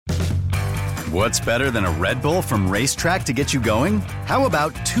What's better than a Red Bull from Racetrack to get you going? How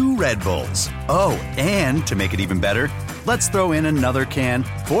about 2 Red Bulls? Oh, and to make it even better, let's throw in another can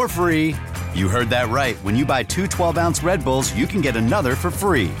for free. You heard that right. When you buy 2 12-ounce Red Bulls, you can get another for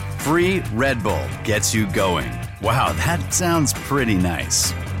free. Free Red Bull gets you going. Wow, that sounds pretty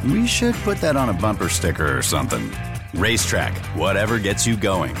nice. We should put that on a bumper sticker or something. Racetrack, whatever gets you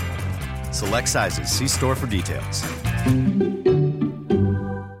going. Select sizes. See store for details.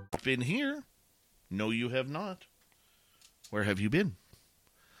 Been here? No, you have not. Where have you been?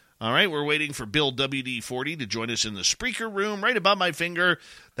 All right, we're waiting for Bill WD-40 to join us in the Spreaker room right above my finger.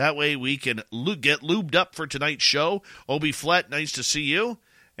 That way we can get lubed up for tonight's show. Obi Flett, nice to see you.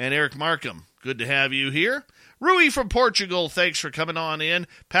 And Eric Markham, good to have you here. Rui from Portugal, thanks for coming on in.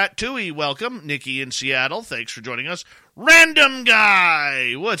 Pat Toohey, welcome. Nikki in Seattle, thanks for joining us. Random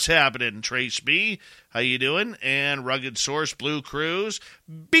Guy, what's happening? Trace B, how you doing? And Rugged Source, Blue Cruise.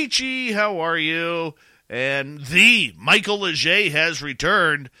 Beachy, how are you? And the Michael Leger has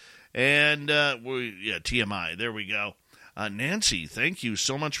returned. And, TMI, there we go. Nancy, thank you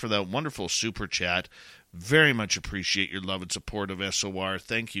so much for that wonderful super chat. Very much appreciate your love and support of SOR.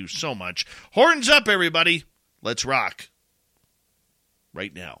 Thank you so much. Horns up, everybody. Let's rock.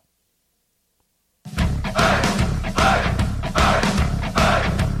 Right now.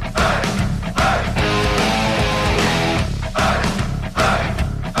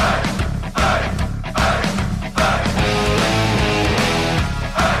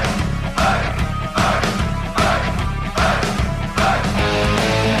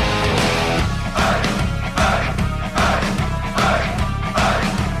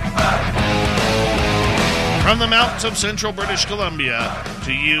 From the mountains of central British Columbia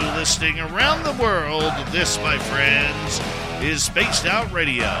to you listening around the world, this, my friends, is Spaced Out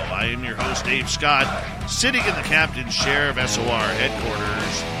Radio. I am your host, Dave Scott, sitting in the captain's chair of SOR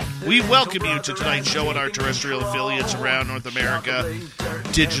headquarters. We welcome you to tonight's show on our terrestrial affiliates around North America,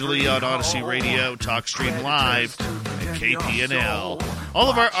 digitally on Odyssey Radio, TalkStream Live, and KPNL. All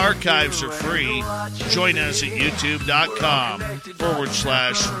of our archives are free. Join us at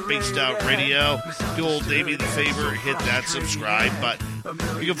youtube.com/Spaced Out Radio. Do old Davey the favor, hit that subscribe button.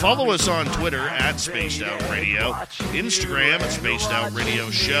 You can follow us on Twitter at Spaced Out Radio, Instagram at Spaced Out Radio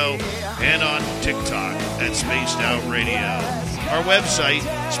Show, and on TikTok at Spaced Out Radio. Our website,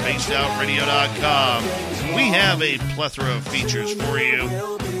 spacedoutradio.com. We have a plethora of features for you,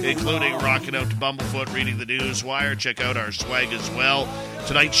 including rocking out to Bumblefoot, reading the news wire. Check out our swag as well.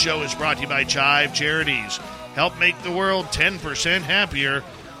 Tonight's show is brought to you by Chive Charities. Help make the world 10% happier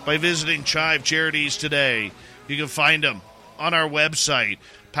by visiting Chive Charities today. You can find them on our website.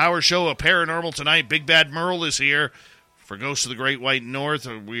 Power Show of Paranormal tonight. Big Bad Merle is here. For Ghosts of the Great White North,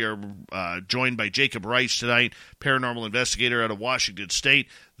 we are joined by Jacob Rice tonight, paranormal investigator out of Washington State.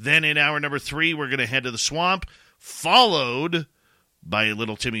 Then in hour number 3, we're going to head to the swamp, followed by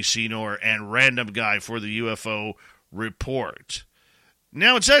Little Timmy Senor and Random Guy for the UFO Report.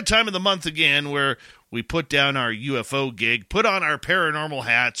 Now it's that time of the month again where we put down our UFO gig, put on our paranormal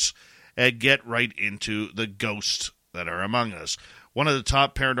hats, and get right into the ghosts that are among us. One of the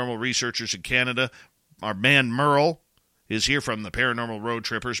top paranormal researchers in Canada, our man Merle, is here from the Paranormal Road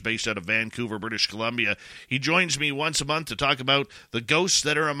Trippers based out of Vancouver, British Columbia. He joins me once a month to talk about the ghosts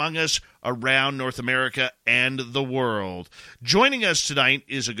that are among us around North America and the world. Joining us tonight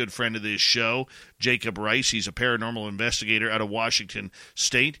is a good friend of this show, Jacob Rice. He's a paranormal investigator out of Washington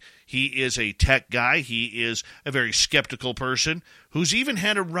State. He is a tech guy. He is a very skeptical person who's even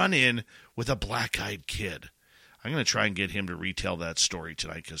had a run-in with a black-eyed kid. I'm going to try and get him to retell that story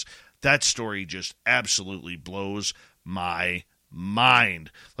tonight because that story just absolutely blows my mind.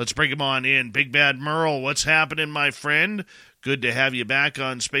 Let's bring him on in. Big Bad Merle, what's happening, my friend? Good to have you back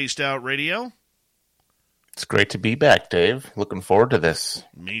on Spaced Out Radio. It's great to be back, Dave. Looking forward to this.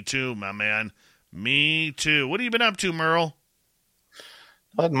 Me too, my man. Me too. What have you been up to, Merle?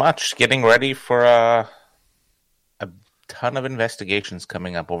 Not much. Getting ready for a ton of investigations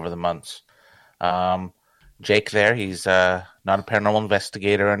coming up over the months. Jake there, he's not a paranormal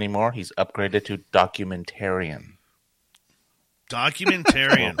investigator anymore. He's upgraded to documentarian.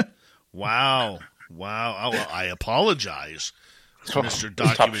 Documentarian. Wow. Oh, I apologize, Mr.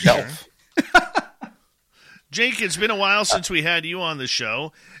 Documentarian. Jake, it's been a while since we had you on the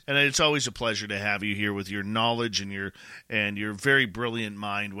show, and it's always a pleasure to have you here with your knowledge and your very brilliant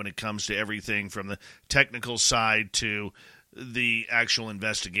mind when it comes to everything from the technical side to the actual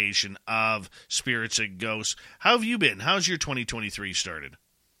investigation of spirits and ghosts. How have you been? How's your 2023 started?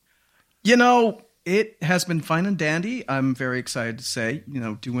 You know, it has been fine and dandy. I'm very excited to say,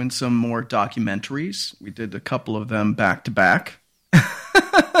 doing some more documentaries. We did a couple of them back to back.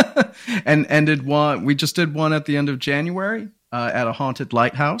 And ended one. We just did one at the end of January at a haunted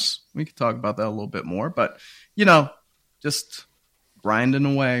lighthouse. We could talk about that a little bit more, but just grinding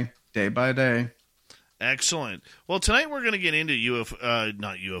away day by day. Excellent. Well, tonight we're going to get into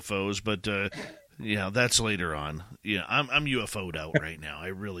not UFOs, but that's later on. Yeah, I'm UFO'd out right now. I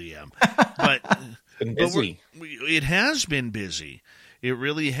really am. But been busy. It has been busy. It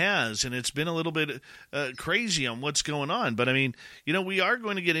really has, and it's been a little bit crazy on what's going on. But, I mean, we are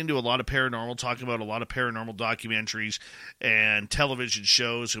going to get into a lot of paranormal, talk about a lot of paranormal documentaries and television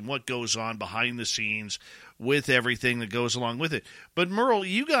shows and what goes on behind the scenes with everything that goes along with it. But, Merle,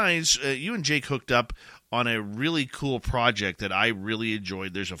 you guys, you and Jake hooked up on a really cool project that I really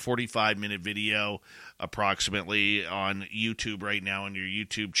enjoyed. There's a 45-minute video approximately on YouTube right now on your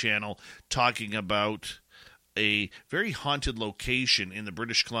YouTube channel talking about a very haunted location in the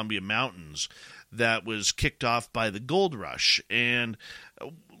British Columbia mountains that was kicked off by the gold rush. And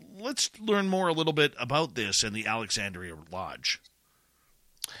let's learn more a little bit about this and the Alexandria Lodge.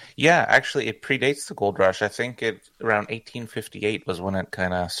 Yeah, actually, it predates the gold rush. I think around 1858 was when it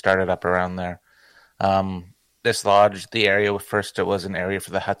kind of started up around there. This lodge, the area, first it was an area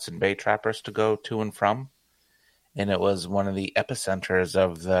for the Hudson Bay trappers to go to and from. And it was one of the epicenters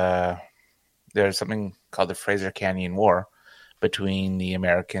of there's something called the Fraser Canyon War between the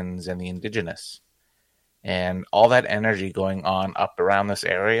Americans and the indigenous. And all that energy going on up around this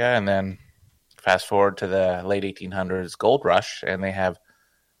area, and then fast forward to the late 1800s gold rush, and they have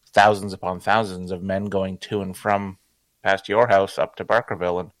thousands upon thousands of men going to and from past your house up to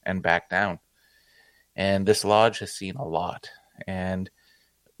Barkerville and back down. And this lodge has seen a lot. And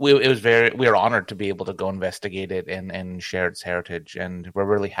we were honored to be able to go investigate it and share its heritage. And we're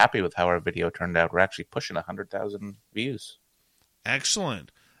really happy with how our video turned out. We're actually pushing 100,000 views. Excellent.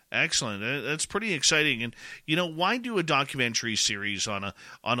 That's pretty exciting. And, why do a documentary series on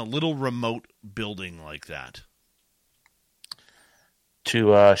a little remote building like that?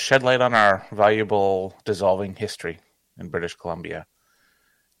 To shed light on our valuable dissolving history in British Columbia.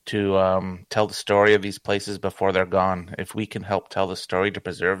 To tell the story of these places before they're gone. If we can help tell the story to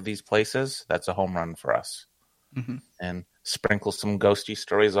preserve these places, that's a home run for us. Mm-hmm. And sprinkle some ghosty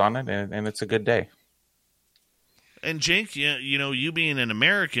stories on it, and it's a good day. And Jake, you being an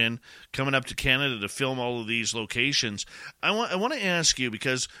American coming up to Canada to film all of these locations, I want to ask you,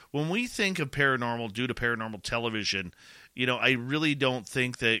 because when we think of paranormal due to paranormal television, I really don't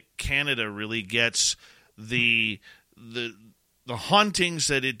think that Canada really gets the hauntings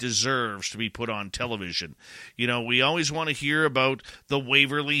that it deserves to be put on television. We always want to hear about the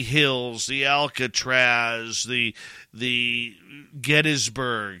Waverly Hills, the Alcatraz, the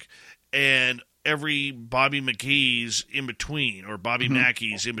Gettysburg, and every Bobby McKee's in between, or Bobby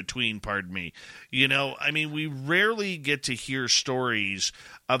Mackey's in between, pardon me. We rarely get to hear stories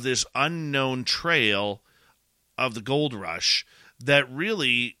of this unknown trail of the gold rush that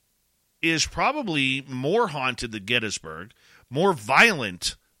really is probably more haunted than Gettysburg, more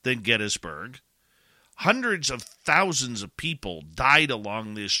violent than Gettysburg. Hundreds of thousands of people died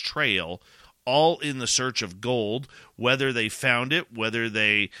along this trail, all in the search of gold, whether they found it, whether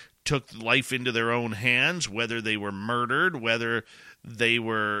they took life into their own hands, whether they were murdered, whether they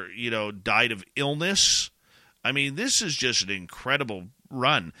were, died of illness. This is just an incredible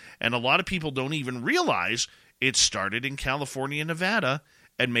run. And a lot of people don't even realize it started in California and Nevada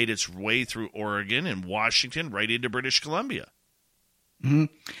and made its way through Oregon and Washington right into British Columbia. Mm-hmm.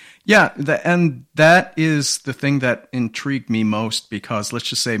 Yeah, and that is the thing that intrigued me most, because let's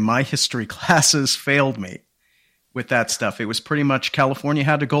just say my history classes failed me with that stuff. It was pretty much California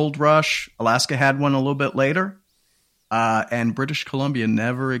had a gold rush, Alaska had one a little bit later, and British Columbia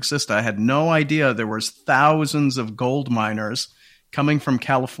never existed. I had no idea there was thousands of gold miners coming from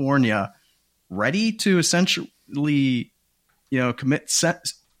California ready to essentially, commit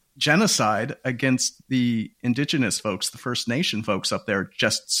genocide against the indigenous folks, the First Nation folks up there,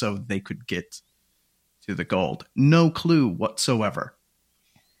 just so they could get to the gold. No clue whatsoever.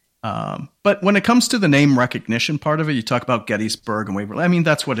 But when it comes to the name recognition part of it, you talk about Gettysburg and Waverly.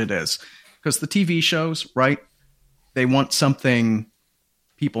 That's what it is. Because the TV shows, right, they want something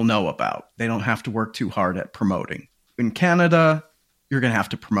people know about. They don't have to work too hard at promoting. In Canada, you're going to have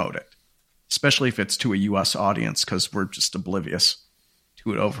to promote it, especially if it's to a U.S. audience, because we're just oblivious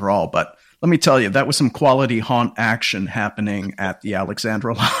to it overall. But let me tell you, that was some quality haunt action happening at the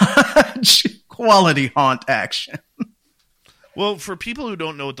Alexandra Lodge. Quality haunt action. Well, for people who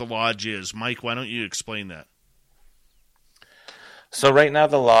don't know what the lodge is, Mike, why don't you explain that? So right now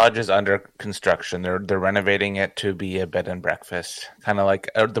the lodge is under construction. They're renovating it to be a bed and breakfast, kind of like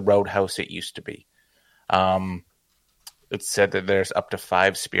the Roadhouse it used to be. It's said that there's up to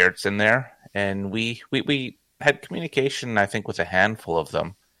 5 spirits in there, and we had communication, I think, with a handful of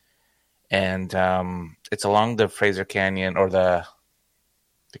them. And it's along the Fraser Canyon or the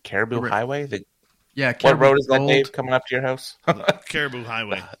Caribou Highway. Yeah, what road is that, Gold. Dave, coming up to your house? Caribou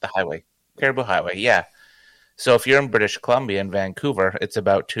Highway. The highway. Caribou Highway, yeah. So if you're in British Columbia in Vancouver, it's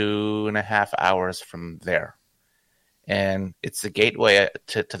about 2.5 hours from there. And it's the gateway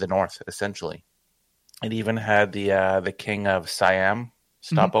to the north, essentially. It even had the King of Siam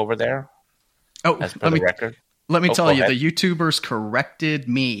stop over there. Oh, as per the record. Let me tell you, ahead. the YouTubers corrected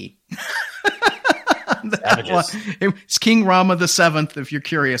me. Savages. It's King Rama VII, if you're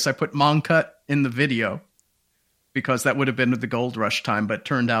curious. I put Mongkut in the video because that would have been the gold rush time, but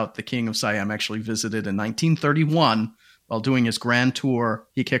turned out the King of Siam actually visited in 1931 while doing his grand tour.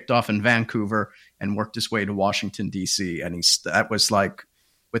 He kicked off in Vancouver and worked his way to Washington, D.C., and that was like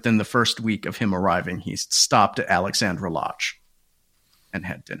within the first week of him arriving, he stopped at Alexandra Lodge and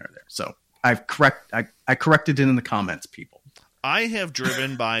had dinner there. So I corrected it in the comments, people. I have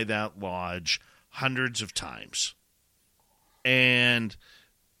driven by that lodge hundreds of times. And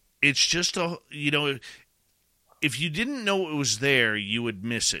it's just if you didn't know it was there, you would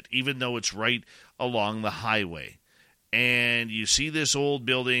miss it, even though it's right along the highway. And you see this old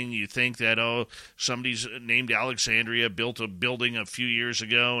building, you think that, somebody's named Alexandria built a building a few years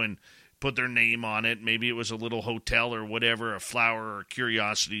ago and put their name on it. Maybe it was a little hotel or whatever, a flower or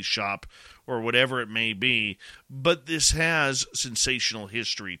curiosity shop or whatever it may be. But this has sensational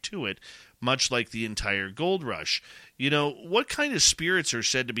history to it, much like the entire gold rush. What kind of spirits are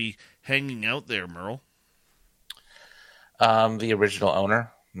said to be hanging out there, Merle? The original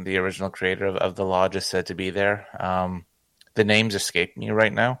owner, the original creator of the lodge is said to be there. The names escape me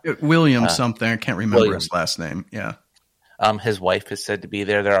right now. William something. I can't remember William. his last name. Yeah. His wife is said to be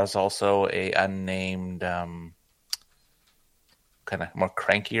there. There is also a unnamed, kind of more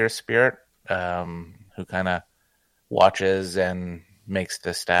crankier spirit who kind of watches and makes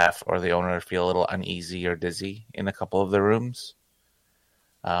the staff or the owner feel a little uneasy or dizzy in a couple of the rooms.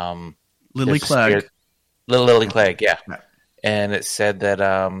 Lily Clegg. Lily Clegg, yeah. And it said that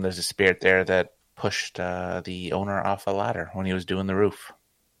there's a spirit there that pushed the owner off a ladder when he was doing the roof.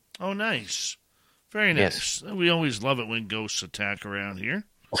 Oh, nice. Very nice. Yes. We always love it when ghosts attack around here.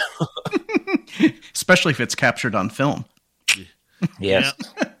 Especially if it's captured on film. Yes.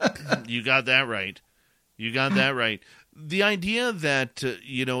 Yeah. You got that right. The idea that,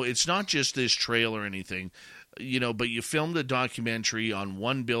 it's not just this trail or anything, but you filmed a documentary on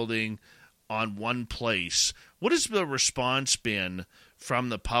one building, on one place. What has the response been from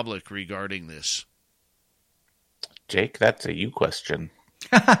the public regarding this? Jake, that's a you question.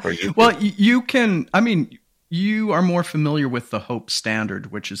 Well, you can, you are more familiar with the Hope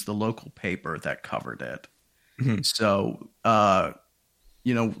Standard, which is the local paper that covered it. Mm-hmm. So,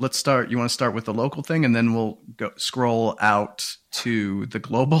 let's start. You want to start with the local thing, and then we'll scroll out to the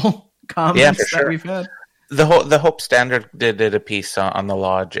global comments that we've had. The Hope Standard did a piece on the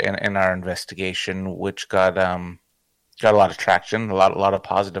lodge in our investigation, which got a lot of traction, a lot of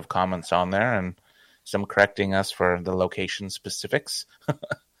positive comments on there, and some correcting us for the location specifics.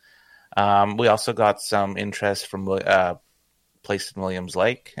 We also got some interest from placed in Williams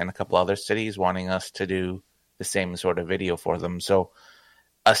Lake and a couple other cities wanting us to do the same sort of video for them. So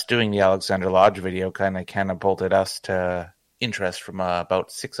us doing the Alexander Lodge video kind of catapulted us to interest from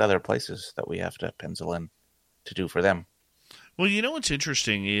about 6 other places that we have to pencil in to do for them. Well, what's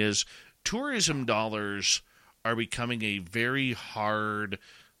interesting is tourism dollars are becoming a very hard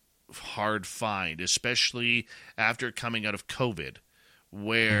find, especially after coming out of COVID,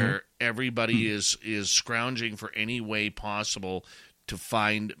 where everybody is scrounging for any way possible to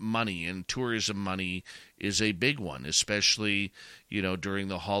find money, and tourism money is a big one, especially during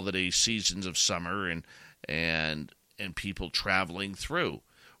the holiday seasons of summer and people traveling through,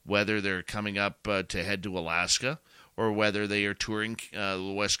 whether they're coming up to head to Alaska or whether they are touring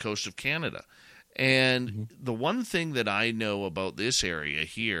the west coast of Canada. And the one thing that I know about this area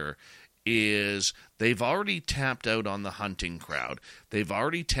here is they've already tapped out on the hunting crowd. They've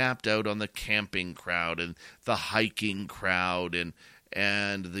already tapped out on the camping crowd and the hiking crowd and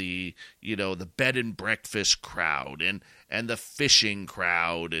the the bed and breakfast crowd and the fishing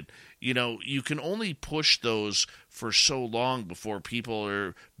crowd, and you can only push those for so long before people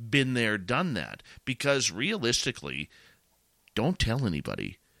are been there, done that, because realistically, don't tell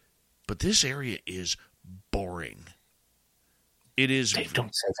anybody, but this area is boring. It is. Dave,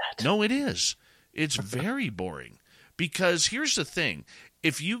 don't say that. No, it is. It's very boring, because here's the thing: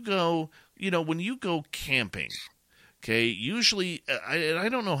 if you go, when you go camping, Okay, usually, I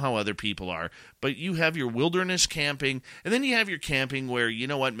don't know how other people are, but you have your wilderness camping, and then you have your camping where, you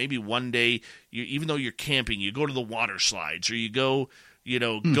know what, maybe one day, even though you're camping, you go to the water slides, or you go,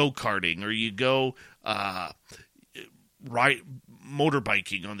 go-karting, or you go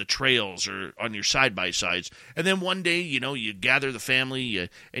motorbiking on the trails or on your side-by-sides. And then one day, you gather the family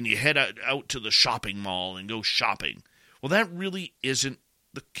and you head out to the shopping mall and go shopping. Well, that really isn't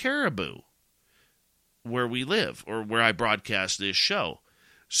the Caribou where we live or where I broadcast this show.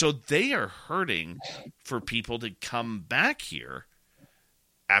 So they are hurting for people to come back here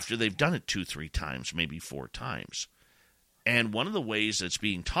after they've done it 2-3 times, maybe 4 times. And one of the ways that's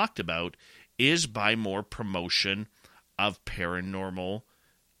being talked about is by more promotion of paranormal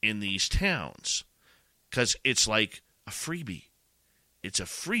in these towns. Because it's like a freebie. It's a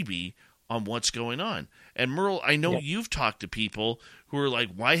freebie on what's going on. And Merle, I know you've talked to people who are like,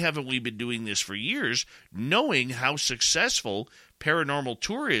 why haven't we been doing this for years, knowing how successful paranormal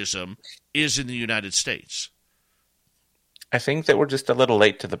tourism is in the United States? I think that we're just a little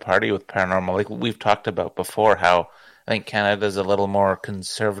late to the party with paranormal. Like we've talked about before, how I think Canada's a little more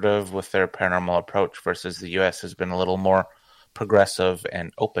conservative with their paranormal approach versus the U.S. has been a little more progressive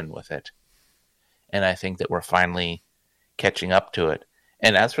and open with it. And I think that we're finally catching up to it.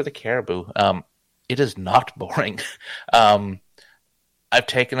 And as for the Caribou, it is not boring. I've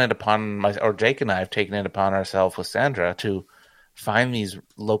taken it upon Jake and I have taken it upon ourselves with Sandra to find these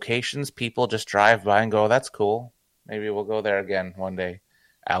locations. People just drive by and go, that's cool. Maybe we'll go there again one day.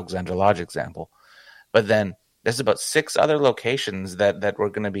 Alexandra Lodge example. But then there's about 6 other locations that we're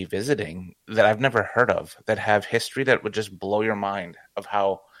going to be visiting that I've never heard of, that have history that would just blow your mind of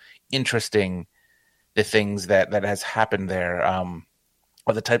how interesting the things that has happened there,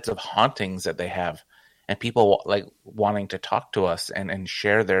 or the types of hauntings that they have, and people like wanting to talk to us and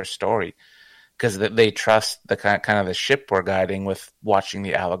share their story because they trust the kind of the ship we're guiding with watching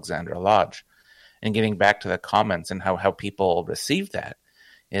the Alexandra Lodge. And getting back to the comments and how people receive that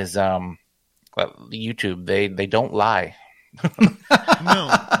is YouTube. They don't lie.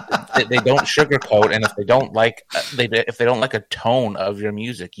 No, they don't sugarcoat, and if they don't like a tone of your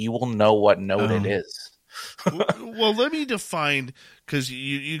music, you will know what note it is. Well, let me define, because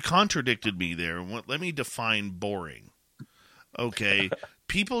you contradicted me there. Let me define boring. Okay,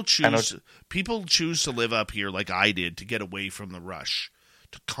 people choose to live up here like I did to get away from the rush,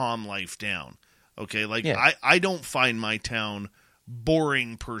 to calm life down. Okay, I don't find my town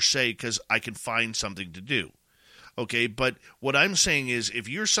boring per se because I can find something to do. Okay, but what I'm saying is if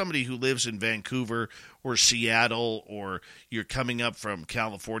you're somebody who lives in Vancouver or Seattle, or you're coming up from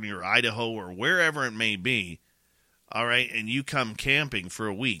California or Idaho or wherever it may be, all right, and you come camping for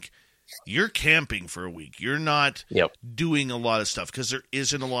a week, you're camping for a week. You're not doing a lot of stuff because there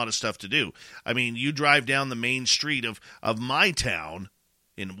isn't a lot of stuff to do. I mean, you drive down the main street of my town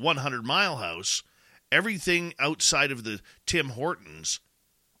in 100 Mile House, everything outside of the Tim Hortons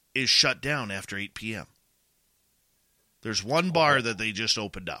is shut down after 8 p.m. There's one bar that they just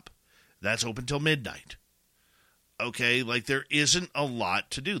opened up. That's open till midnight. Okay, like there isn't a lot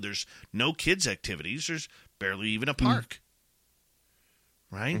to do. There's no kids' activities. There's barely even a park.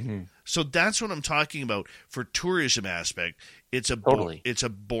 Right? Mm-hmm. So that's what I'm talking about for tourism aspect. It's a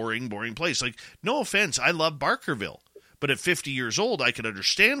boring place. Like, no offense, I love Barkerville. But at 50 years old, I can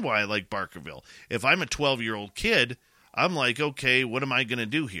understand why I like Barkerville. If I'm a 12-year-old kid, I'm like, okay, what am I going to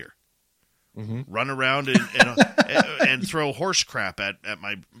do here? Mm-hmm. Run around and throw horse crap at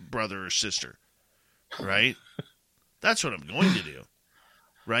my brother or sister, right? That's what I'm going to do,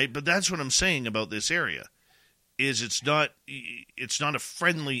 right? But that's what I'm saying about this area, is it's not a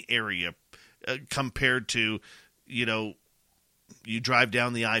friendly area compared to, you drive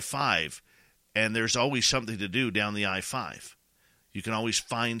down the I-5, and there's always something to do down the I-5. You can always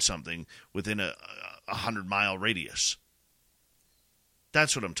find something within a 100-mile radius.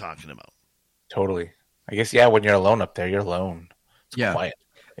 That's what I'm talking about. Totally. I guess, when you're alone up there, you're alone. It's quiet.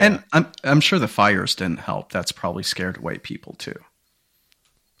 Yeah. And I'm sure the fires didn't help. That's probably scared away people too.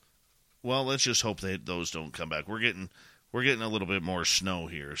 Well, let's just hope that those don't come back. We're getting a little bit more snow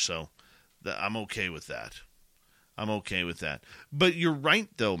here, so I'm okay with that. But you're right,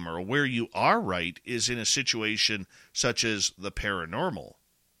 though, Merle. Where you are right is in a situation such as the paranormal.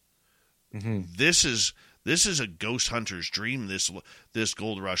 Mm-hmm. This is a ghost hunter's dream, this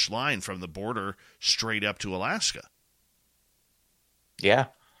Gold Rush line from the border straight up to Alaska. Yeah.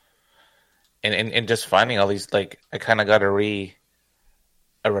 And just finding all these, like, I kind of got a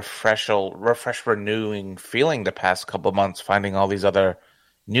renewing feeling the past couple of months, finding all these other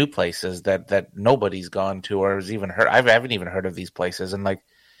new places that nobody's gone to or has even heard. I haven't even heard of these places. And, like,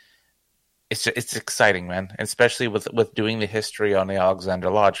 it's exciting, man. And especially with doing the history on the Alexander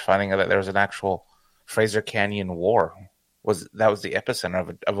Lodge, finding out that there was an actual Fraser Canyon War. That was the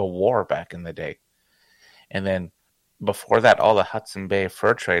epicenter of a war back in the day. And then before that, all the Hudson Bay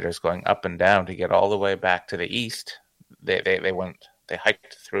fur traders going up and down to get all the way back to the east. They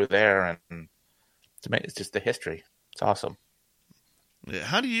hiked through there, and it's just the history. It's awesome.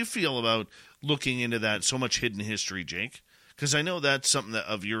 How do you feel about looking into that, so much hidden history, Jake? Because I know that's something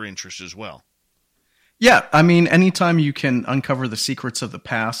of your interest as well. Yeah, I mean, anytime you can uncover the secrets of the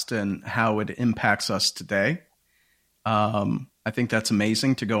past and how it impacts us today, I think that's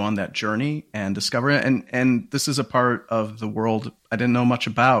amazing to go on that journey and discover it. And this is a part of the world I didn't know much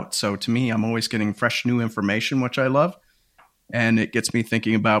about. So to me, I'm always getting fresh new information, which I love. And it gets me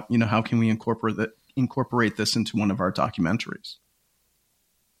thinking about, how can we incorporate this into one of our documentaries?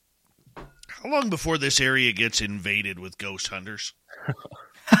 How long before this area gets invaded with ghost hunters?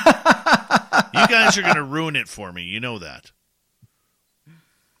 You guys are going to ruin it for me. You know that.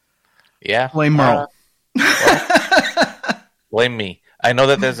 Yeah. Blame Merle. Blame me. I know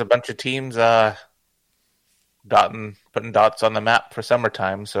that there's a bunch of teams putting dots on the map for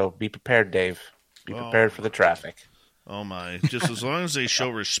summertime, so be prepared, Dave. Be prepared for the traffic. Oh, my. Just as long as they show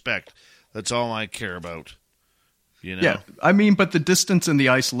respect, that's all I care about. Yeah, I mean, but the distance and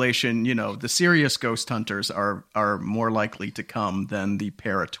the isolation, the serious ghost hunters are more likely to come than the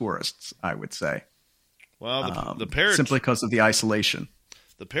para-tourists, I would say. Well, simply because of the isolation.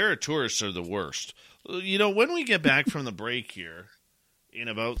 The para-tourists are the worst. When we get back from the break here in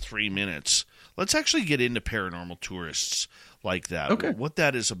about 3 minutes, let's actually get into paranormal tourists like that. Okay. What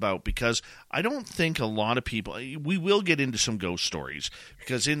that is about, because I don't think a lot of people, we will get into some ghost stories,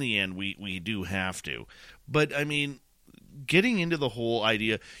 because in the end we do have to. But, I mean, getting into the whole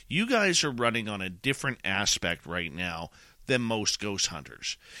idea, you guys are running on a different aspect right now than most ghost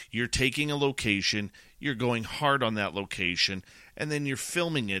hunters. You're taking a location, you're going hard on that location, and then you're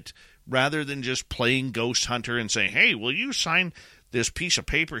filming it rather than just playing ghost hunter and saying, hey, will you sign this piece of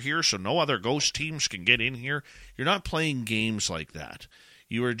paper here so no other ghost teams can get in here? You're not playing games like that.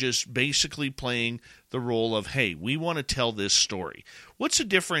 You are just basically playing the role of, hey, we want to tell this story. What's the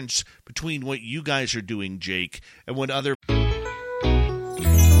difference between what you guys are doing, Jake, and what other...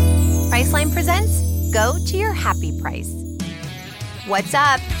 Priceline presents Go to Your Happy Price. What's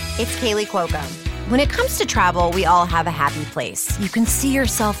up? It's Kaylee Cuoco. When it comes to travel, we all have a happy place. You can see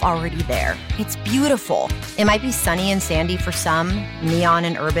yourself already there. It's beautiful. It might be sunny and sandy for some, neon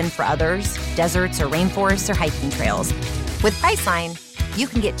and urban for others, deserts or rainforests or hiking trails. With Priceline, you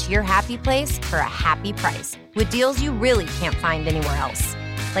can get to your happy place for a happy price with deals you really can't find anywhere else.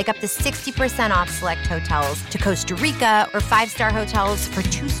 Like up to 60% off select hotels to Costa Rica or 5-star hotels for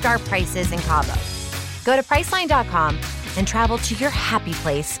 2-star prices in Cabo. Go to Priceline.com and travel to your happy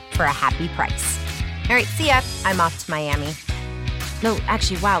place for a happy price. All right, see ya. I'm off to Miami. No,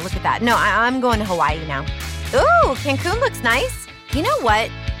 actually, wow, look at that. No, I'm going to Hawaii now. Ooh, Cancun looks nice. You know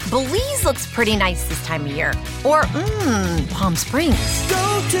what? Belize looks pretty nice this time of year. Or, Palm Springs.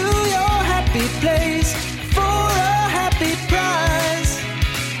 Go to your happy place for a happy price.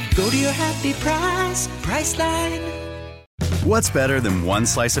 Go to your happy price, Priceline. What's better than one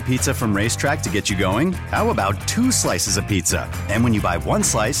slice of pizza from Racetrack to get you going? How about 2 slices of pizza? And when you buy 1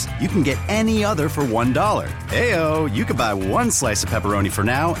 slice, you can get any other for $1. Heyo, you could buy 1 slice of pepperoni for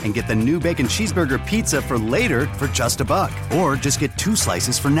now and get the new bacon cheeseburger pizza for later for just $1. Or just get 2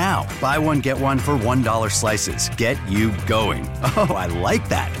 slices for now. Buy one, get one for $1 slices. Get you going. Oh, I like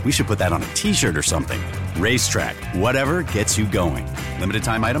that. We should put that on a t-shirt or something. Racetrack, whatever gets you going. Limited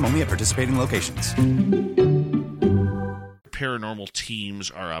time item only at participating locations. Paranormal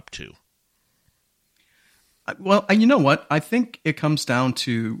teams are up to? Well, you know what? I think it comes down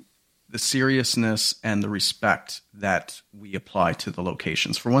to the seriousness and the respect that we apply to the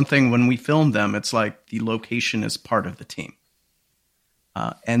locations. For one thing, when we film them, it's like the location is part of the team.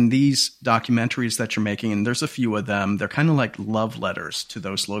 And these documentaries that you're making, and there's a few of them, they're kind of like love letters to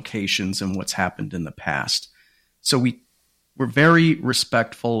those locations and what's happened in the past. So we're very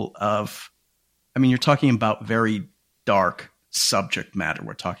respectful of, you're talking about very dark subject matter.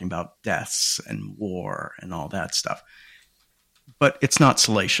 We're talking about deaths and war and all that stuff. But it's not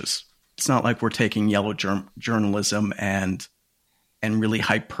salacious. It's not like we're taking yellow journalism and really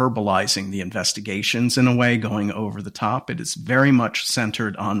hyperbolizing the investigations in a way, going over the top. It is very much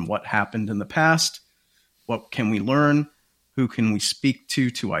centered on what happened in the past. What can we learn? Who can we speak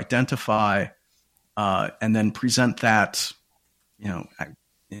to identify, and then present that,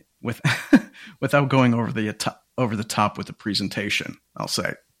 without going over the top with the presentation, I'll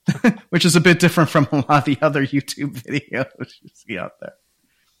say, which is a bit different from a lot of the other YouTube videos you see out there.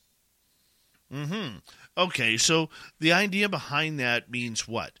 Mm-hmm. Okay, so the idea behind that means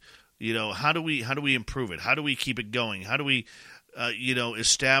what? How do we improve it? How do we keep it going? How do we,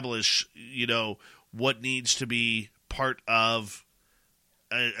 establish, what needs to be part of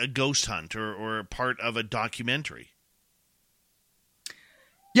a ghost hunt or part of a documentary?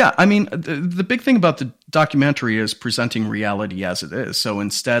 Yeah, I mean, the big thing about the documentary is presenting reality as it is. So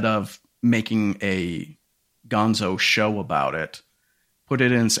instead of making a gonzo show about it, put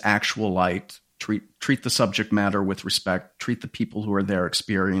it in its actual light, treat the subject matter with respect, treat the people who are there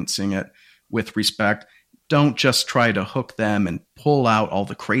experiencing it with respect. Don't just try to hook them and pull out all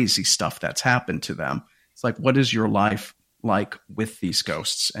the crazy stuff that's happened to them. It's like, what is your life like with these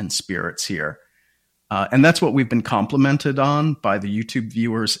ghosts and spirits here? And that's what we've been complimented on by the YouTube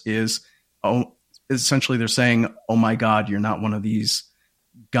viewers is, essentially they're saying, oh my God, you're not one of these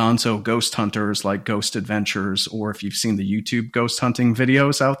gonzo ghost hunters like Ghost Adventures, or if you've seen the YouTube ghost hunting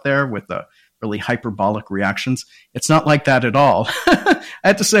videos out there with the really hyperbolic reactions. It's not like that at all. I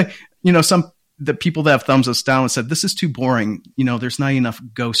had to say, the people that have thumbs us down and said, this is too boring. There's not enough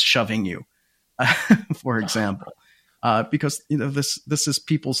ghosts shoving you, for example. Because this is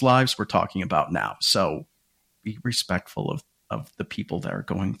people's lives we're talking about now. So be respectful of the people that are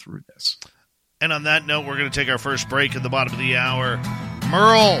going through this. And on that note, we're going to take our first break at the bottom of the hour.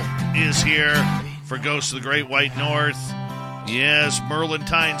 Merle is here for Ghosts of the Great White North. Yes,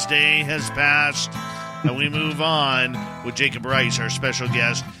 Merlentine's Day has passed. And we move on with Jacob Rice, our special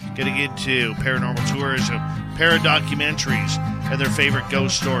guest, getting into paranormal tourism, paradocumentaries, and their favorite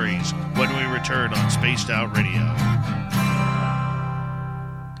ghost stories when we return on Spaced Out Radio.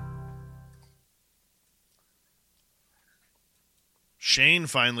 Shane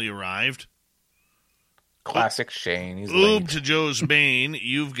finally arrived. Classic Shane. He's Oob late. to Joe's Maine.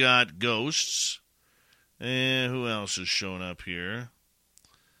 You've got ghosts. And who else is showing up here?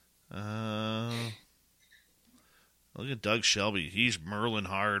 Look at Doug Shelby. He's Merlin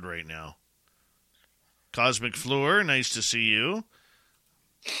hard right now. Cosmic Fleur, nice to see you.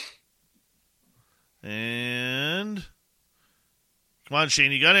 And come on,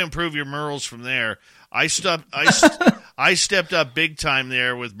 Shane, you got to improve your Merles from there. I stepped up big time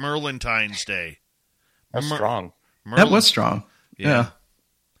there with Merlentine's Day. That's strong. That was strong. Yeah.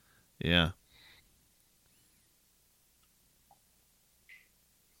 I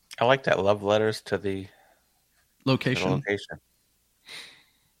like that love letters to the Location.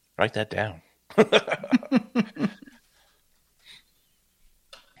 Write that down. Hello,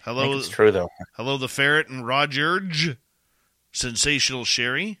 I think it's true though. Hello, the Ferret and Roger. Sensational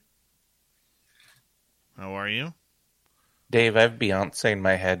Sherry. How are you? Dave, I have Beyonce in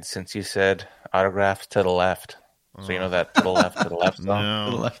my head since you said autographs to the left. So you know that to the left song? No.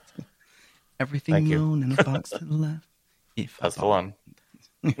 To the left. Everything Thank you. known in a box to the left. That's the one.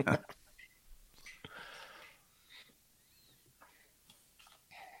 Yeah.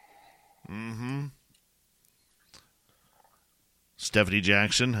 Mm-hmm. Stephanie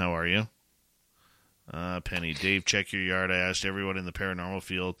Jackson, how are you? Penny, Dave, check your yard. I asked everyone in the paranormal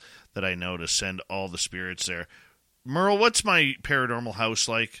field that I know to send all the spirits there. Merle, what's my paranormal house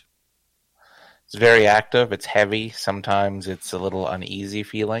like? It's very active. It's heavy. Sometimes it's a little uneasy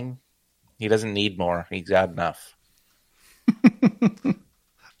feeling. He doesn't need more. He's got enough.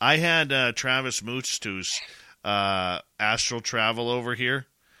 I had Travis Mootstoo's astral travel over here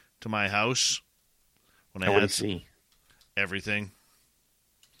to my house when I What do you had see? everything.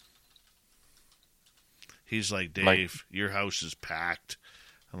 He's like, Dave, your house is packed.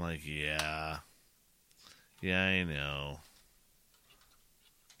 I'm like, yeah. Yeah, I know.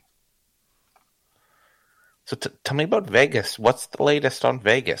 So tell me about Vegas. What's the latest on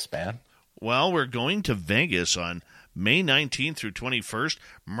Vegas, man? Well, we're going to Vegas on May 19th through 21st.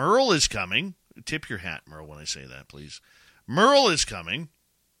 Merle is coming. Tip your hat, Merle, when I say that, please. Merle is coming.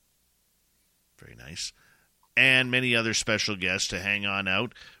 Very nice. And many other special guests to hang on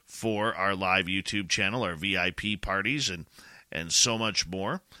out for our live YouTube channel, our VIP parties, and so much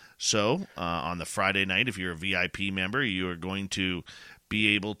more. So, on the Friday night, if you're a VIP member, you are going to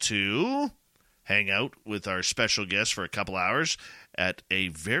be able to hang out with our special guests for a couple hours at a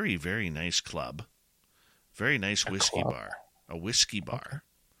very, very nice club. Very nice whiskey bar. A whiskey bar.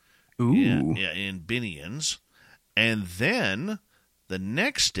 Ooh. Yeah, in Binions. And then the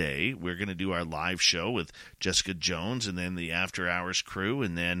next day, we're going to do our live show with Jessica Jones and then the After Hours crew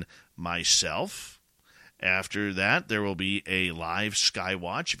and then myself. After that, there will be a live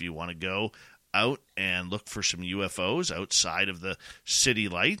Skywatch if you want to go out and look for some UFOs outside of the city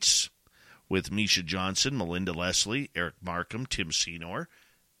lights with Misha Johnson, Melinda Leslie, Eric Markham, Tim Senor,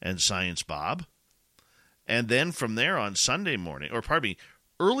 and Science Bob. And then from there on Sunday morning,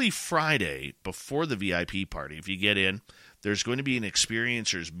 early Friday, before the VIP party, if you get in, there's going to be an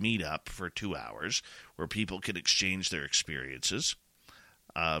experiencers meetup for 2 hours where people can exchange their experiences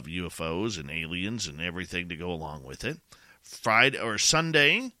of UFOs and aliens and everything to go along with it. Friday or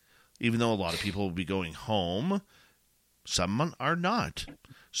Sunday, even though a lot of people will be going home, some are not.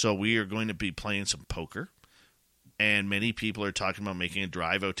 So we are going to be playing some poker, and many people are talking about making a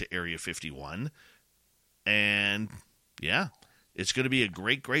drive out to Area 51. And, yeah, it's going to be a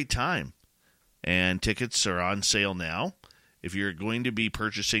great, great time. And tickets are on sale now. If you're going to be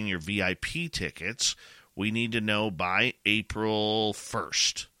purchasing your VIP tickets, we need to know by April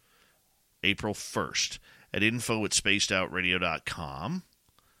 1st. April 1st at info@spacedoutradio.com.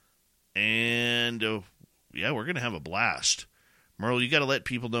 And, yeah, we're going to have a blast. Merle, you got to let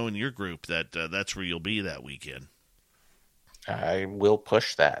people know in your group that that's where you'll be that weekend. I will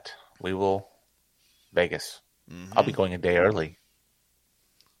push that. We will. Vegas. Mm-hmm. I'll be going a day early.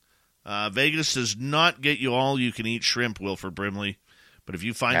 Vegas does not get you all you can eat shrimp, Wilford Brimley. But if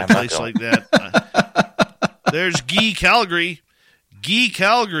you find a place like that, there's Guy Calgary. Guy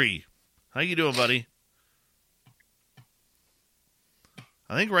Calgary. How you doing, buddy?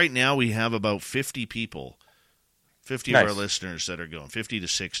 I think right now we have about 50 people, 50 nice. Of our listeners that are going, 50 to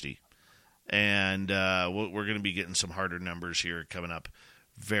 60. And we're going to be getting some harder numbers here coming up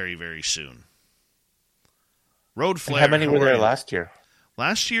very, very soon. Road Flare. How many were there last year?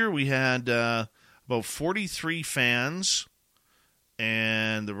 Last year we had about 43 fans,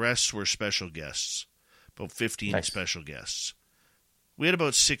 and the rest were special guests, about 15 nice. Special guests. We had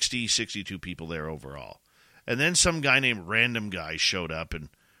about 60, 62 people there overall. And then some guy named Random Guy showed up and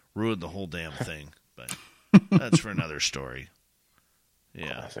ruined the whole damn thing. But that's for another story.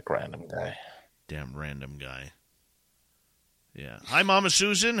 Yeah. Classic Random Guy. Damn Random Guy. Yeah. Hi, Mama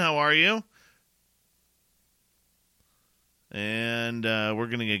Susan. How are you? And we're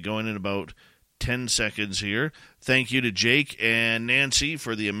going to get going in about 10 seconds here. Thank you to Jake and Nancy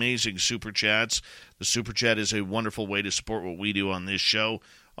for the amazing Super Chats. The Super Chat is a wonderful way to support what we do on this show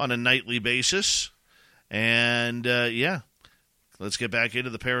on a nightly basis. And, yeah, let's get back into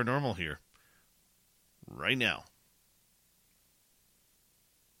the paranormal here right now.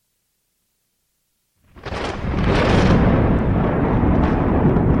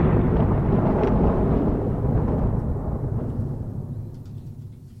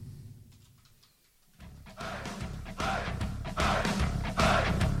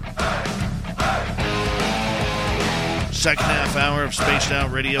 Second half hour of Spaced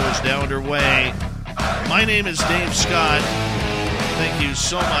Out Radio is now underway. My name is Dave Scott. Thank you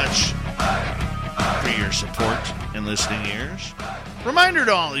so much for your support and listening ears. Reminder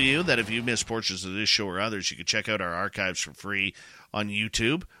to all of you that if you missed portions of this show or others, you can check out our archives for free on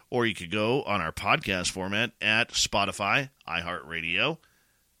YouTube, or you could go on our podcast format at Spotify, iHeartRadio,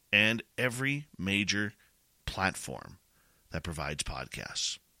 and every major platform that provides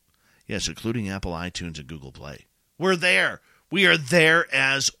podcasts. Yes, including Apple, iTunes, and Google Play. We're there. We are there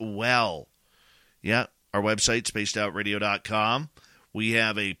as well. Yeah, our website, spacedoutradio.com. We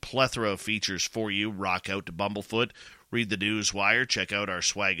have a plethora of features for you. Rock out to Bumblefoot. Read the Newswire. Check out our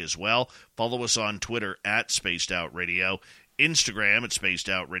swag as well. Follow us on Twitter at Spaced Out Radio. Instagram at Spaced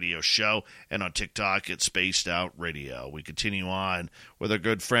Out Radio Show, and on TikTok at Spaced Out Radio. We continue on with our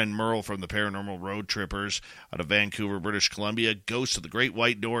good friend Merle from the Paranormal Road Trippers out of Vancouver, British Columbia. Ghosts of the Great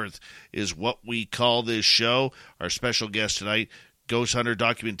White North is what we call this show. Our special guest tonight, ghost hunter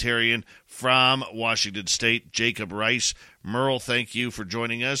documentarian from Washington State, Jacob Rice. Merle, thank you for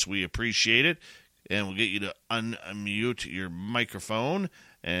joining us. We appreciate it. And we'll get you to unmute your microphone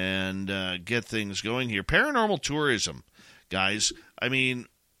and get things going here. Paranormal tourism. Guys, I mean,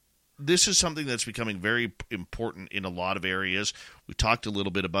 this is something that's becoming very important in a lot of areas. We talked a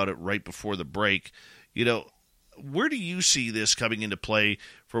little bit about it right before the break. You know, where do you see this coming into play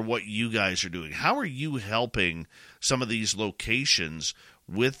for what you guys are doing? How are you helping some of these locations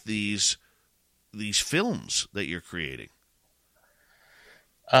with these films that you're creating?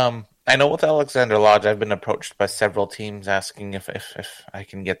 I know with Alexander Lodge, I've been approached by several teams asking if I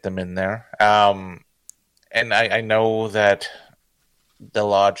can get them in there. And I know that the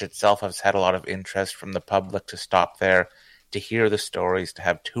lodge itself has had a lot of interest from the public to stop there, to hear the stories, to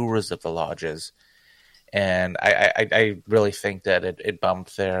have tours of the lodges. And I really think that it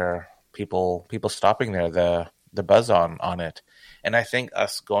bumped their people stopping there, the buzz on it. And I think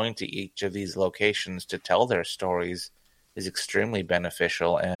us going to each of these locations to tell their stories is extremely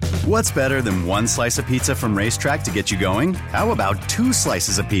beneficial. And What's better than one slice of pizza from Racetrack to get you going? How about 2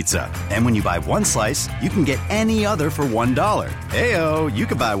 slices of pizza? And when you buy 1 slice, you can get any other for $1. Heyo, you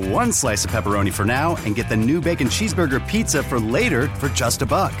could buy 1 slice of pepperoni for now and get the new bacon cheeseburger pizza for later for just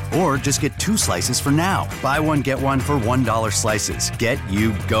 $1. Or just get 2 slices for now. Buy one, get one for $1 slices. Get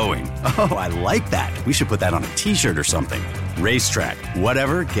you going. Oh, I like that. We should put that on a t-shirt or something. Racetrack,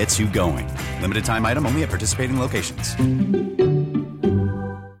 whatever gets you going. Limited time item only at participating locations.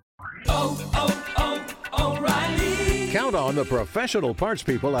 Count on the professional parts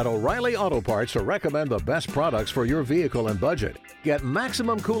people at O'Reilly Auto Parts to recommend the best products for your vehicle and budget. Get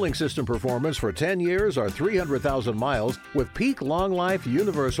maximum cooling system performance for 10 years or 300,000 miles with Peak Long Life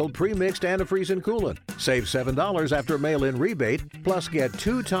Universal Pre-Mixed Antifreeze and Coolant. Save $7 after mail-in rebate, plus get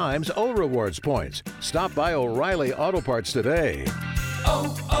 2 times O Rewards points. Stop by O'Reilly Auto Parts today.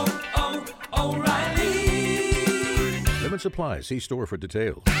 O'Reilly! Limit supply. See store for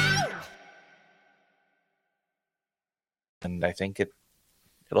details. And I think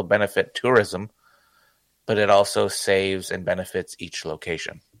it'll benefit tourism, but it also saves and benefits each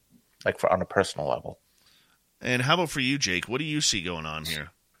location, like on a personal level. And how about for you, Jake? What do you see going on here?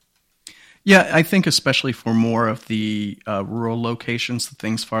 Yeah, I think especially for more of the rural locations, the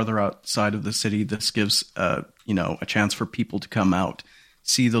things farther outside of the city, this gives a chance for people to come out,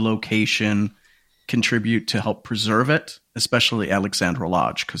 see the location, contribute to help preserve it, especially Alexandra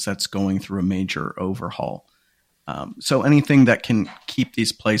Lodge, because that's going through a major overhaul. So anything that can keep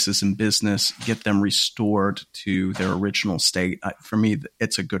these places in business, get them restored to their original state, for me,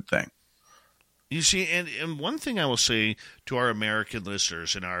 it's a good thing. You see, and one thing I will say to our American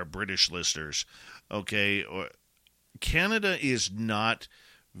listeners and our British listeners, okay, Canada is not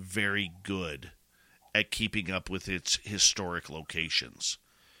very good at keeping up with its historic locations.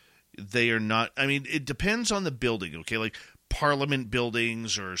 They are not, I mean, it depends on the building, okay, like Parliament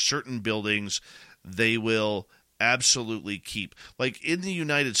buildings or certain buildings, they will absolutely keep, like in the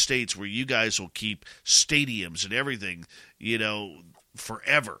United States where you guys will keep stadiums and everything,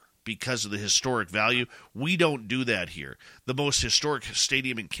 forever because of the historic value. We don't do that here. The most historic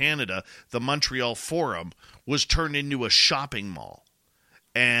stadium in Canada, the Montreal Forum, was turned into a shopping mall.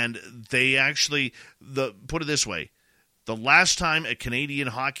 And they actually, put it this way, the last time a Canadian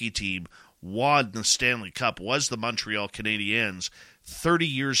hockey team won the Stanley Cup was the Montreal Canadiens 30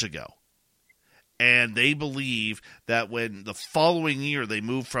 years ago. And they believe that when the following year they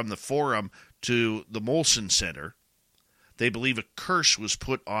moved from the Forum to the Molson Center, they believe a curse was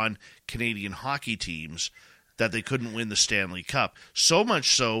put on Canadian hockey teams that they couldn't win the Stanley Cup. So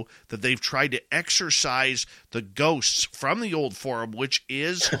much so that they've tried to exorcise the ghosts from the old Forum, which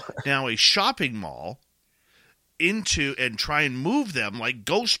is now a shopping mall, into and try and move them like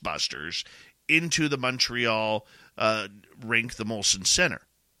Ghostbusters into the Montreal rink, the Molson Center.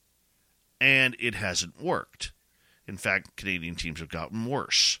 And it hasn't worked. In fact, Canadian teams have gotten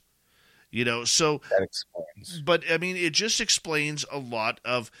worse. So that explains. But I mean, it just explains a lot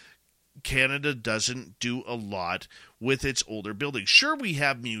of Canada doesn't do a lot with its older buildings. Sure, we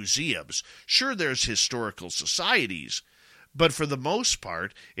have museums. Sure, there's historical societies. But for the most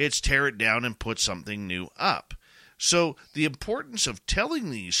part, it's tear it down and put something new up. So the importance of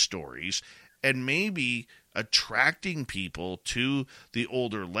telling these stories and maybe attracting people to the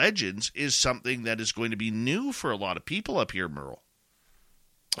older legends is something that is going to be new for a lot of people up here, Merle.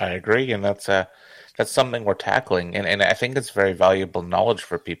 I agree, and that's something we're tackling, and I think it's very valuable knowledge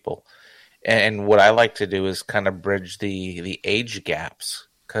for people. And what I like to do is kind of bridge the age gaps,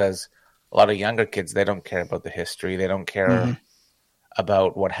 because a lot of younger kids, they don't care about the history, they don't care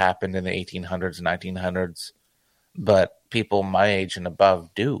about what happened in the 1800s, 1900s, but people my age and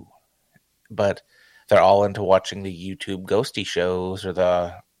above do. But they're all into watching the YouTube ghosty shows or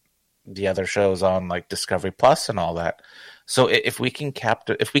the other shows on like Discovery Plus and all that. So if we can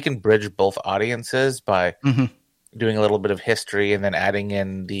bridge both audiences by doing a little bit of history and then adding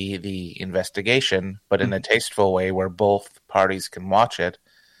in the investigation, but in a tasteful way where both parties can watch it,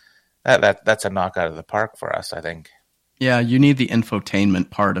 that's a knock out of the park for us, I think. Yeah, you need the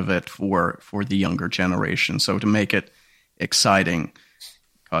infotainment part of it for the younger generation. So to make it exciting,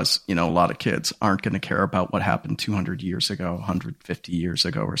 because, a lot of kids aren't going to care about what happened 200 years ago, 150 years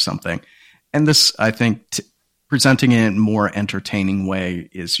ago or something. And this, I think, presenting it in a more entertaining way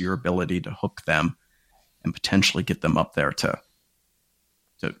is your ability to hook them and potentially get them up there to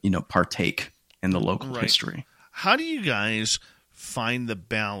partake in the local history. How do you guys find the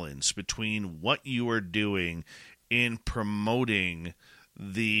balance between what you are doing in promoting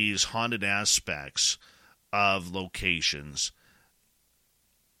these haunted aspects of locations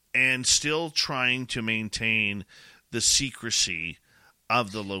and still trying to maintain the secrecy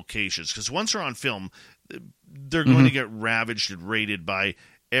of the locations. Because once they're on film, they're going to get ravaged and raided by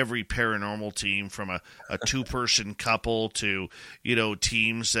every paranormal team, from a two-person couple to,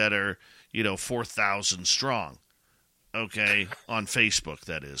 teams that are, 4,000 strong. Okay, on Facebook,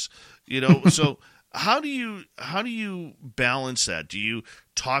 that is. So how do you balance that? Do you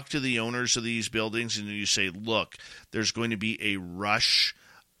talk to the owners of these buildings and you say, look, there's going to be a rush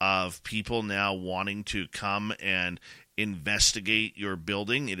of people now wanting to come and investigate your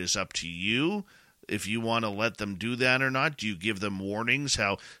building. It is up to you if you want to let them do that or not. Do you give them warnings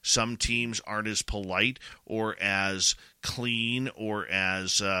how some teams aren't as polite or as clean or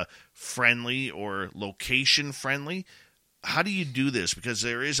as friendly or location friendly? How do you do this? Because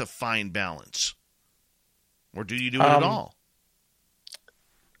there is a fine balance. Or do you do it at all?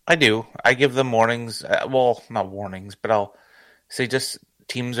 I do. I give them warnings. Well, not warnings, but I'll say just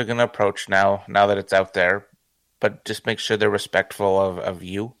teams are going to approach now that it's out there, but just make sure they're respectful of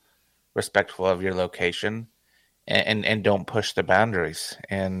you, respectful of your location, and don't push the boundaries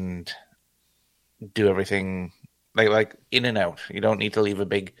and do everything like in and out. You don't need to leave a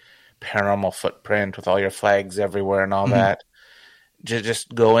big paranormal footprint with all your flags everywhere and all that.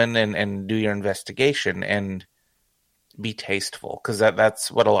 Just go in and do your investigation and be tasteful, because that's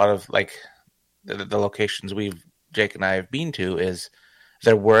what a lot of the locations Jake and I have been to is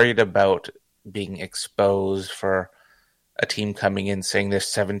they're worried about being exposed for a team coming in saying there's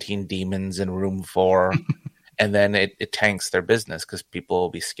 17 demons in room 4 and then it tanks their business because people will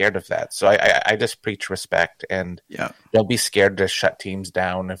be scared of that. So I just preach respect, and don't be scared to shut teams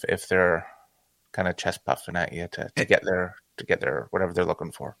down if they're kind of chest puffing at you to get their whatever they're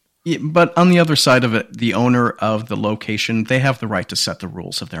looking for. Yeah, but on the other side of it, the owner of the location, they have the right to set the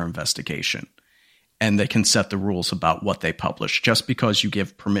rules of their investigation. And they can set the rules about what they publish. Just because you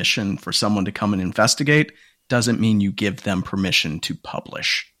give permission for someone to come and investigate doesn't mean you give them permission to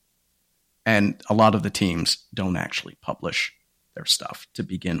publish. And a lot of the teams don't actually publish their stuff to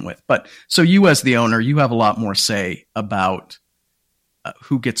begin with. But so you as the owner, you have a lot more say about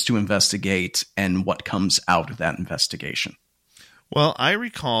who gets to investigate and what comes out of that investigation. Well, I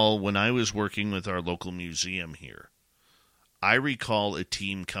recall when I was working with our local museum here, I recall a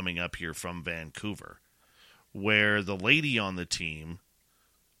team coming up here from Vancouver where the lady on the team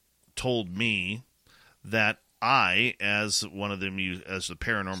told me that I, as as the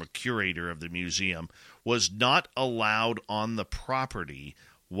paranormal curator of the museum, was not allowed on the property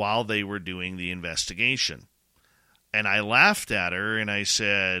while they were doing the investigation. And I laughed at her and I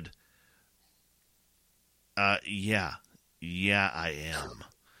said, yeah, I am.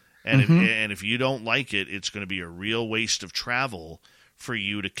 And if you don't like it, it's going to be a real waste of travel for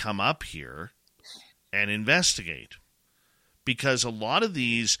you to come up here and investigate. Because a lot of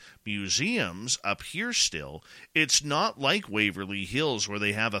these museums up here still, it's not like Waverly Hills where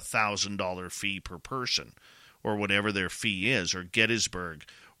they have $1,000 fee per person or whatever their fee is, or Gettysburg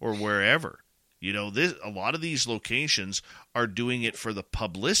or wherever. A lot of these locations are doing it for the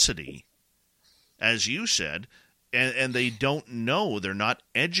publicity, as you said, and they don't know, they're not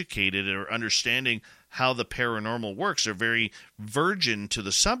educated or understanding how the paranormal works. They're very virgin to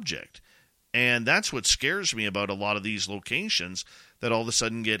the subject. And that's what scares me about a lot of these locations that all of a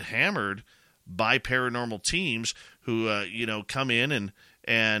sudden get hammered by paranormal teams who, come in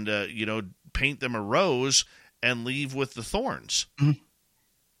and paint them a rose and leave with the thorns. Mm-hmm.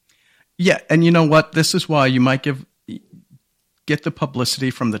 Yeah, and you know what? This is why you might get the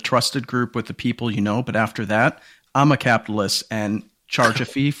publicity from the trusted group with the people you know, but after that, I'm a capitalist and charge a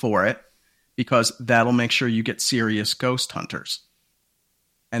fee for it, because that'll make sure you get serious ghost hunters.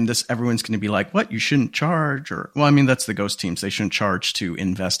 And everyone's going to be like, what? You shouldn't charge? That's the ghost teams. They shouldn't charge to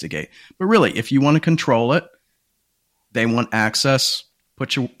investigate. But really, if you want to control it, they want access,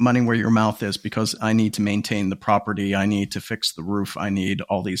 put your money where your mouth is, because I need to maintain the property. I need to fix the roof. I need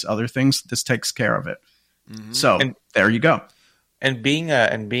all these other things. This takes care of it. Mm-hmm. So there you go. And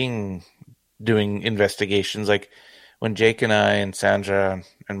doing investigations, like when Jake and I and Sandra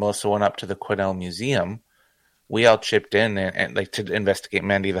and Melissa went up to the Quesnel Museum, we all chipped in and to investigate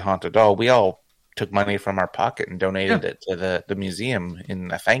Mandy the Haunted Doll. We all took money from our pocket and donated it to the museum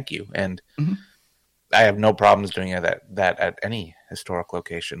in a thank you. And I have no problems doing that at any historic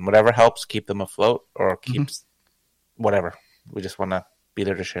location. Whatever helps keep them afloat or keeps whatever. We just want to be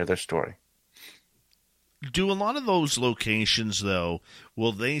there to share their story. Do a lot of those locations, though,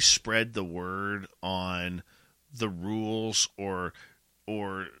 will they spread the word on the rules or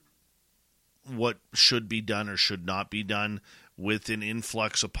what should be done or should not be done with an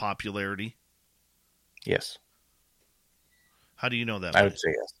influx of popularity? Yes. How do you know that? I would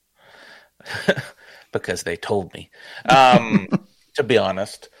say yes. Because they told me. to be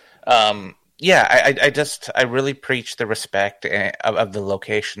honest. I really preach the respect of the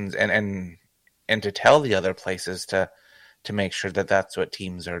locations and to tell the other places to make sure that that's what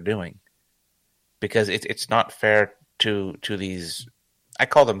teams are doing, because it's not fair to these. I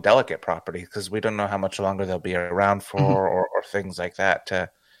call them delicate properties because we don't know how much longer they'll be around for, or things like that. To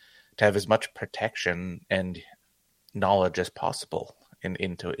have as much protection and knowledge as possible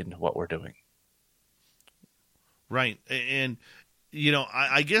into what we're doing. Right. And,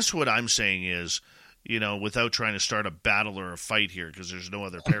 I guess what I'm saying is, without trying to start a battle or a fight here, because there's no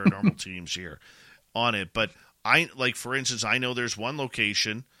other paranormal teams here on it, but for instance, I know there's one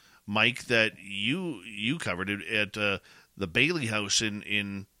location, Mike, that you covered it at the Bailey House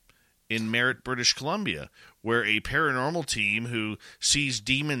in Merritt, British Columbia, where a paranormal team who sees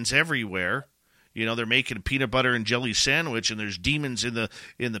demons everywhere, they're making a peanut butter and jelly sandwich and there's demons in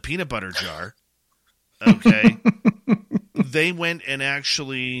the peanut butter jar. Okay. They went and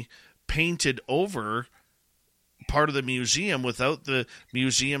actually painted over part of the museum without the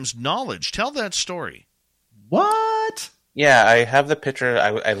museum's knowledge. Tell that story. What? Yeah, I have the picture.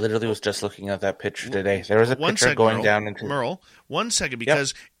 I literally was just looking at that picture today. There was a picture going down into... Merle, 1 second,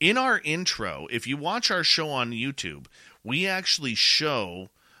 because in our intro, if you watch our show on YouTube, we actually show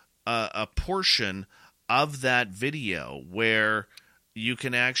a portion of that video where you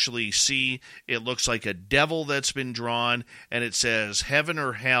can actually see it looks like a devil that's been drawn, and it says heaven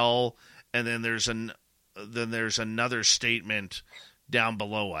or hell, and then there's another statement down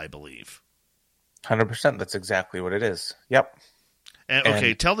below, I believe. 100%. That's exactly what it is. Yep.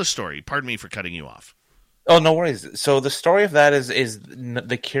 Okay, tell the story. Pardon me for cutting you off. Oh, no worries. So the story of that is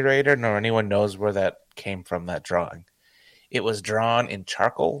the curator nor anyone knows where that came from, that drawing. It was drawn in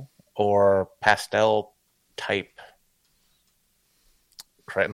charcoal or pastel type.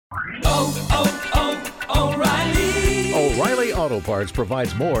 O'Reilly Auto Parts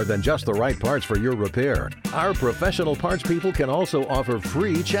provides more than just the right parts for your repair. Our professional parts people can also offer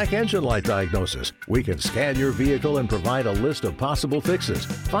free check engine light diagnosis. We can scan your vehicle and provide a list of possible fixes.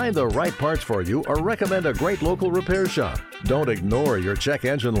 Find the right parts for you or recommend a great local repair shop. Don't ignore your check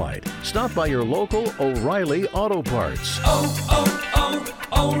engine light. Stop by your local O'Reilly Auto Parts.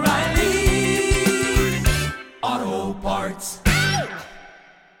 O'Reilly Auto Parts.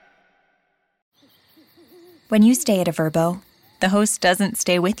 When you stay at a Vrbo, the host doesn't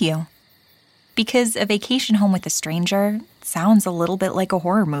stay with you. Because a vacation home with a stranger sounds a little bit like a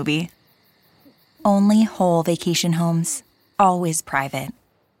horror movie. Only whole vacation homes. Always private.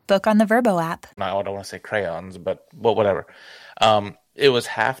 Book on the Vrbo app. I don't want to say crayons, but whatever. It was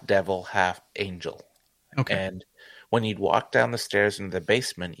half devil, half angel. Okay. And when you'd walk down the stairs into the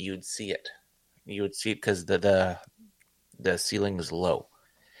basement, you'd see it. You would see it because the ceiling is low.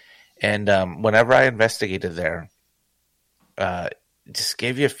 And whenever I investigated there, it just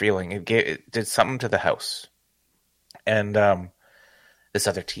gave you a feeling. It did something to the house. And this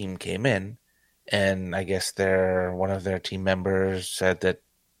other team came in, and I guess one of their team members said that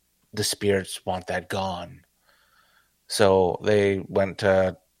the spirits want that gone. So they went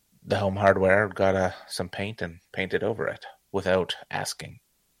to the Home Hardware, got some paint, and painted over it without asking,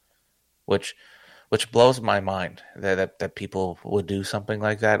 which blows my mind that people would do something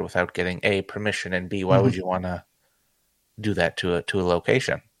like that without getting A, permission, and B, why would you want to do that to a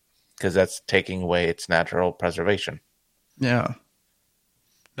location? Because that's taking away its natural preservation. Yeah.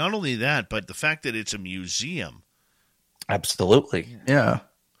 Not only that, but the fact that it's a museum. Absolutely. Yeah.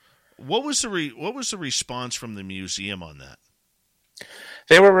 What was the response from the museum on that?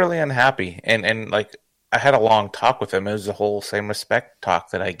 They were really unhappy, and like I had a long talk with them. It was the whole same respect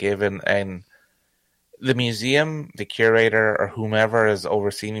talk that I give, and the museum, the curator, or whomever is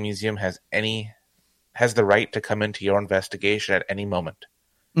overseeing the museum has the right to come into your investigation at any moment.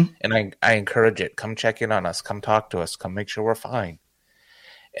 And I encourage it. Come check in on us. Come talk to us. Come make sure we're fine.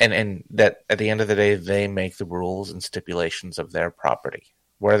 And that at the end of the day, they make the rules and stipulations of their property.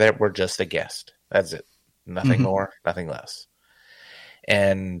 We're just a guest. That's it. Nothing more, nothing less.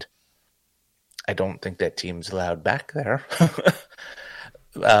 And I don't think that team's allowed back there.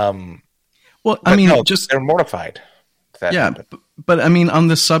 Well, I mean, they're mortified. But I mean, on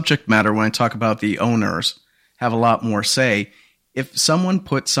this subject matter, when I talk about the owners have a lot more say, if someone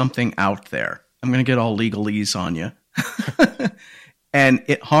puts something out there, I'm going to get all legalese on you, and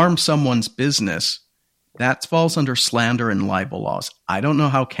it harms someone's business, that falls under slander and libel laws. I don't know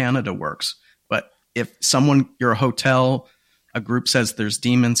how Canada works, but if you're a hotel, a group says there's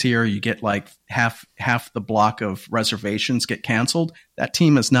demons here, you get like half the block of reservations get canceled, that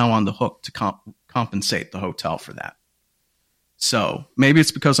team is now on the hook to compensate the hotel for that. So maybe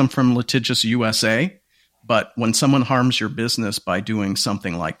it's because I'm from litigious USA, But when someone harms your business by doing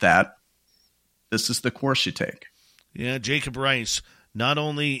something like that, this is the course you take. Yeah, Jacob Rice, not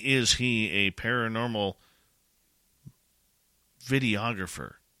only is he a paranormal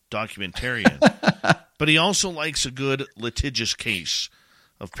videographer, documentarian, but he also likes a good litigious case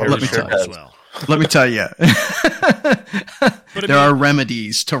of paranormal as well. Let me tell you, there are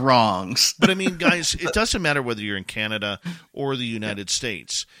remedies to wrongs. But I mean, guys, it doesn't matter whether you're in Canada or the United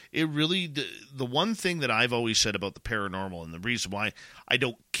States. It really, the one thing that I've always said about the paranormal, and the reason why I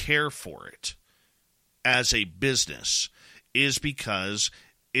don't care for it as a business, is because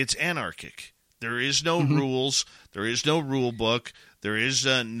it's anarchic. There is no rules. There is no rule book. There is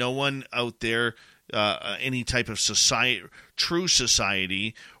no one out there, any type of society, true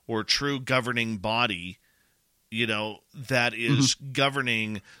society or true governing body, that is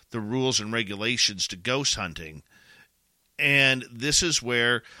governing the rules and regulations to ghost hunting. And this is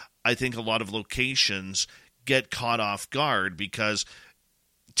where I think a lot of locations get caught off guard, because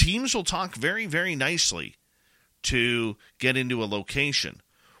teams will talk very, very nicely to get into a location.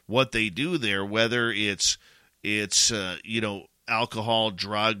 What they do there, whether it's alcohol,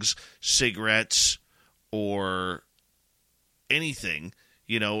 drugs, cigarettes, or anything,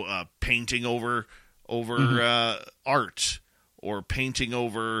 painting over art, or painting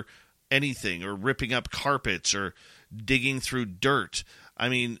over anything, or ripping up carpets, or digging through dirt. I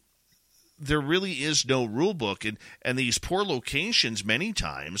mean, there really is no rule book, and these poor locations many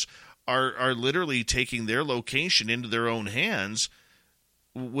times are literally taking their location into their own hands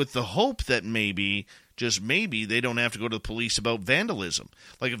with the hope that maybe, just maybe, they don't have to go to the police about vandalism.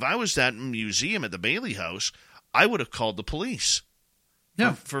 Like, if I was that museum at the Bailey House, I would have called the police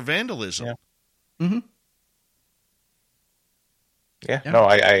for vandalism. Yeah. Mm-hmm. Yeah. No,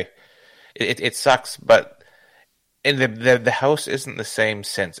 it sucks, but the house isn't the same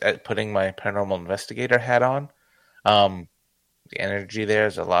since putting my paranormal investigator hat on. The energy there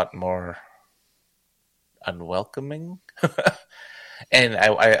is a lot more unwelcoming. And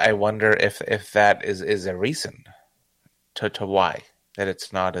I wonder if that is a reason to why that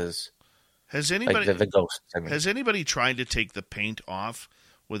it's not as has anybody like the ghosts. I mean. Has anybody tried to take the paint off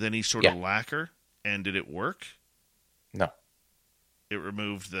with any sort of lacquer, and did it work? No, it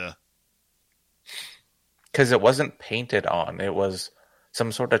removed the because it wasn't painted on. It was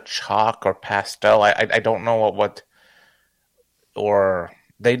some sort of chalk or pastel. I don't know what or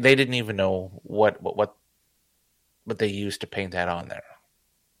they didn't even know what they used to paint that on there.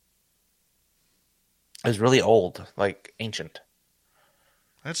 It was really old, like ancient.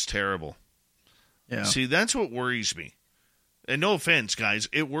 That's terrible. Yeah. See, that's what worries me. And no offense, guys,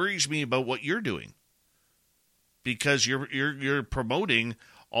 it worries me about what you're doing, because you're promoting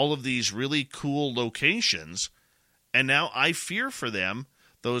all of these really cool locations, and now I fear for them,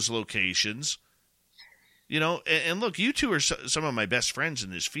 those locations. And look, you two are some of my best friends in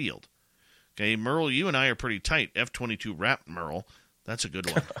this field. Okay, Merle, you and I are pretty tight. F-22 Wrap, Merle. That's a good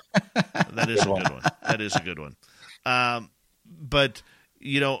one. That is a good one. That is a good one. But,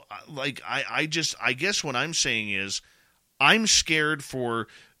 I guess what I'm saying is I'm scared for,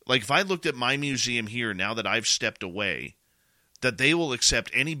 like, if I looked at my museum here now that I've stepped away, that they will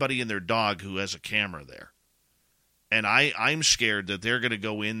accept anybody and their dog who has a camera there. And I'm scared that they're going to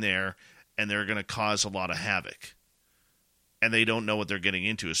go in there and they're going to cause a lot of havoc. And they don't know what they're getting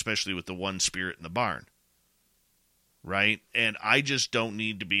into, especially with the one spirit in the barn. Right? And I just don't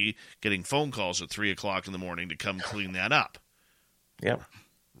need to be getting phone calls at 3 o'clock in the morning to come clean that up. Yep.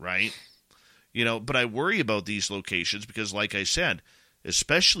 Right? But I worry about these locations because, like I said,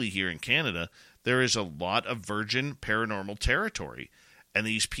 especially here in Canada, there is a lot of virgin paranormal territory. And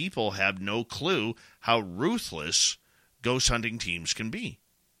these people have no clue how ruthless ghost hunting teams can be.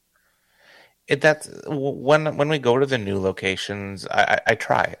 That's when we go to the new locations, I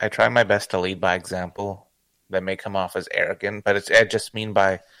try my best to lead by example. That may come off as arrogant, but I just mean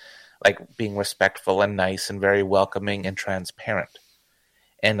by like being respectful and nice and very welcoming and transparent.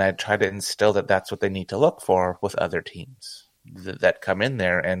 And I try to instill that that's what they need to look for with other teams that come in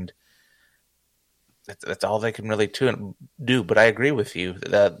there, and that's all they can really do. But I agree with you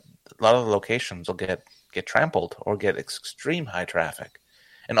that a lot of the locations will get trampled or get extreme high traffic.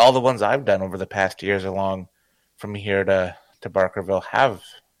 And all the ones I've done over the past years along from here to Barkerville have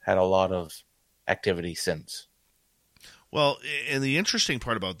had a lot of activity since. Well, and the interesting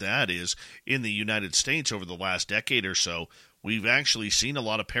part about that is in the United States over the last decade or so, we've actually seen a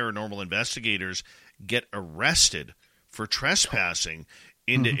lot of paranormal investigators get arrested for trespassing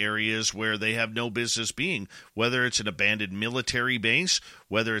into areas where they have no business being, whether it's an abandoned military base,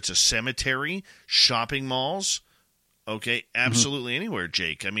 whether it's a cemetery, shopping malls. Okay, absolutely anywhere,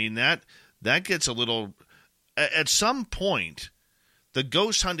 Jake. I mean, that gets a little at some point, the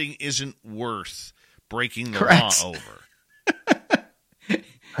ghost hunting isn't worth breaking the Correct. law over.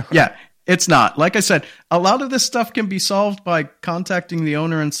 Yeah, it's not. Like I said, a lot of this stuff can be solved by contacting the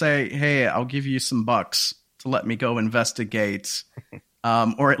owner and say, hey, I'll give you some bucks to let me go investigate,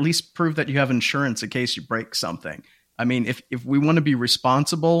 or at least prove that you have insurance in case you break something. I mean, if we want to be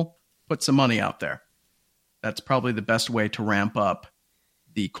responsible, put some money out there. That's probably the best way to ramp up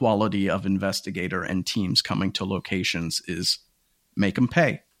the quality of investigator and teams coming to locations is make them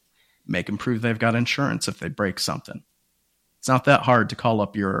pay. Make them prove they've got insurance if they break something. It's not that hard to call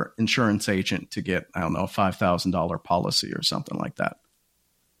up your insurance agent to get, I don't know, a $5,000 policy or something like that.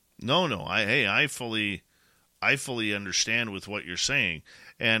 No. I fully understand with what you're saying.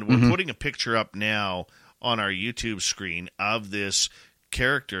 And we're putting a picture up now on our YouTube screen of this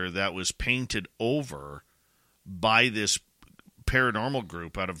character that was painted over by this paranormal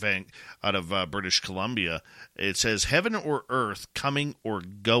group out of British Columbia. It says Heaven or Earth, Coming or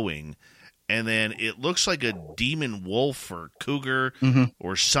Going. And then it looks like a demon wolf or cougar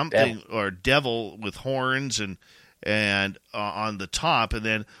or something, or devil with horns and on the top. And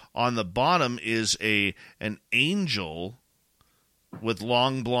then on the bottom is an angel with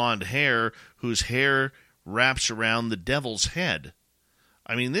long blonde hair whose hair wraps around the devil's head.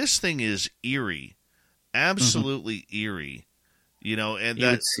 I mean, this thing is eerie, absolutely eerie. You know, and You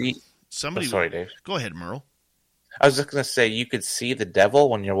that would see. somebody. Sorry, Dave. Go ahead, Merle. I was just going to say, you could see the devil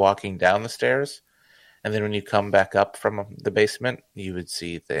when you're walking down the stairs, and then when you come back up from the basement, you would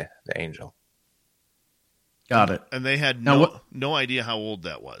see the angel. Got it. And they had Now, no idea how old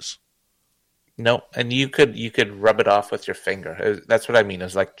that was. No, and you could rub it off with your finger. That's what I mean. It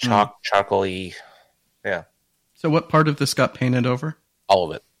was like charcoaly. Yeah, So what part of this got painted over? all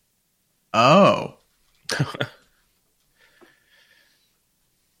of it. Oh.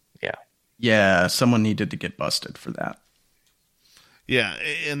 Yeah. Yeah, someone needed to get busted for that. Yeah,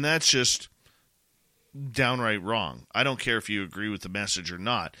 and that's just downright wrong. I don't care if you agree with the message or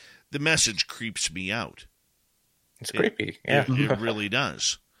not. The message creeps me out. It's creepy. Yeah. It really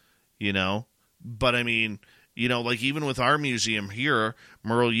does. You know? But I mean, you know, like even with our museum here,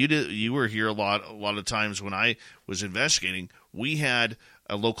 Merle, you were here a lot of times when I was investigating. We had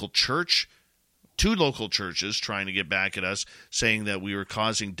a local church, 2 local churches trying to get back at us, saying that we were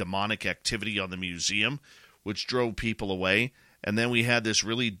causing demonic activity on the museum, which drove people away. And then we had this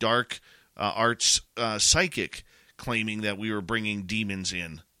really dark arts psychic claiming that we were bringing demons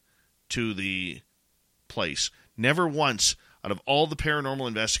in to the place. Never once, out of all the paranormal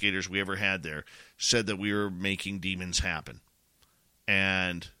investigators we ever had there, said that we were making demons happen.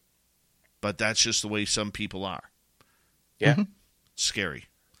 But that's just the way some people are. Yeah. Scary.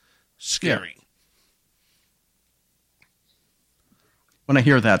 Yeah. When I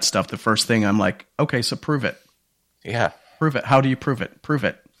hear that stuff, the first thing I'm like, okay, so prove it. Yeah. Prove it. How do you prove it? Prove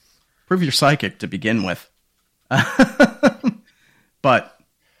it. Prove you're psychic to begin with. But,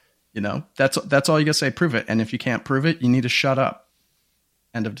 you know, that's all you gotta say, prove it. And if you can't prove it, you need to shut up.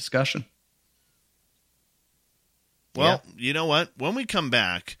 End of discussion. Well, You know what? When we come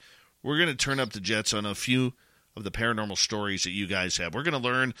back, we're going to turn up the jets on a few of the paranormal stories that you guys have. We're going to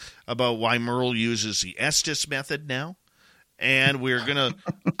learn about why Merle uses the Estes method now. And we're going to...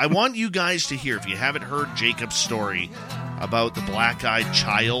 I want you guys to hear, if you haven't heard Jacob's story about the black-eyed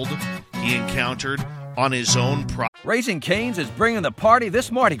child he encountered on his own property. Raising Cane's is bringing the party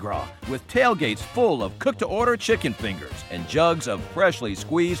this Mardi Gras with tailgates full of cooked-to-order chicken fingers and jugs of freshly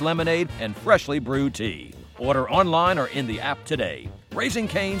squeezed lemonade and freshly brewed tea. Order online or in the app today. Raising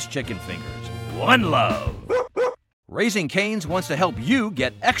Cane's Chicken Fingers. One love. Raising Cane's wants to help you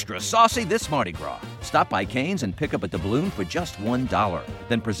get extra saucy this Mardi Gras. Stop by Cane's and pick up a doubloon for just $1.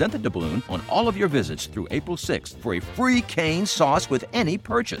 Then present the doubloon on all of your visits through April 6th for a free Cane's sauce with any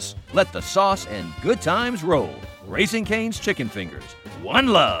purchase. Let the sauce and good times roll. Raising Cane's Chicken Fingers. One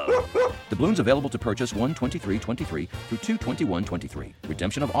love. Doubloons available to purchase 1/23/23 through 2/21/23.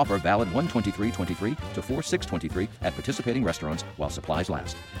 Redemption of offer valid 1/23/23 to 4/6/23 at participating restaurants while supplies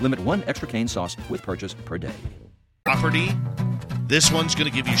last. Limit 1 extra cane sauce with purchase per day. Property. This one's going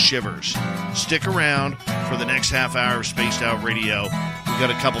to give you shivers. Stick around for the next half hour of Spaced Out Radio. We've got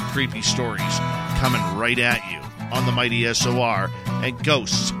a couple creepy stories coming right at you on the mighty SOR and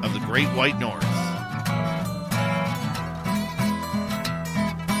Ghosts of the Great White North.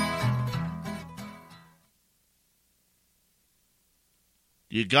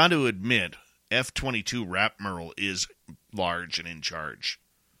 You got to admit, F-22 Rap Merle is large and in charge.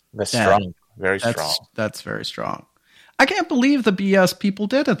 That's strong. Very strong. That's very strong. I can't believe the BS people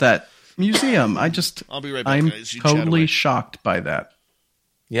did at that museum. I'll be right back, I'm guys. You chat totally away. shocked by that.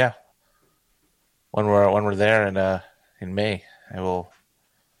 Yeah. when we're there in May, I will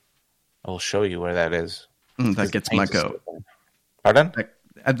show you where that is. That gets my goat. Pardon?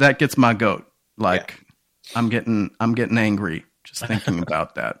 That gets my goat. Like, yeah. I'm getting angry just thinking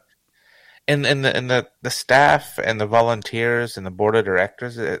about that. And the staff and the volunteers and the board of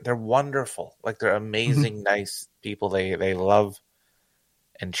directors, they're wonderful. Like, they're amazing, nice people. They love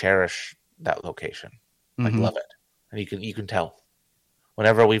and cherish that location. Like, love it. And you can tell.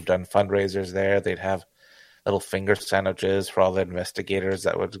 Whenever we've done fundraisers there, they'd have little finger sandwiches for all the investigators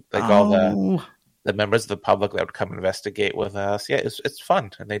that would, like, all the members of the public that would come investigate with us. Yeah, it's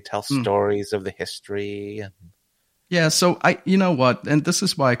fun. And they tell stories of the history. And yeah, so you know what? And this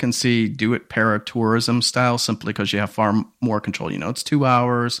is why I can see do it paratourism style, simply because you have far more control. You know, it's 2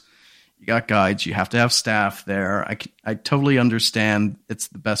 hours. You got guides. You have to have staff there. I totally understand it's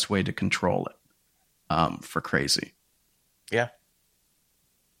the best way to control it for crazy. Yeah.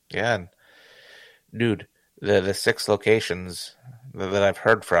 Yeah. And dude, the 6 locations that I've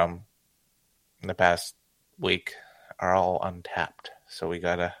heard from in the past week are all untapped. So we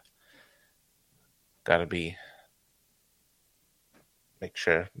gotta make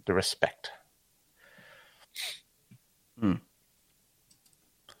sure the respect. Where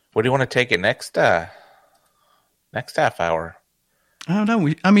do you want to take it next half hour? I don't know.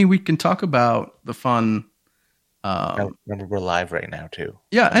 We can talk about the fun. Remember, we're live right now too.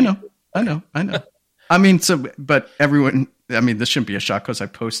 Yeah, I know. But everyone, this shouldn't be a shock because I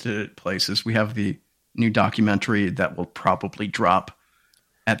posted it places. We have the new documentary that will probably drop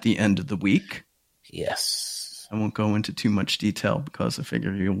at the end of the week. Yes. I won't go into too much detail because I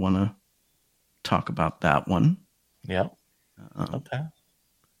figure you'll want to talk about that one. Yeah. Okay.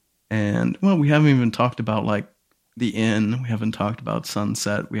 And, well, we haven't even talked about, like, the Inn. We haven't talked about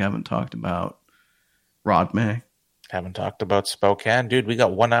Sunset. We haven't talked about Rodmay. Haven't talked about Spokane. Dude, we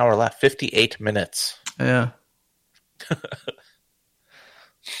got 1 hour left. 58 minutes. Yeah.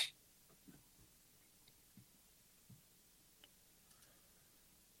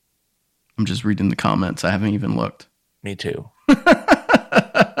 I'm just reading the comments. I haven't even looked. Me too.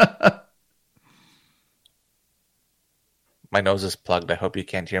 My nose is plugged. I hope you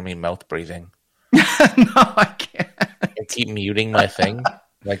can't hear me mouth breathing. No, I can't. I keep muting my thing. I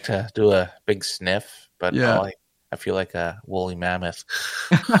like to do a big sniff, but yeah. I feel like a woolly mammoth.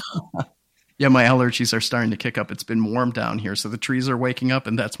 Yeah, my allergies are starting to kick up. It's been warm down here, so the trees are waking up,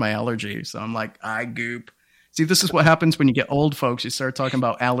 and that's my allergy. So I'm like, I goop. See, this is what happens when you get old, folks. You start talking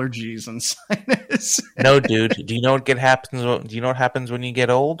about allergies and sinus. No, dude. Do you know what happens when you get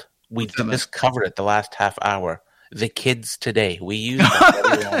old? We just covered it the last half hour. The kids today. We use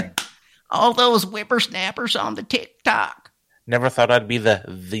that. All those whippersnappers on the TikTok. Never thought I'd be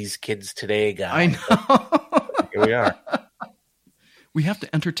these kids today guy. I know. Here we are. We have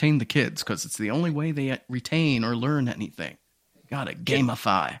to entertain the kids because it's the only way they retain or learn anything. Got to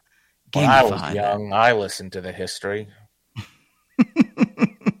gamify. When I was young, I listened to the history.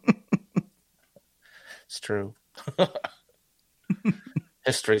 It's true.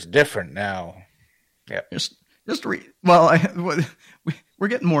 History's different now. Yeah. History. Well, we're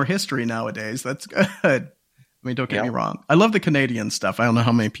getting more history nowadays. That's good. I mean, don't get me wrong. I love the Canadian stuff. I don't know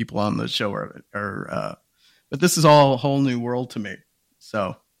how many people on the show are but this is all a whole new world to me.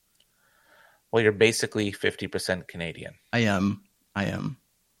 So, well, you're basically 50% Canadian. I am. I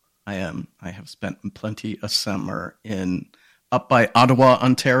have spent plenty of summer up by Ottawa,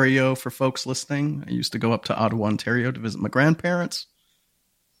 Ontario. For folks listening, I used to go up to Ottawa, Ontario to visit my grandparents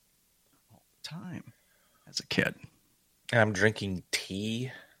all the time as a kid. And I'm drinking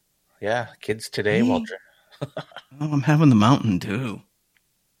tea. Yeah, kids today. Well, I'm having the Mountain Dew.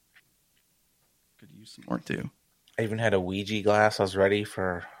 Could use some more too. I even had a Ouija glass. I was ready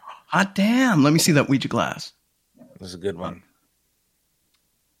for. Hot damn! Let me see that Ouija glass. This is a good one.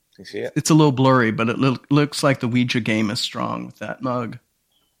 You see it? It's a little blurry, but it looks like the Ouija game is strong with that mug.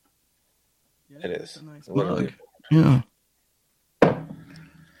 Yeah, it is. A nice mug. Yeah.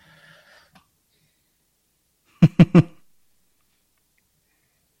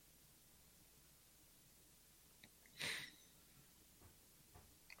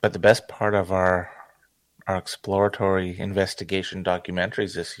 But the best part of our exploratory investigation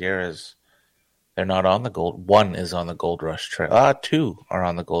documentaries this year is they're not on the gold. One is on the Gold Rush Trail. 2 are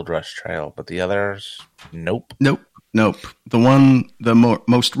on the Gold Rush Trail, but the others, nope. Nope. The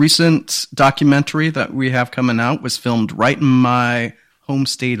most recent documentary that we have coming out was filmed right in my home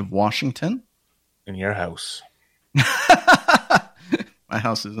state of Washington. In your house. My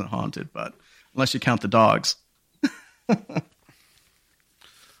house isn't haunted, but unless you count the dogs.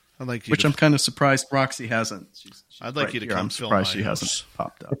 Which I'm kind of surprised Roxy hasn't. I'd like you to come I'm film surprised she house. hasn't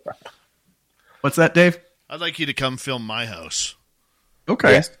popped up. What's that, Dave? I'd like you to come film my house.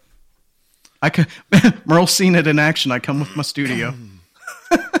 Okay. Yes. I can. Merle's seen it in action. I come with my studio.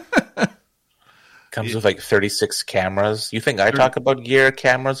 Comes with like 36 cameras. You think I talk about gear,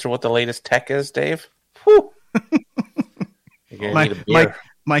 cameras, or what the latest tech is, Dave? Whew. You're gonna need a beer.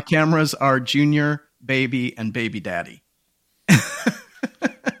 My cameras are Junior, Baby, and Baby Daddy. Oh,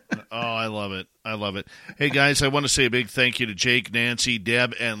 I love it. I love it. Hey, guys, I want to say a big thank you to Jake, Nancy,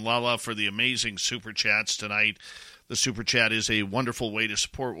 Deb, and Lala for the amazing Super Chats tonight. The Super Chat is a wonderful way to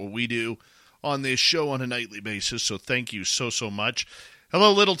support what we do on this show on a nightly basis, so thank you so, so much.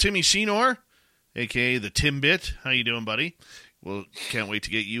 Hello, little Timmy Senor, a.k.a. the Timbit. How you doing, buddy? Well, can't wait to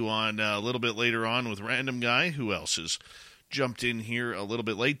get you on a little bit later on with Random Guy. Who else has jumped in here a little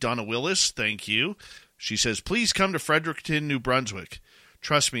bit late? Donna Willis, thank you. She says, please come to Fredericton, New Brunswick.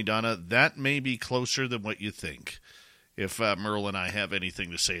 Trust me, Donna, that may be closer than what you think, if Merle and I have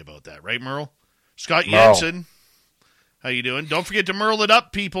anything to say about that. Right, Merle? Scott Jensen, how you doing? Don't forget to Merle it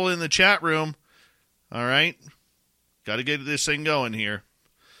up, people in the chat room. All right? Got to get this thing going here.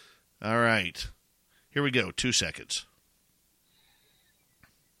 All right. Here we go. 2 seconds.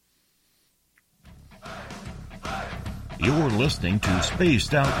 You're listening to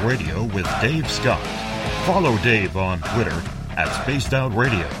Spaced Out Radio with Dave Scott. Follow Dave on Twitter at Spaced Out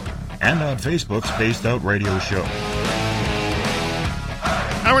Radio and on Facebook, Spaced Out Radio Show.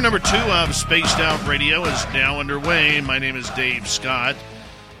 Hour number 2 of Spaced Out Radio is now underway. My name is Dave Scott.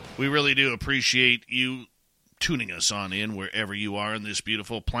 We really do appreciate you tuning us on in wherever you are on this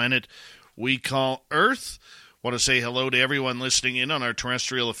beautiful planet we call Earth. Want to say hello to everyone listening in on our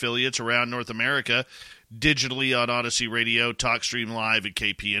terrestrial affiliates around North America, digitally on Odyssey Radio, TalkStream Live, and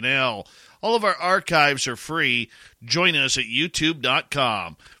KPNL. All of our archives are free. Join us at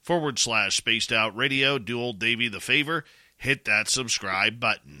youtube.com/Spaced Out Radio. Do old Davey the favor. Hit that subscribe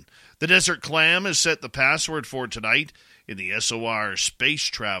button. The Desert Clam has set the password for tonight in the SOR Space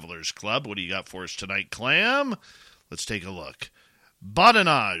Travelers Club. What do you got for us tonight, Clam? Let's take a look.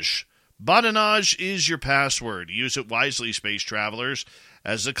 Badinage. Badinage is your password. Use it wisely, Space Travelers,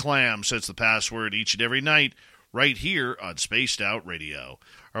 as the Clam sets the password each and every night right here on Spaced Out Radio.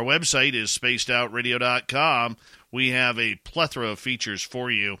 Our website is spacedoutradio.com. We have a plethora of features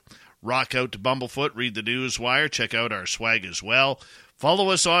for you. Rock out to Bumblefoot, read the news wire, check out our swag as well.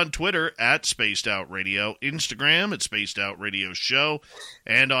 Follow us on Twitter at Spaced Out Radio, Instagram at Spaced Out Radio Show,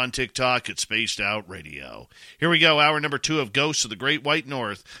 and on TikTok at Spaced Out Radio. Here we go, hour number 2 of Ghosts of the Great White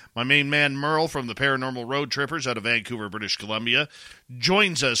North. My main man Merle from the Paranormal Road Trippers out of Vancouver, British Columbia,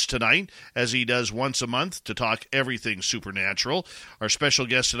 joins us tonight, as he does once a month, to talk everything supernatural. Our special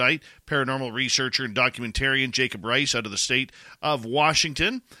guest tonight, paranormal researcher and documentarian Jacob Rice out of the state of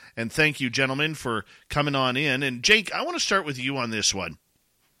Washington. And thank you, gentlemen, for coming on in. And Jake, I want to start with you on this one,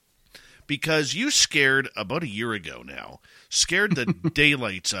 because you scared, about a year ago now, scared the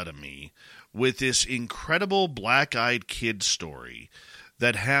daylights out of me with this incredible black-eyed kid story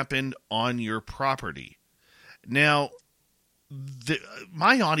that happened on your property. Now,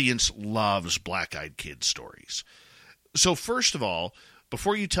 my audience loves black-eyed kid stories. So first of all,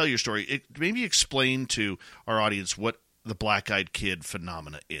 before you tell your story, maybe explain to our audience what the black-eyed kid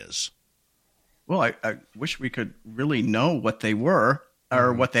phenomena is. Well, I wish we could really know what they were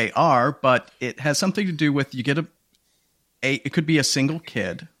or what they are, but it has something to do with, you get it could be a single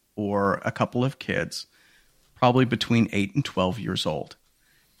kid or a couple of kids, probably between 8 and 12 years old.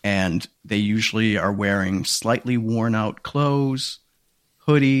 And they usually are wearing slightly worn out clothes.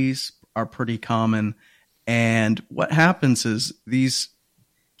 Hoodies are pretty common. And what happens is these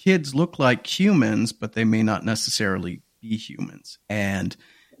kids look like humans, but they may not necessarily be humans. And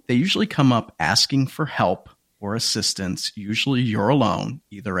they usually come up asking for help or assistance. Usually you're alone,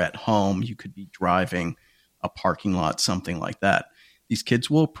 either at home, you could be driving, a parking lot, something like that. These kids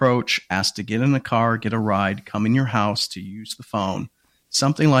will approach, ask to get in a car, get a ride, come in your house to use the phone,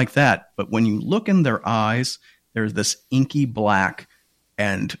 something like that. But when you look in their eyes, there's this inky black,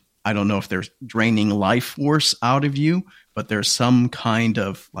 and I don't know if they're draining life force out of you, but there's some kind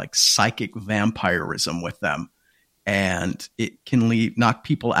of like psychic vampirism with them. And it can knock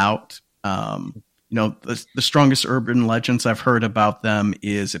people out. The strongest urban legends I've heard about them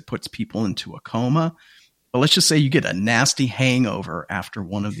is it puts people into a coma. But let's just say you get a nasty hangover after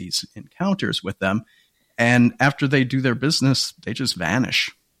one of these encounters with them. And after they do their business, they just vanish.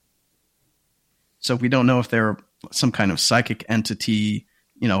 So we don't know if they're some kind of psychic entity,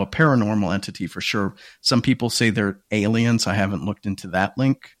 a paranormal entity for sure. Some people say they're aliens. I haven't looked into that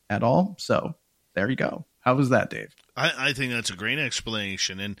link at all. So there you go. How was that, Dave? I think that's a great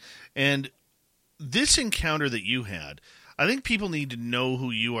explanation. And this encounter that you had, I think people need to know who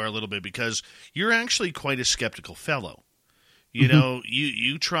you are a little bit, because you're actually quite a skeptical fellow. You know,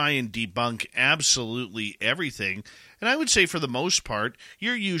 you try and debunk absolutely everything, and I would say for the most part,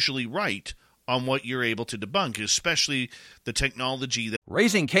 you're usually right on what you're able to debunk, especially the technology that...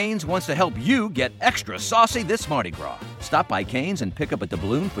 Raising Cane's wants to help you get extra saucy this Mardi Gras. Stop by Cane's and pick up a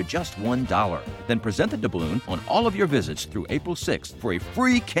doubloon for just $1. Then present the doubloon on all of your visits through April 6th for a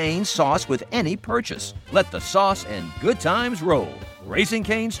free Cane's sauce with any purchase. Let the sauce and good times roll. Raising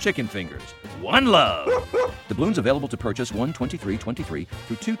Cane's Chicken Fingers. One love. Doubloons available to purchase 1/23/23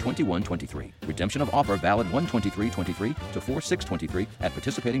 through 2/21/23. Redemption of offer valid 1/23/23 to 4/6/23 at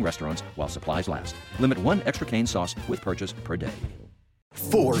participating restaurants while supplies last. Limit 1 extra cane sauce with purchase per day.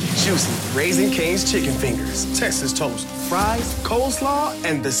 4 juicy Raising Cane's chicken fingers, Texas toast, fries, coleslaw,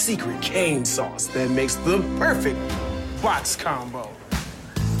 and the secret cane sauce that makes the perfect box combo.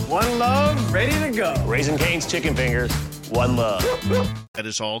 One love, ready to go. Raising Cane's chicken fingers. One love. That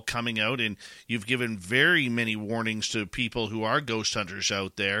is all coming out, and you've given very many warnings to people who are ghost hunters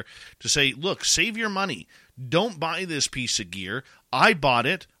out there to say, look, save your money. Don't buy this piece of gear. I bought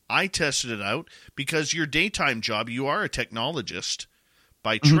it. I tested it out, because your daytime job, you are a technologist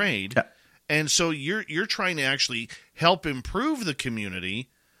by trade, and so you're trying to actually help improve the community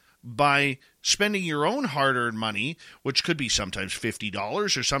by spending your own hard-earned money, which could be sometimes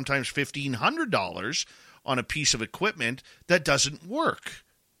 $50 or sometimes $1,500 on a piece of equipment that doesn't work.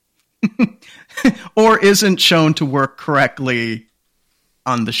 Or isn't shown to work correctly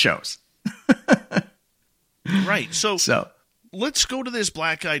on the shows. Right. So let's go to this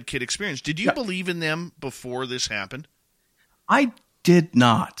Black Eyed Kid experience. Did you believe in them before this happened? I did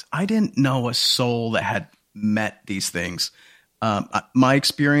not. I didn't know a soul that had met these things. My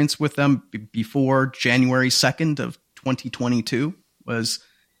experience with them before January 2nd of 2022 was,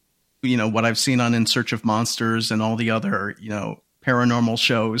 what I've seen on In Search of Monsters and all the other, paranormal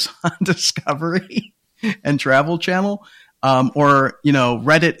shows on Discovery and Travel Channel. Or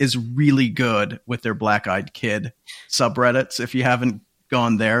Reddit is really good with their Black Eyed Kid subreddits. If you haven't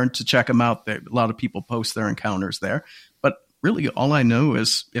gone there to check them out, a lot of people post their encounters there. But really, all I know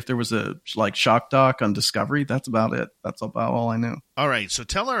is if there was a shock doc on Discovery, that's about it. That's about all I know. All right, so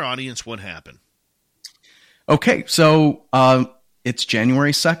tell our audience what happened. Okay, so it's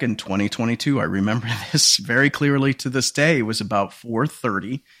January 2nd, 2022. I remember this very clearly to this day. It was about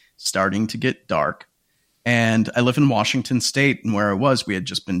 4:30, starting to get dark. And I live in Washington State, and where I was, we had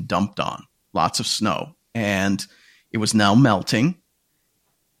just been dumped on. Lots of snow. And it was now melting.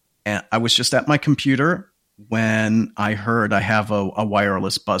 And I was just at my computer when I heard I have a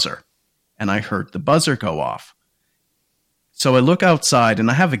wireless buzzer. And I heard the buzzer go off. So I look outside, and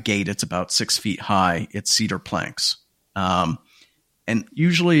I have a gate. It's about 6 feet high. It's cedar planks. And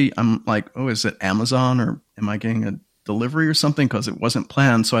usually I'm like, oh, is it Amazon, or am I getting a delivery or something? Because it wasn't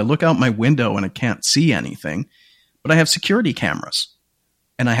planned. So I look out my window and I can't see anything. But I have security cameras.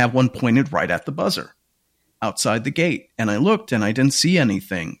 And I have one pointed right at the buzzer outside the gate. And I looked and I didn't see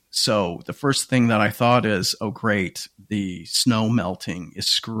anything. So the first thing that I thought is, oh, great, the snow melting is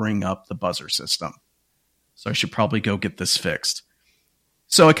screwing up the buzzer system. So I should probably go get this fixed.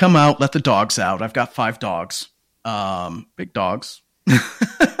 So I come out, let the dogs out. I've got 5 dogs, big dogs,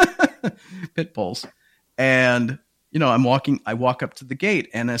 pit bulls. And, I walk up to the gate,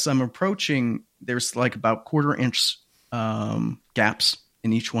 and as I'm approaching, there's about 1/4 inch gaps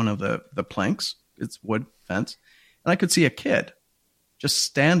in each one of the planks. It's wood fence. And I could see a kid just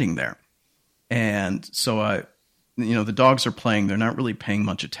standing there. And so the dogs are playing. They're not really paying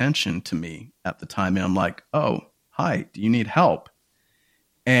much attention to me at the time. And I'm like, oh, hi, do you need help?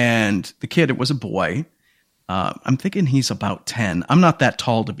 And the kid, it was a boy. I'm thinking he's about 10. I'm not that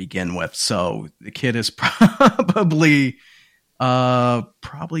tall to begin with. So the kid is probably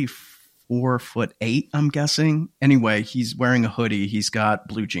 4'8", I'm guessing. Anyway, he's wearing a hoodie. He's got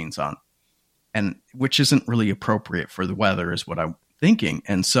blue jeans on, and which isn't really appropriate for the weather is what I'm thinking.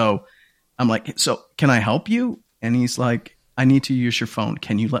 And so I'm like, so can I help you? And he's like, I need to use your phone.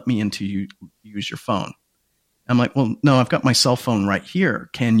 Can you let me in to use your phone? I'm like, well, no, I've got my cell phone right here.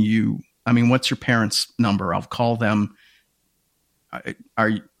 What's your parents' number? I'll call them. Are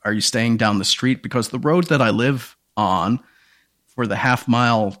you staying down the street? Because the road that I live on, for the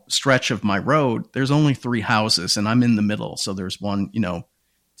half-mile stretch of my road, there's only 3 houses, and I'm in the middle. So there's one,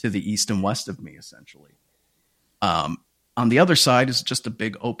 to the east and west of me, essentially. On the other side is just a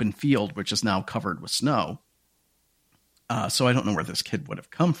big open field, which is now covered with snow. So I don't know where this kid would have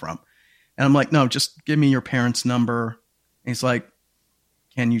come from. And I'm like, no, just give me your parents' number. And he's like,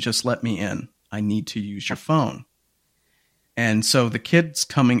 can you just let me in? I need to use your phone. And so the kid's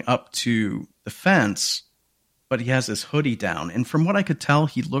coming up to the fence, but he has his hoodie down. And from what I could tell,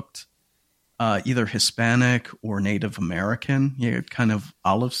 he looked either Hispanic or Native American. He had kind of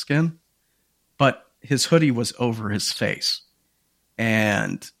olive skin, but his hoodie was over his face.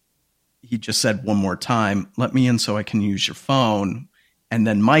 And he just said one more time, "Let me in so I can use your phone." And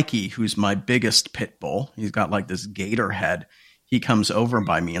then Mikey, who's my biggest pit bull, he's got like this gator head. He comes over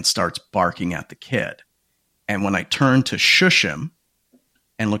by me and starts barking at the kid. And when I turn to shush him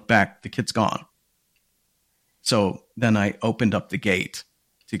and look back, the kid's gone. So then I opened up the gate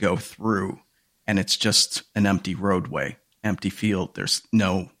to go through, and it's just an empty roadway, empty field. There's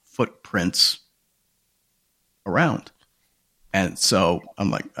no footprints around. And so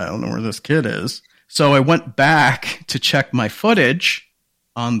I'm like, I don't know where this kid is. So I went back to check my footage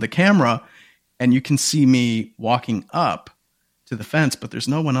on the camera, and you can see me walking up to the fence, but there's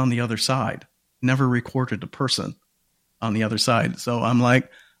no one on the other side. Never recorded a person on the other side. So I'm like,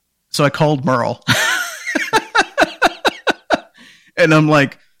 so I called Merle. And I'm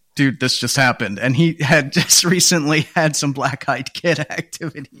like, dude, this just happened. And he had just recently had some Black-Eyed Kid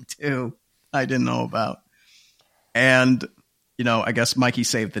activity too. I didn't know about. And, you know, I guess Mikey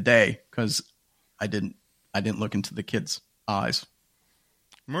saved the day because I didn't look into the kid's eyes.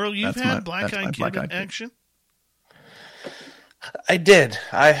 Merle, you've had Black-Eyed Kid in action? I did.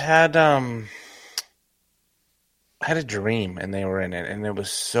 I had a dream, and they were in it, and it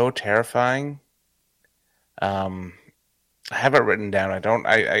was so terrifying. I have it written down.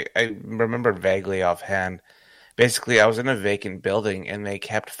 I remember vaguely offhand. Basically, I was in a vacant building, and they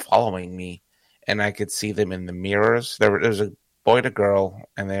kept following me, and I could see them in the mirrors. There was a boy and a girl,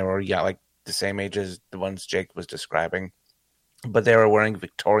 and they were like the same age as the ones Jake was describing. But they were wearing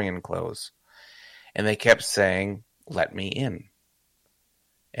Victorian clothes, and they kept saying, "Let me in."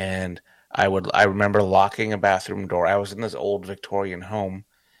 And I remember locking a bathroom door. I was in this old Victorian home,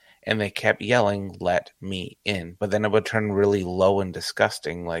 and they kept yelling, "Let me in." But then it would turn really low and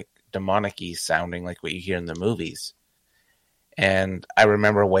disgusting, like demonic-y sounding, like what you hear in the movies. And I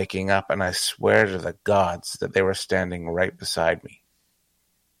remember waking up, and I swear to the gods that they were standing right beside me.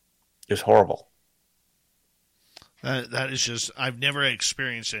 It was horrible. That is just, I've never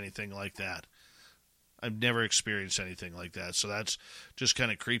experienced anything like that. So that's just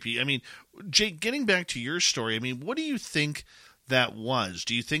kind of creepy. I mean, Jake, getting back to your story, I mean, what do you think that was?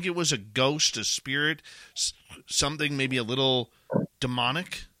 Do you think it was a ghost, a spirit, something maybe a little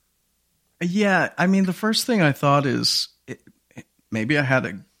demonic? Yeah, I mean, the first thing I thought is maybe I had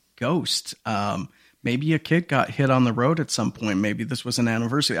a ghost. Maybe a kid got hit on the road at some point. Maybe this was an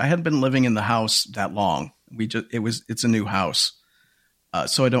anniversary. I hadn't been living in the house that long. It's a new house.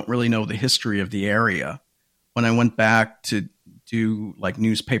 So I don't really know the history of the area. When I went back to do like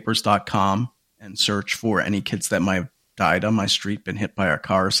newspapers.com and search for any kids that might have died on my street, been hit by a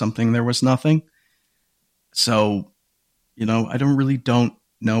car or something, there was nothing. So, you know, I don't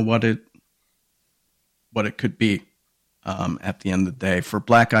know what it could be. At the end of the day, for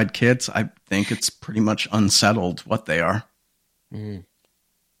Black-Eyed Kids, I think it's pretty much unsettled what they are. Mm.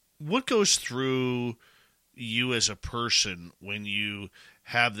 What goes through you as a person when you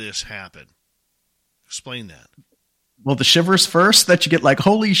have this happen? Explain that. Well, the shivers first, that you get like,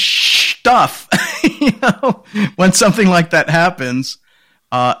 holy stuff, you know, when something like that happens.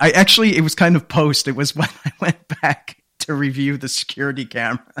 It was kind of post. It was when I went back to review the security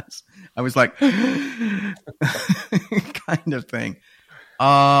cameras. I was like, kind of thing.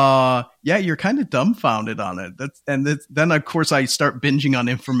 Yeah, you're kind of dumbfounded on it. Then of course I start binging on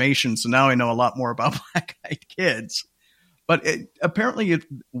information. So now I know a lot more about Black-Eyed Kids. But apparently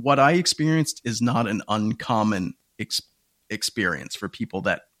what I experienced is not an uncommon experience for people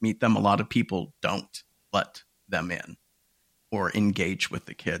that meet them. A lot of people don't let them in or engage with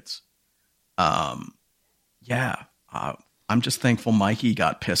the kids. I'm just thankful Mikey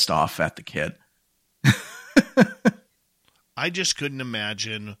got pissed off at the kid. I just couldn't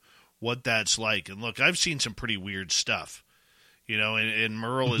imagine what that's like. And look, I've seen some pretty weird stuff, you know, and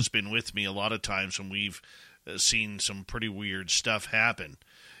Merle has been with me a lot of times when we've seen some pretty weird stuff happen,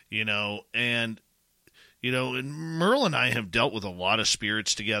 you know, and Merle and I have dealt with a lot of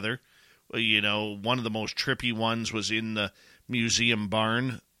spirits together. You know, one of the most trippy ones was in the museum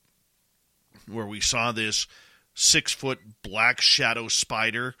barn where we saw this 6-foot black shadow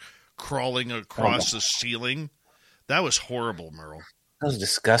spider crawling across the ceiling. That was horrible, Merle. That was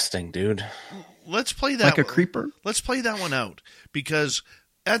disgusting, dude. Let's play that like a creeper. Let's play that one out, because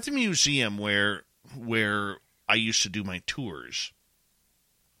at the museum where I used to do my tours,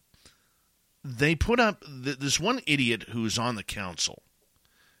 they put up this one idiot who's on the council,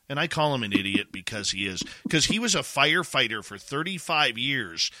 And I call him an idiot because he is. Because he was a firefighter for 35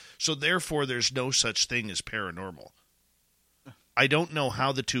 years, so therefore there's no such thing as paranormal. I don't know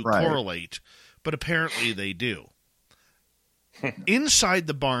how the two correlate, but apparently they do. Inside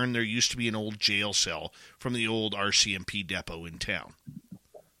the barn, there used to be an old jail cell from the old RCMP depot in town.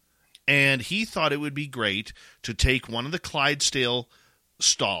 And he thought it would be great to take one of the Clydesdale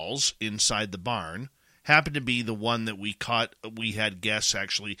stalls inside the barn. Happened to be the one that we caught. We had guests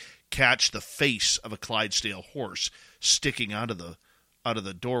actually catch the face of a Clydesdale horse sticking out of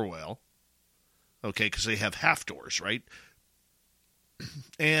the doorway. Okay, because they have half doors, right?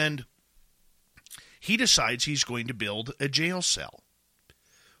 And he decides he's going to build a jail cell.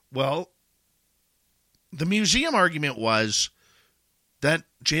 Well, the museum argument was that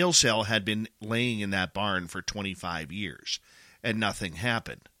jail cell had been laying in that barn for 25 years, and nothing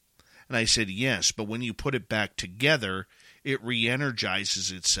happened. And I said, yes, but when you put it back together, it re-energizes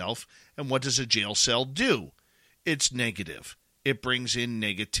itself. And what does a jail cell do? It's negative. It brings in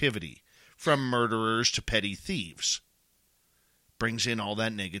negativity, from murderers to petty thieves. Brings in all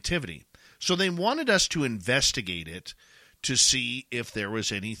that negativity. So they wanted us to investigate it to see if there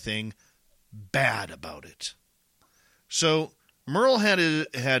was anything bad about it. So Merle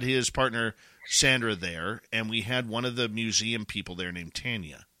had his partner Sandra there, and we had one of the museum people there named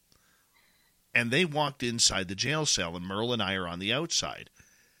Tanya. And they walked inside the jail cell, and Merle and I are on the outside.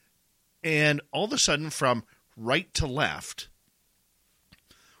 And all of a sudden, from right to left,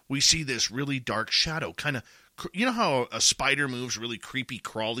 we see this really dark shadow. Kind of, you know how a spider moves really creepy,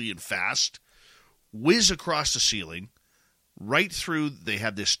 crawly, and fast? Whiz across the ceiling, right through, they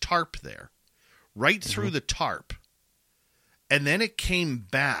had this tarp there, right through the tarp. And then it came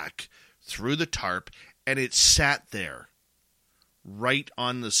back through the tarp, and it sat there. Right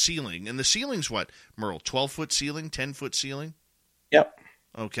on the ceiling. And the ceiling's what, Merle? 12-foot ceiling? 10-foot ceiling? Yep.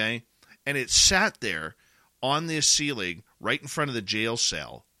 Okay. And it sat there on this ceiling right in front of the jail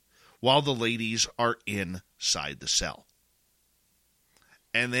cell while the ladies are inside the cell.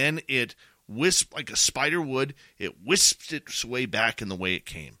 And then it wisped like a spider would. It wisped its way back in the way it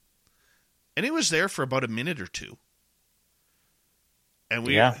came. And it was there for about a minute or two. And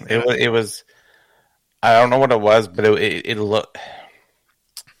it was. I don't know what it was, but it looked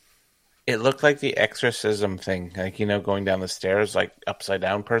like the exorcism thing, like, you know, going down the stairs like upside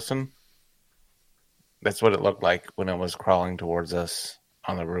down person. That's what it looked like when it was crawling towards us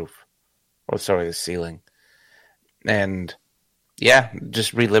on the roof, or sorry, the ceiling. And yeah,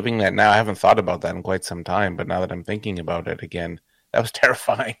 just reliving that now. I haven't thought about that in quite some time, but now that I'm thinking about it again, that was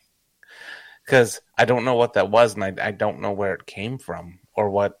terrifying because I don't know what that was, and I don't know where it came from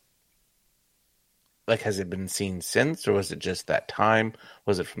or what. Like, has it been seen since, or was it just that time?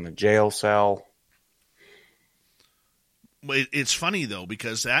 Was it from the jail cell? It's funny, though,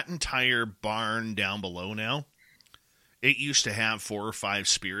 because that entire barn down below now, it used to have 4 or 5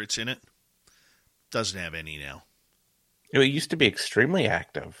 spirits in it. Doesn't have any now. It used to be extremely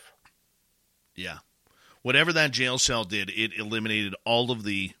active. Yeah. Whatever that jail cell did, it eliminated all of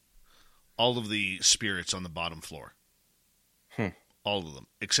the spirits on the bottom floor. All of them.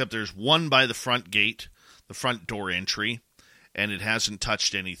 Except there's one by the front gate, the front door entry, and it hasn't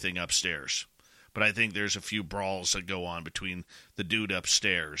touched anything upstairs. But I think there's a few brawls that go on between the dude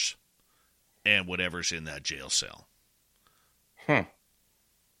upstairs and whatever's in that jail cell. Yeah,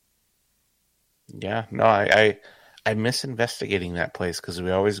 no, I miss investigating that place because we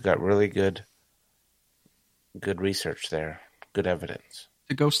always got really good research there, good evidence.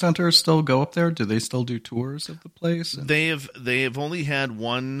 Do ghost hunters still go up there? Do they still do tours of the place? They have only had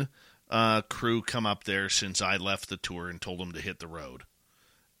one crew come up there since I left the tour and told them to hit the road,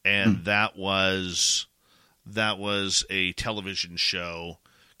 and that was a television show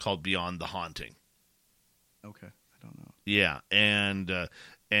called Beyond the Haunting. Okay, I don't know. Yeah, and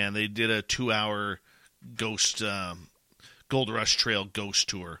they did a 2-hour ghost Gold Rush Trail ghost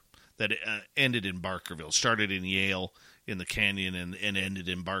tour that ended in Barkerville. Started in Yale in the canyon and ended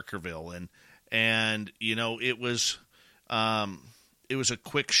in Barkerville, and you know, it was a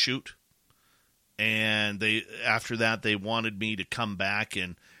quick shoot, and after that they wanted me to come back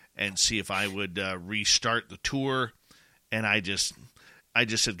and see if I would restart the tour, and I just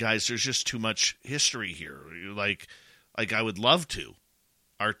said, guys, there's just too much history here. Like I would love to,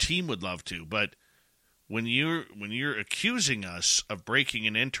 our team would love to, but when you're accusing us of breaking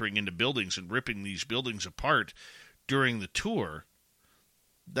and entering into buildings and ripping these buildings apart during the tour,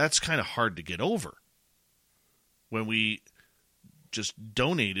 that's kind of hard to get over. When we just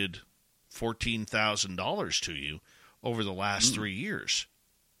donated $14,000 to you over the last 3 years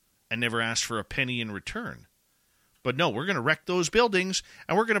and never asked for a penny in return. But no, we're going to wreck those buildings,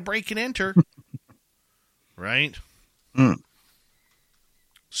 and we're going to break and enter. Right?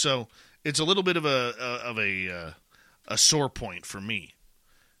 So it's a little bit of a sore point for me.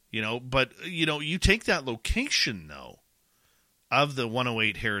 But, you take that location, though, of the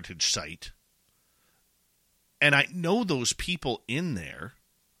 108 Heritage Site, and I know those people in there,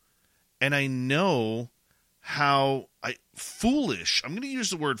 and I know how foolish, I'm going to use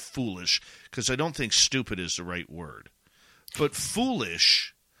the word foolish because I don't think stupid is the right word, but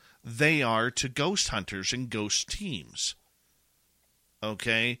foolish they are to ghost hunters and ghost teams.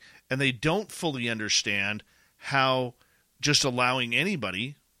 Okay? And they don't fully understand how just allowing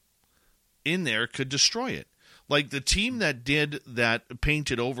anybody in there could destroy it. Like the team that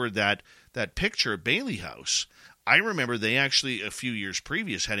painted over that picture at Bailey House, I remember they actually, a few years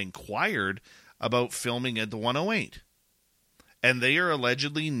previous, had inquired about filming at the 108. And they are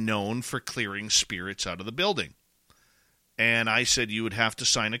allegedly known for clearing spirits out of the building. And I said you would have to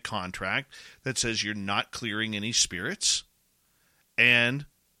sign a contract that says you're not clearing any spirits. And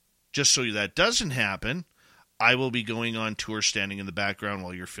just so that doesn't happen, I will be going on tour standing in the background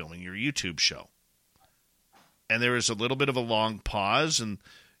while you're filming your YouTube show. And there was a little bit of a long pause, and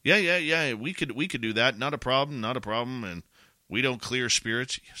yeah, we could do that. Not a problem. And we don't clear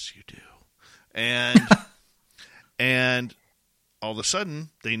spirits. Yes, you do. And all of a sudden,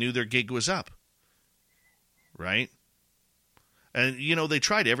 they knew their gig was up. Right? And, they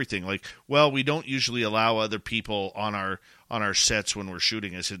tried everything. Like, well, we don't usually allow other people on our sets when we're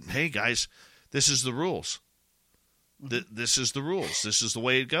shooting. I said, hey, guys, this is the rules. This is the rules. This is the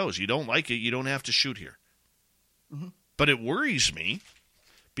way it goes. You don't like it, you don't have to shoot here. Mm-hmm. But it worries me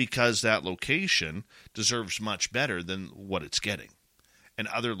because that location deserves much better than what it's getting. And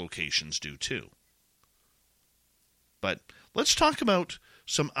other locations do too. But let's talk about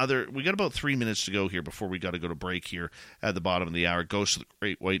some other... We got about 3 minutes to go here before we got to go to break here at the bottom of the hour. Ghost of the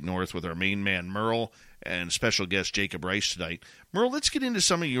Great White North with our main man, Merle, and special guest Jacob Rice tonight. Merle, let's get into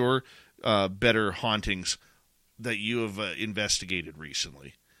some of your better hauntings that you have investigated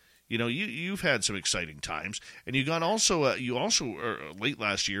recently. You've had some exciting times, and you also late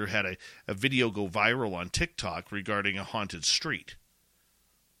last year had a video go viral on TikTok regarding a haunted street.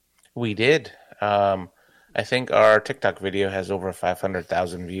 We did. I think our TikTok video has over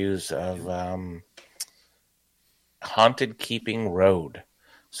 500,000 views of Haunted Keeping Road.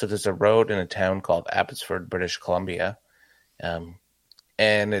 So there's a road in a town called Abbotsford, British Columbia.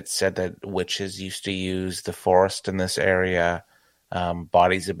 And it said that witches used to use the forest in this area.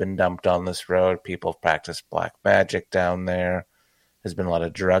 Bodies have been dumped on this road. People have practiced black magic down there. There's been a lot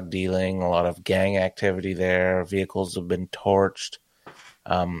of drug dealing, a lot of gang activity there. Vehicles have been torched.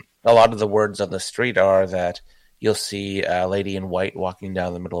 A lot of the words on the street are that you'll see a lady in white walking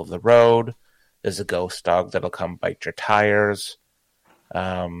down the middle of the road. There's a ghost dog that'll come bite your tires.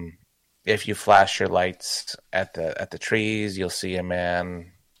 If you flash your lights at the trees, you'll see a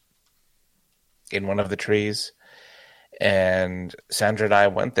man in one of the trees. And Sandra and I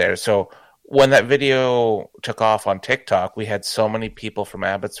went there. So when that video took off on TikTok, we had so many people from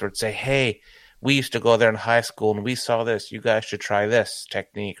Abbotsford say, hey, we used to go there in high school and we saw this. You guys should try this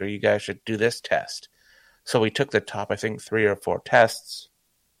technique, or you guys should do this test. So we took the top, I think, 3 or 4 tests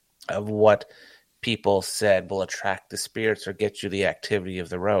of what people said will attract the spirits or get you the activity of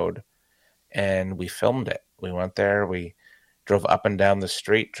the road. And we filmed it. We went there. We drove up and down the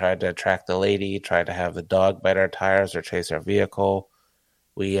street, tried to attract the lady, tried to have the dog bite our tires or chase our vehicle.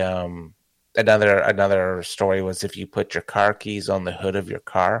 We another story was if you put your car keys on the hood of your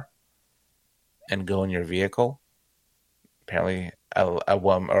car and go in your vehicle, apparently a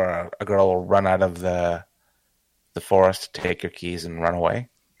woman or a girl will run out of the forest, take your keys, and run away.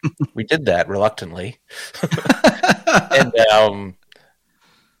 We did that reluctantly, and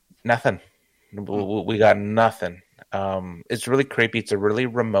nothing. We got nothing. It's really creepy. It's a really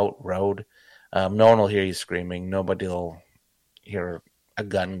remote road. No one will hear you screaming. Nobody will hear a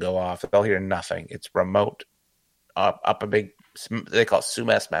gun go off. They'll hear nothing. It's remote, up a big, they call it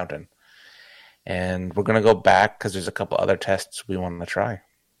Sumas Mountain. And we're going to go back because there's a couple other tests we want to try.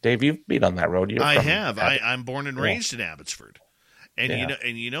 Dave, you've been on that road. I have. I'm born and raised in Abbotsford.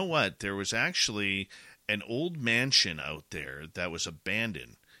 And you know what? There was actually an old mansion out there that was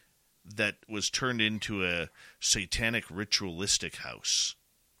abandoned that was turned into a satanic ritualistic house.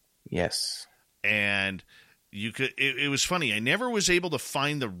 Yes. And it was funny. I never was able to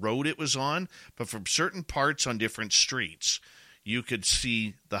find the road it was on, but from certain parts on different streets, you could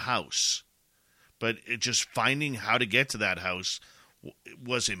see the house. But just finding how to get to that house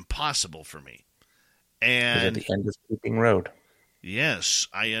was impossible for me. And at the end of Keeping Road. Yes,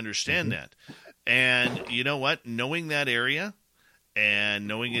 I understand that. And you know what? Knowing that area and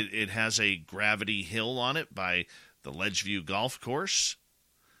knowing it has a gravity hill on it by the Ledgeview Golf Course,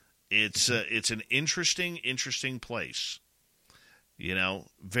 it's an interesting place. You know,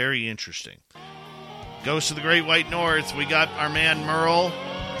 very interesting. Goes to the Great White North. We got our man Merle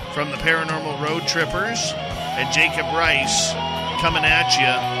from the Paranormal Road Trippers and Jacob Rice coming at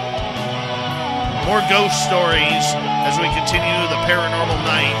you. More ghost stories as we continue the paranormal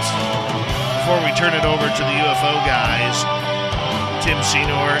night before we turn it over to the UFO guys, Tim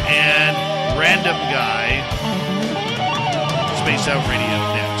Senor and Random Guy. Spaced Out Radio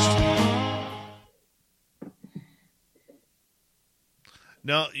next.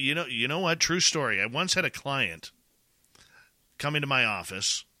 No, you know what? True story. I once had a client come into my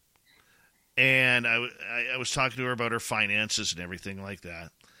office, and I was talking to her about her finances and everything like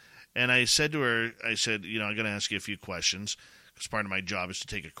that. And I said to her, I'm going to ask you a few questions because part of my job is to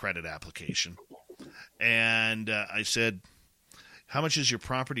take a credit application. And I said, how much is your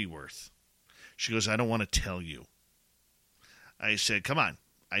property worth? She goes, I don't want to tell you. I said, come on,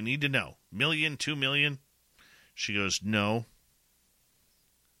 I need to know. $1 million, $2 million? She goes, no.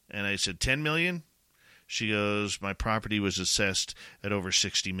 And I said, $10 million? She goes, my property was assessed at over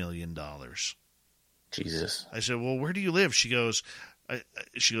 $60 million. Jesus. I said, well, where do you live? She goes,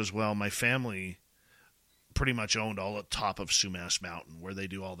 well, my family pretty much owned all the top of Sumas Mountain where they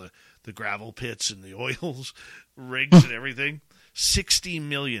do all the gravel pits and the oils rigs and everything. $60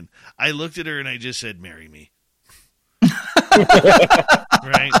 million. I looked at her and I just said, marry me.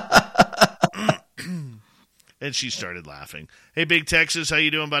 Right? And she started laughing. Hey, Big Texas, how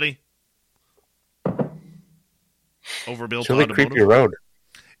you doing, buddy? Overbuilt it's really automotive. Creepy road.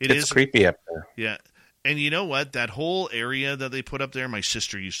 It's creepy up there. Yeah. And you know what? That whole area that they put up there, my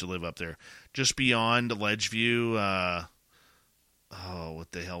sister used to live up there. Just beyond Ledgeview.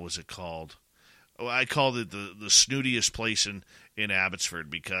 What the hell was it called? Oh, I called it the snootiest place in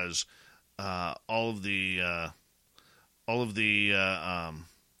Abbotsford because all of the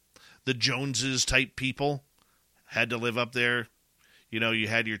Joneses type people had to live up there. You know, you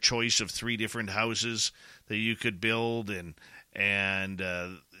had your choice of 3 different houses that you could build, and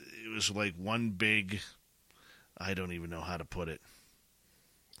it was like one big, I don't even know how to put it.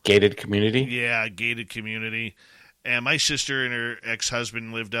 Gated community? Yeah, gated community. And my sister and her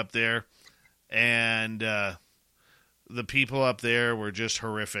ex-husband lived up there, and the people up there were just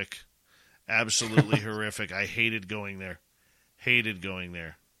horrific. Absolutely horrific. I hated going there.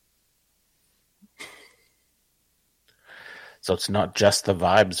 So it's not just the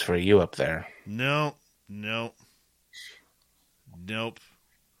vibes for you up there. Nope.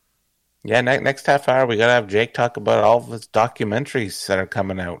 Yeah, next half hour we got to have Jake talk about all of his documentaries that are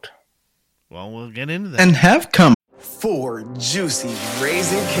coming out. Well, we'll get into that. And have come. 4 juicy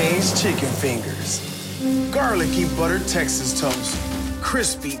Raising Cane's chicken fingers, garlicky buttered Texas toast,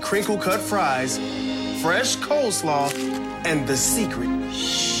 crispy crinkle cut fries, fresh coleslaw, and the secret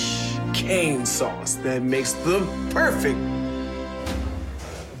cane sauce that makes the perfect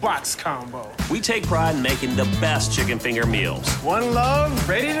box combo. We take pride in making the best chicken finger meals. One love,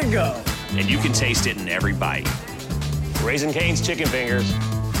 ready to go. And you can taste it in every bite. Raising Cane's chicken fingers.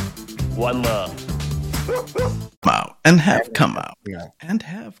 One love. Out and have come out. Yeah. And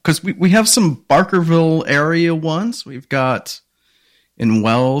have. Because we have some Barkerville area ones. We've got in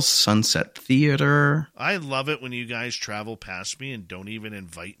Wells, Sunset Theater. I love it when you guys travel past me and don't even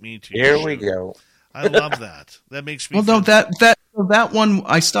invite me to Here your we show. go. I love that. That makes me Well, no, that one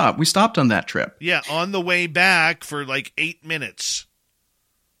I stopped. We stopped on that trip. Yeah, on the way back for like 8 minutes.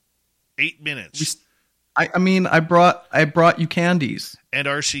 8 minutes. I brought you candies. And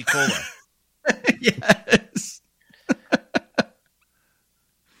RC Cola. Yes.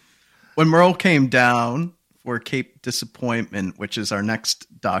 When Merle came down for Cape Disappointment, which is our next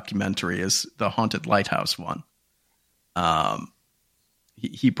documentary, is the Haunted Lighthouse one.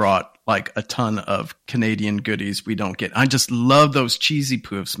 He brought like a ton of Canadian goodies we don't get. I just love those cheesy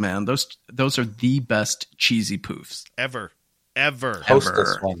poofs, man. Those are the best cheesy poofs Ever.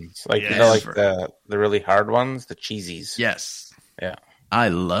 Hostess ones. Like, yes. you know, like the really hard ones, the cheesies. Yes. Yeah. I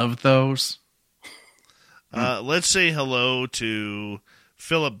love those. Let's say hello to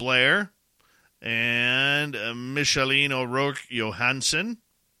Philip Blair and Micheline O'Rourke Johansson.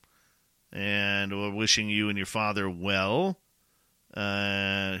 And we're wishing you and your father well.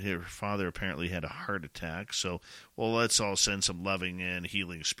 Your father apparently had a heart attack, so let's all send some loving and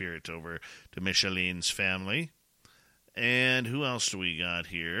healing spirit over to Micheline's family. And who else do we got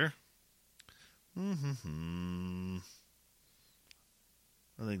here? I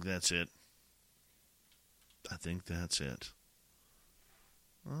think that's it.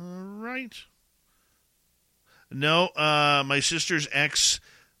 All right. No, my sister's ex,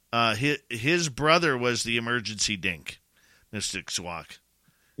 his brother was the emergency dink, Mystic Swak.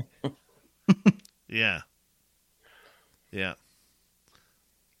 Yeah. Yeah.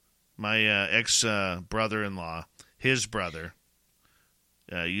 My ex brother-in-law, his brother,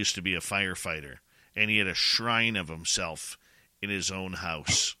 used to be a firefighter, and he had a shrine of himself in his own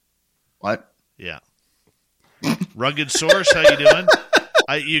house. What? Yeah. Rugged Source, how you doing?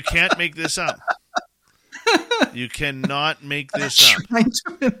 You can't make this up. You cannot make this up.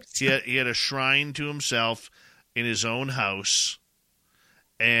 He had a shrine to himself in his own house,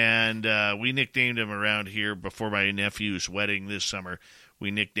 and we nicknamed him around here before my nephew's wedding this summer. We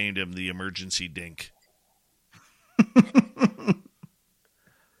nicknamed him the Emergency Dink.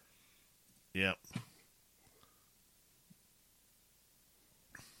 Yep.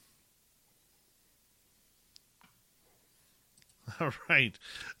 All right.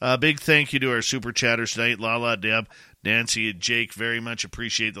 Big thank you to our super chatters tonight. Lala, Deb, Nancy, and Jake. Very much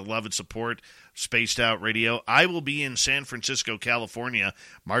appreciate the love and support. Spaced Out Radio. I will be in San Francisco, California,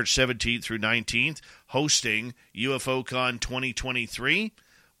 March 17th through 19th, hosting UFOCon 2023.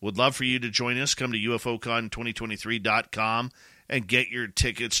 Would love for you to join us. Come to UFOCon2023.com and get your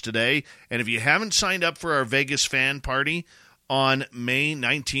tickets today. And if you haven't signed up for our Vegas fan party on May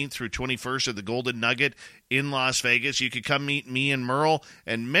 19th through 21st at the Golden Nugget in Las Vegas, you could come meet me and Merle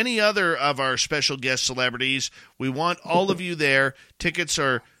and many other of our special guest celebrities. We want all of you there. Tickets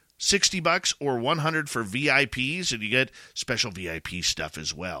are $60 or $100 for VIPs, and you get special VIP stuff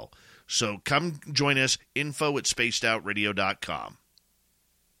as well. So come join us. info@spacedoutradio.com.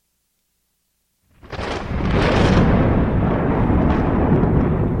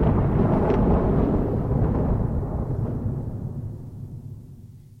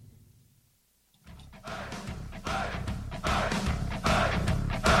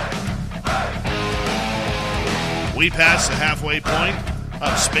 We passed the halfway point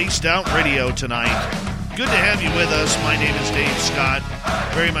of Spaced Out Radio tonight. Good to have you with us. My name is Dave Scott.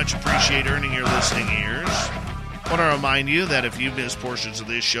 Very much appreciate earning your listening ears. Want to remind you that if you've missed portions of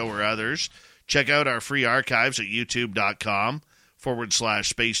this show or others, check out our free archives at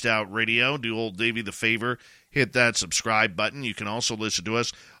youtube.com/Spaced Out Radio. Do old Davey the favor, hit that subscribe button. You can also listen to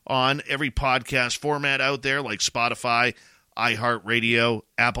us on every podcast format out there like Spotify, iHeartRadio,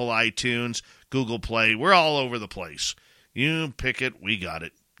 Apple iTunes, Google Play. We're all over the place. You pick it, we got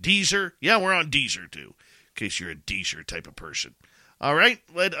it. Deezer? Yeah, we're on Deezer too, in case you're a Deezer type of person. All right,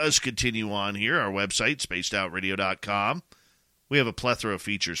 let us continue on here. Our website, spacedoutradio.com. We have a plethora of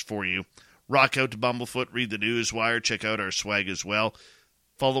features for you. Rock out to Bumblefoot, read the Newswire, check out our swag as well.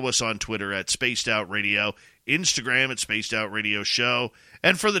 Follow us on Twitter at Spaced Out Radio, Instagram at Spaced Out Radio Show,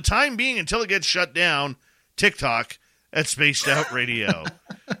 and for the time being, until it gets shut down, TikTok at Spaced Out Radio.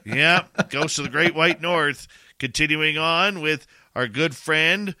 Yep, Ghost of the Great White North. Continuing on with our good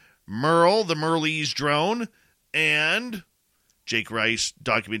friend Merle, the Merleese drone, and Jake Rice,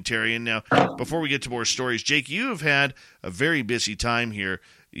 documentarian. Now, before we get to more stories, Jake, you have had a very busy time here,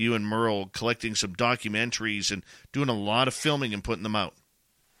 you and Merle, collecting some documentaries and doing a lot of filming and putting them out.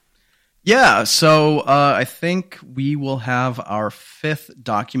 Yeah, so I think we will have our 5th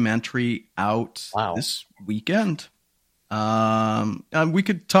documentary out this weekend. We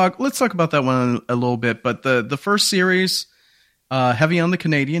could let's talk about that one a little bit, but the first series, heavy on the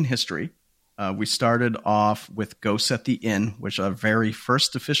Canadian history. We started off with Ghosts at the Inn, which is our very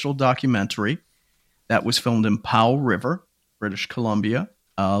first official documentary that was filmed in Powell River, British Columbia,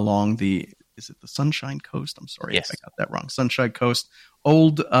 along is it the Sunshine Coast? I'm sorry if I got that wrong. Sunshine Coast,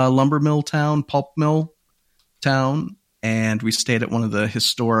 old lumber mill town, pulp mill town, and we stayed at one of the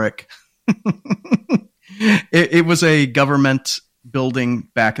historic It was a government building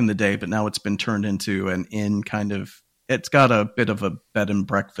back in the day, but now it's been turned into an inn kind of. It's got a bit of a bed and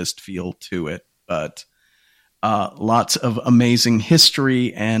breakfast feel to it, but lots of amazing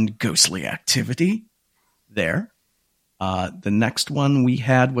history and ghostly activity there. The next one we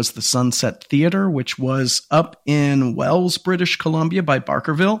had was the Sunset Theater, which was up in Wells, British Columbia by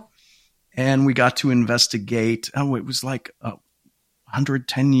Barkerville. And we got to investigate. Oh, it was like a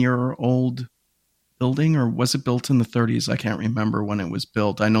 110-year-old building, or was it built in the 30s? I can't remember when it was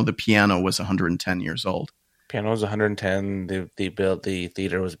built. I know the piano was 110 years old. Piano was 110. The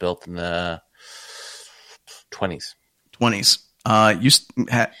theater was built in the 20s. You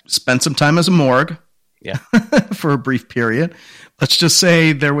spent some time as a morgue. Yeah. For a brief period. Let's just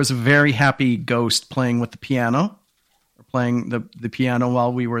say there was a very happy ghost playing with the piano, or playing the piano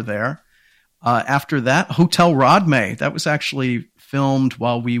while we were there. After that, Hotel Rodmay. That was actually filmed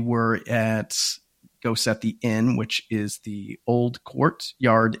while we were at Ghosts at the Inn, which is the Old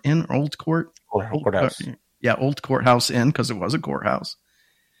Courtyard Inn, Old Court? Courthouse. Yeah, Old Courthouse Inn, because it was a courthouse.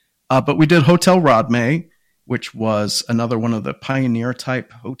 But we did Hotel Rodmay, which was another one of the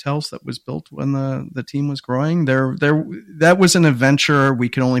pioneer-type hotels that was built when the team was growing. That was an adventure. We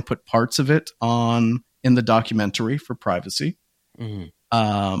could only put parts of it on in the documentary for privacy.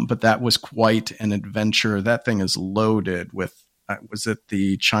 Mm-hmm. But that was quite an adventure. That thing is loaded with, was it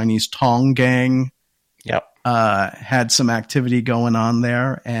the Chinese Tong Gang? Yep. Had some activity going on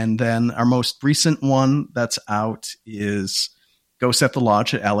there. And then our most recent one that's out is Ghosts at the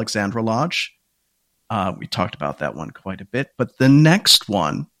Lodge at Alexandra Lodge. We talked about that one quite a bit. But the next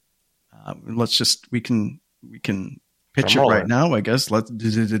one, we can pitch it right now, I guess.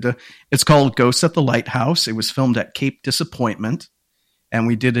 It's called Ghosts at the Lighthouse. It was filmed at Cape Disappointment. And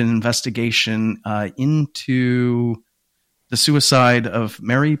we did an investigation into the suicide of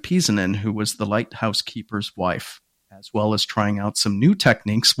Mary Piesonen, who was the lighthouse keeper's wife, as well as trying out some new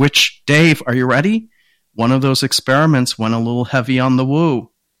techniques, which, Dave, are you ready? One of those experiments went a little heavy on the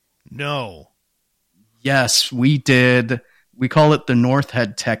woo. No. Yes, we did. We call it the North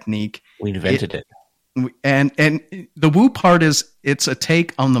Head technique. We invented it. And the woo part is it's a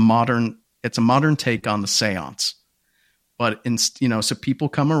modern take on the seance. But so people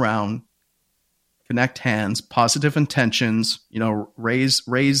come around, connect hands, positive intentions, raise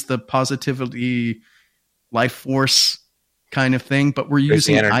the positivity, life force kind of thing. But we're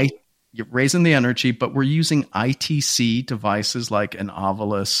using raising the energy, but we're using ITC devices like an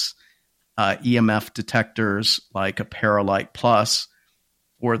Ovilus, EMF detectors like a Paralight Plus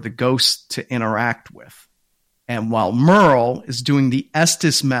for the ghost to interact with. And while Merle is doing the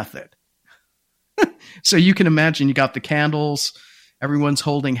Estes method. So you can imagine you got the candles, everyone's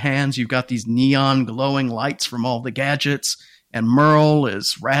holding hands, you've got these neon glowing lights from all the gadgets, and Merle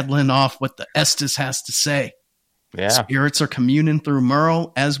is rattling off what the Estes has to say. Yeah. Spirits are communing through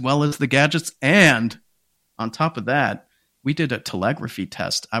Merle as well as the gadgets. And on top of that, we did a telegraphy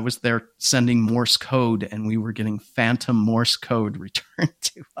test. I was there sending Morse code, and we were getting phantom Morse code returned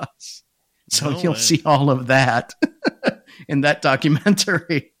to us. So you'll see all of that in that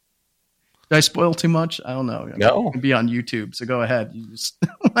documentary. Did I spoil too much? I don't know. No. It can be on YouTube, so go ahead. You just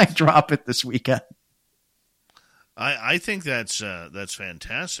might drop it this weekend. I think that's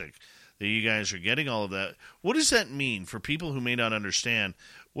fantastic that you guys are getting all of that. What does that mean for people who may not understand?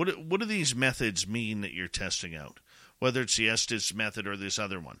 What do these methods mean that you're testing out? Whether it's the Estes method or this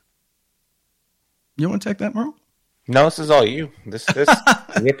other one. You want to take that, Merle? No, this is all you. This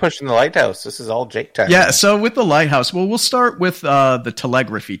you're pushing the lighthouse. This is all Jake time. Yeah, so with the lighthouse, we'll start with the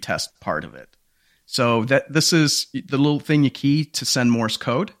telegraphy test part of it. So this is the little thing you key to send Morse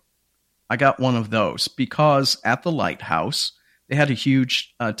code. I got one of those because at the lighthouse, they had a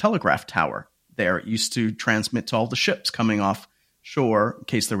huge telegraph tower there. It used to transmit to all the ships coming off shore in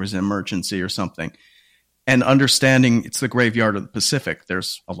case there was an emergency or something. And understanding it's the graveyard of the Pacific,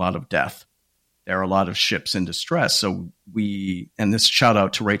 there's a lot of death. There are a lot of ships in distress. So and this shout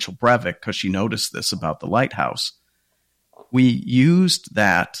out to Rachel Breivik because she noticed this about the lighthouse. We used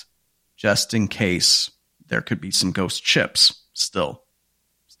that just in case there could be some ghost ships still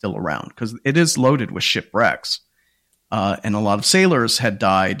around because it is loaded with shipwrecks. And a lot of sailors had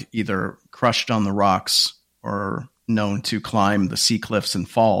died either crushed on the rocks or known to climb the sea cliffs and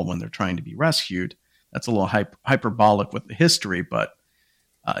fall when they're trying to be rescued. That's a little hyperbolic with the history, but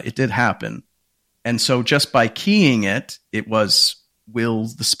it did happen. And so just by keying it, it was, will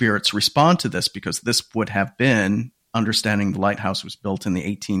the spirits respond to this? Because this would have been, understanding the lighthouse was built in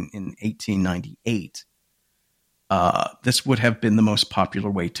 1898. This would have been the most popular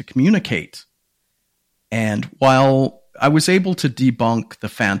way to communicate. And while I was able to debunk the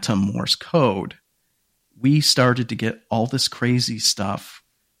phantom Morse code, we started to get all this crazy stuff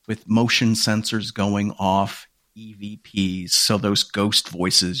with motion sensors going off, EVPs, so those ghost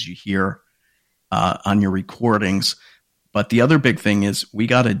voices you hear on your recordings. But the other big thing is we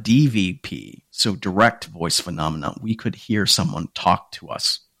got a DVP, so direct voice phenomenon. We could hear someone talk to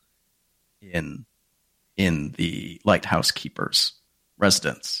us in the lighthouse keeper's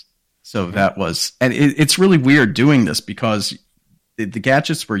residence. So that was, and it's really weird doing this because the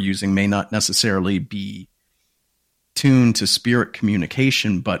gadgets we're using may not necessarily be tuned to spirit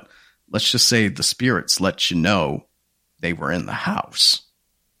communication, but let's just say the spirits let you know they were in the house.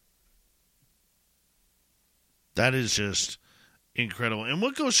 That is just incredible. And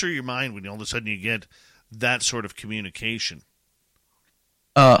what goes through your mind when all of a sudden you get that sort of communication?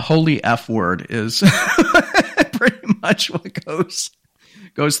 Holy F word is pretty much what goes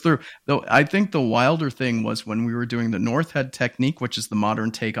through. Though I think the wilder thing was when we were doing the North Head technique, which is the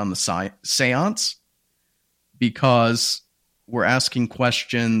modern take on the seance, because we're asking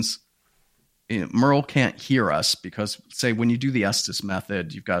questions. Merle can't hear us because, say, when you do the Estes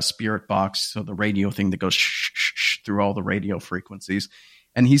method, you've got a spirit box, so the radio thing that goes shh through all the radio frequencies.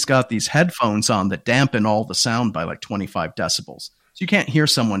 And he's got these headphones on that dampen all the sound by like 25 decibels. So you can't hear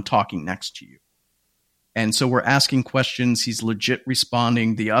someone talking next to you. And so we're asking questions. He's legit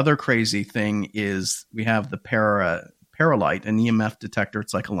responding. The other crazy thing is we have the Paralight, an EMF detector.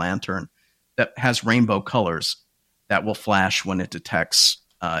 It's like a lantern that has rainbow colors that will flash when it detects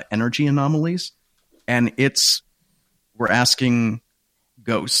energy anomalies. And we're asking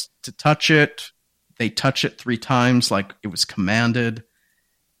ghosts to touch it. They touch it 3 times like it was commanded.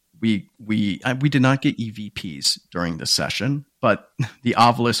 We did not get EVPs during the session, but the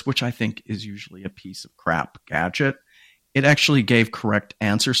Ovilus, which I think is usually a piece of crap gadget, it actually gave correct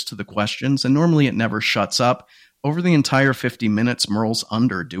answers to the questions, and normally it never shuts up. Over the entire 50 minutes Merle's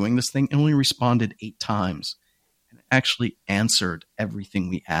under doing this thing, it only responded 8 times, and it actually answered everything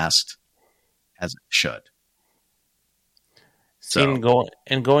we asked as it should. So,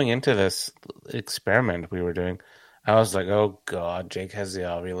 going into this experiment we were doing, I was like, oh, God, Jake has the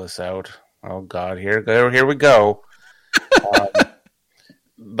Ovilus out. Oh, God, here we go.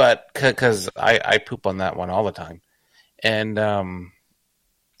 But because I poop on that one all the time. And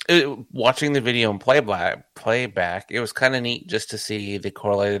watching the video and playback, it was kind of neat just to see the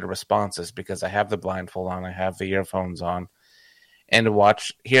correlated responses because I have the blindfold on, I have the earphones on. And to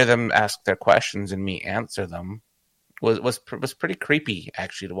hear them ask their questions and me answer them was pretty creepy,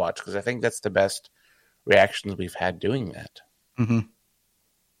 actually, to watch because I think that's the best reactions we've had doing that. Mm-hmm.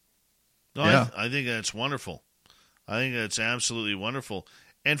 No, yeah. I think that's wonderful. I think that's absolutely wonderful.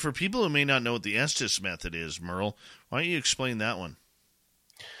 And for people who may not know what the Estes method is, Merle, why don't you explain that one?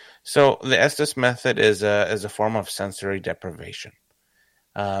 So the Estes method is a form of sensory deprivation.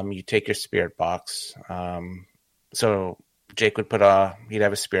 You take your spirit box. So Jake would he'd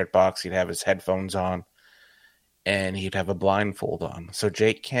have a spirit box, he'd have his headphones on, and he'd have a blindfold on. So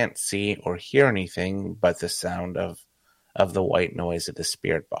Jake can't see or hear anything but the sound of the white noise of the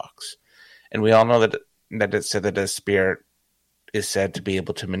spirit box. And we all know that it's said that a spirit is said to be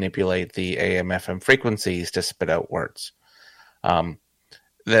able to manipulate the AM/FM frequencies to spit out words.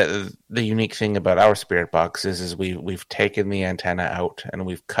 The unique thing about our spirit box is we've taken the antenna out and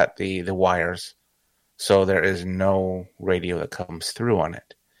we've cut the wires, so there is no radio that comes through on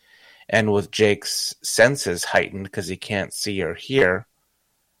it. And with Jake's senses heightened because he can't see or hear,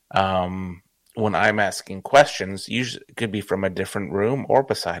 when I'm asking questions, usually it could be from a different room or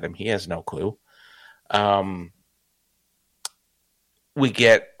beside him. He has no clue. We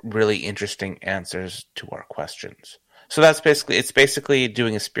get really interesting answers to our questions. So it's basically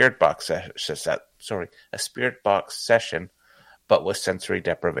doing a spirit box session, but with sensory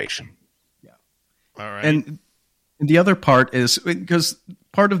deprivation. Yeah. All right. And the other part is because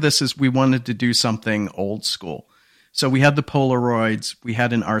part of this is we wanted to do something old school. So we had the Polaroids, we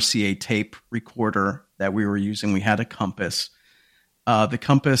had an RCA tape recorder that we were using, we had a compass. The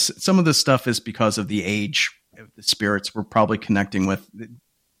compass, some of the stuff is because of the age of the spirits we're probably connecting with.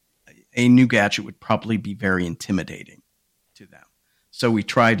 A new gadget would probably be very intimidating to them. So we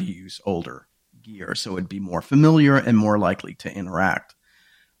try to use older gear so it'd be more familiar and more likely to interact.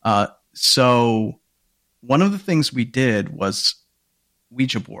 So one of the things we did was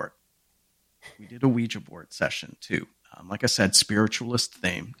Ouija board. We did a Ouija board session too. Like I said, spiritualist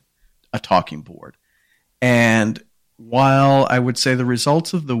themed, a talking board. And while I would say the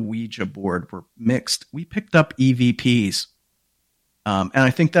results of the Ouija board were mixed, we picked up EVPs. And I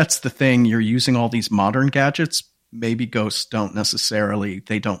think that's the thing. You're using all these modern gadgets. Maybe ghosts don't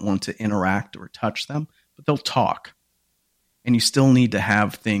want to interact or touch them, but they'll talk. And you still need to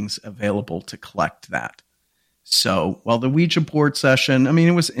have things available to collect that. So, while the Ouija board session,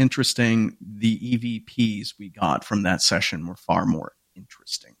 it was interesting. The EVPs we got from that session were far more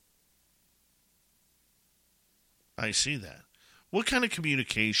interesting. I see that. What kind of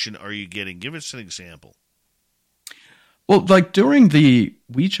communication are you getting? Give us an example. Well, like during the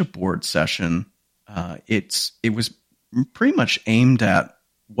Ouija board session, it was pretty much aimed at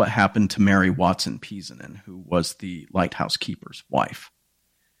what happened to Mary Watson-Piesonen, who was the lighthouse keeper's wife.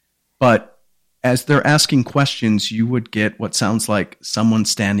 But as they're asking questions, you would get what sounds like someone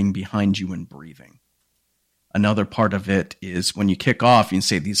standing behind you and breathing. Another part of it is when you kick off, you can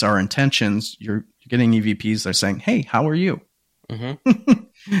say, these are intentions. You're getting EVPs. They're saying, hey, how are you? Mm-hmm.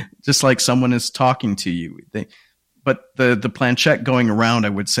 Just like someone is talking to you. But the planchette going around, I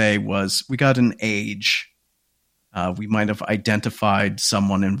would say, was we got an age. We might have identified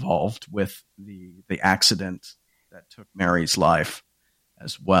someone involved with the accident that took Mary's life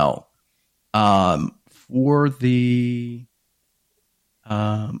as well. For the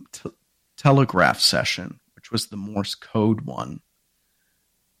telegraph session, which was the Morse code one,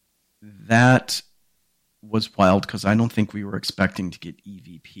 that was wild because I don't think we were expecting to get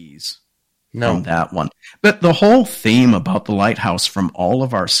EVPs from that one. But the whole theme about the lighthouse from all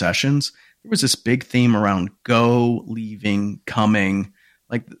of our sessions, there was this big theme around go, leaving, coming.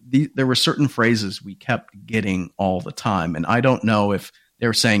 Like there were certain phrases we kept getting all the time. And I don't know if they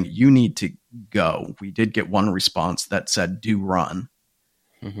were saying, you need to go. We did get one response that said, do run.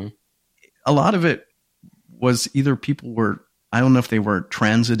 Mm-hmm. A lot of it was either people were, I don't know if they were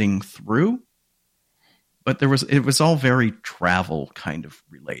transiting through, but it was all very travel kind of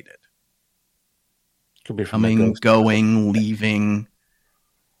related. Could be from coming, going, leaving.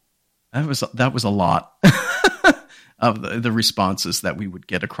 That was a lot of the responses that we would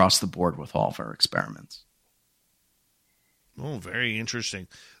get across the board with all of our experiments. Oh, very interesting.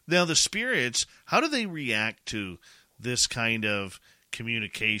 Now, the spirits, how do they react to this kind of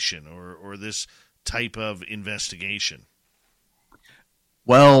communication or this type of investigation?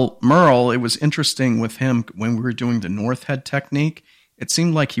 Well, Merle, it was interesting with him when we were doing the North Head technique. It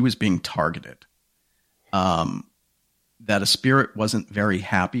seemed like he was being targeted. That a spirit wasn't very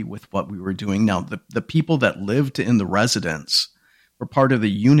happy with what we were doing. Now, the people that lived in the residence were part of the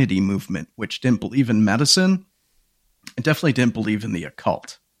Unity movement, which didn't believe in medicine and definitely didn't believe in the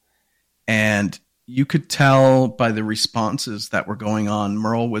occult. And you could tell by the responses that were going on,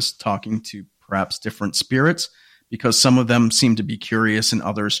 Merle was talking to perhaps different spirits because some of them seemed to be curious and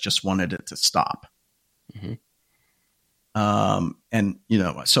others just wanted it to stop. Mm-hmm. And,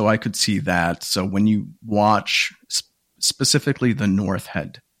 so I could see that. So when you watch specifically the North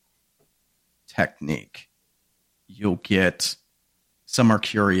Head technique, you'll get some are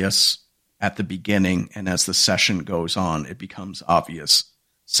curious at the beginning. And as the session goes on, it becomes obvious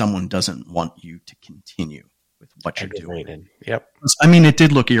someone doesn't want you to continue with what you're doing. Yep. I mean, it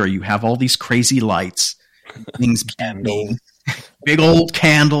did look eerie. You have all these crazy lights, things beaming, big old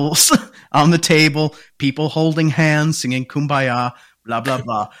candles on the table, people holding hands, singing Kumbaya, blah, blah,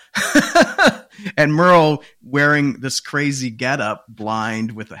 blah. And Merle wearing this crazy getup,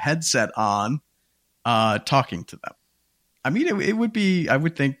 blind with a headset on, talking to them. I mean, it would be, I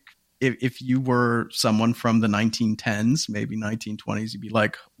would think if you were someone from the 1910s, maybe 1920s, you'd be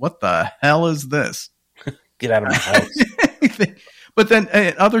like, what the hell is this? Get out of my house. But then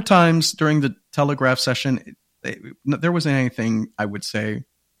at other times during the telegraph session, there wasn't anything I would say.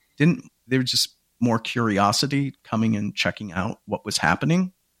 There was just more curiosity coming and checking out what was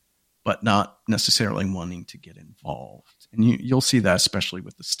happening, but not necessarily wanting to get involved. And you'll see that especially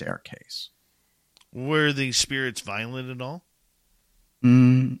with the staircase. Were the spirits violent at all?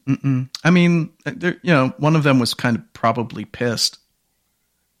 I mean, one of them was kind of probably pissed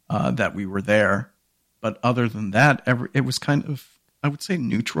that we were there. But other than that, it was kind of, I would say,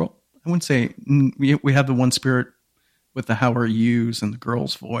 neutral. I wouldn't say we had the one spirit with the how are yous and the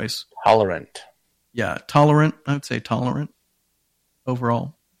girl's voice. Tolerant. Yeah, tolerant. I would say tolerant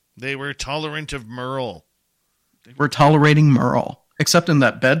overall. They were tolerant of Merle. They were tolerating Merle, except in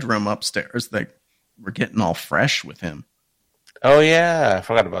that bedroom upstairs. They were getting all fresh with him. Oh, yeah. I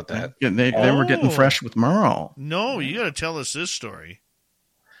forgot about that. They were getting fresh with Merle. No, you got to tell us this story.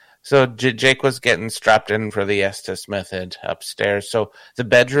 So Jake was getting strapped in for the Estes method upstairs. So the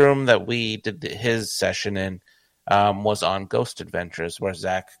bedroom that we did his session in was on Ghost Adventures, where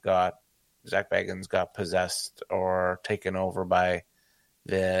Zach Baggins got possessed or taken over by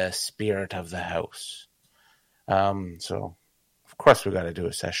the spirit of the house. So of course we got to do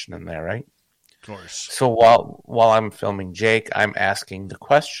a session in there, right? Of course. So while I'm filming Jake, I'm asking the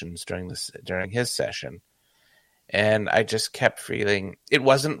questions during his session. And I just kept feeling it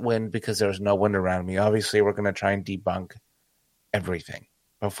wasn't wind because there was no wind around me. Obviously, we're going to try and debunk everything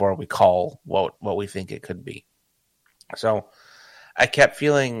before we call what we think it could be. So I kept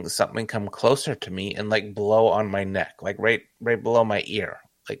feeling something come closer to me and like blow on my neck, like right below my ear,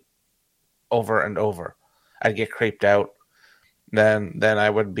 like over and over. I'd get creeped out. Then I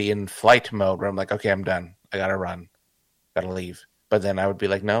would be in flight mode where I'm like, okay, I'm done. I got to run. Got to leave. But then I would be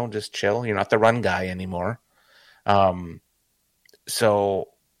like, no, just chill. You're not the run guy anymore. So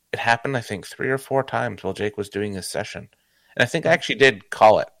it happened, I think, 3 or 4 times while Jake was doing his session. And I think I actually did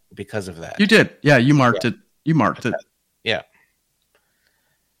call it because of that. You did. Yeah, you marked it. You marked it. Yeah.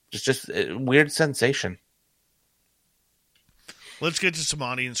 Just a weird sensation. Let's get to some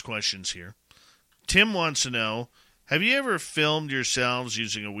audience questions here. Tim wants to know, have you ever filmed yourselves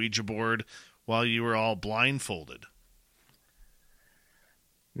using a Ouija board while you were all blindfolded?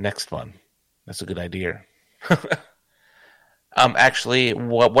 Next one. That's a good idea. Actually,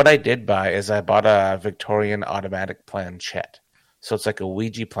 what I did buy is I bought a Victorian automatic planchette. So it's like a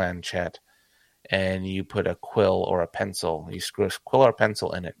Ouija planchette, and you put a quill or a pencil. You screw a quill or a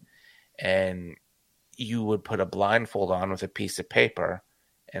pencil in it, and you would put a blindfold on with a piece of paper,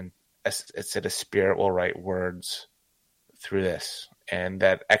 and it said a spirit will write words through this. And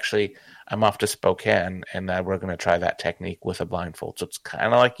that actually, I'm off to Spokane, and we're going to try that technique with a blindfold. So it's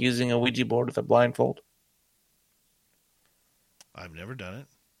kind of like using a Ouija board with a blindfold. I've never done it.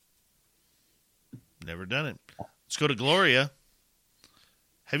 Never done it. Let's go to Gloria.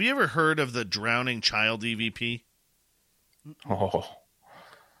 Have you ever heard of the drowning child EVP? Oh,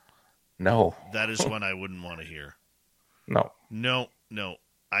 no. That is one I wouldn't want to hear. No. No.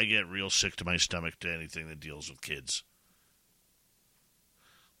 I get real sick to my stomach to anything that deals with kids.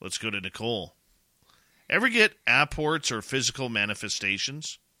 Let's go to Nicole. Ever get apports or physical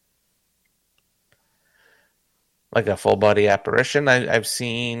manifestations? Like a full body apparition? I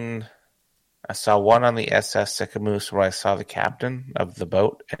saw one on the SS Sycamoose where I saw the captain of the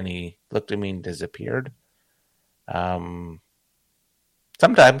boat and he looked at me and disappeared.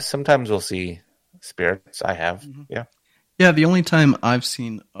 Sometimes we'll see spirits. I have, yeah. Yeah, the only time I've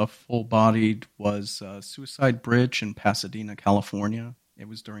seen a full-bodied was Suicide Bridge in Pasadena, California. It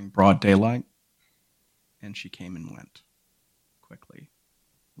was during broad daylight, and she came and went quickly.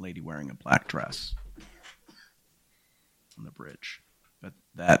 Lady wearing a black dress on the bridge. But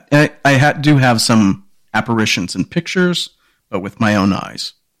that I do have some apparitions and pictures, but with my own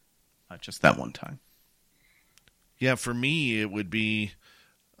eyes. Just that one time. Yeah, for me, it would be...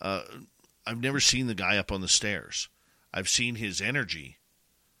 I've never seen the guy up on the stairs. I've seen his energy,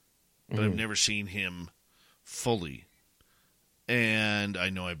 but I've never seen him fully. And I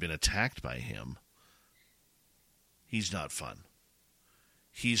know I've been attacked by him. He's not fun.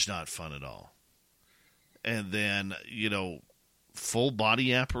 He's not fun at all. And then, full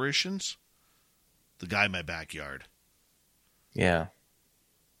body apparitions, the guy in my backyard. Yeah.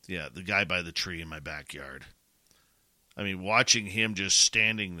 Yeah, the guy by the tree in my backyard. I mean, watching him just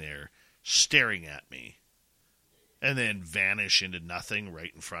standing there, staring at me, and then vanish into nothing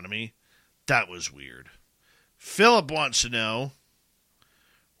right in front of me, that was weird. Philip wants to know,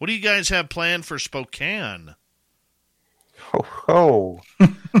 what do you guys have planned for Spokane?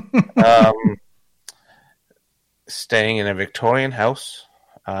 Staying in a Victorian house.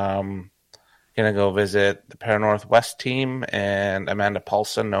 Gonna go visit the Paranorthwest team and Amanda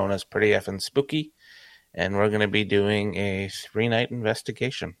Paulson, known as Pretty Effin' Spooky, and we're gonna be doing a 3-night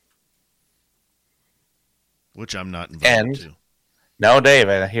investigation. Which I'm not invited to. No,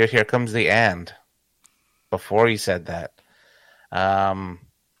 Dave, here comes the and. Before you said that.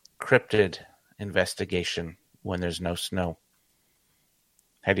 Cryptid investigation when there's no snow.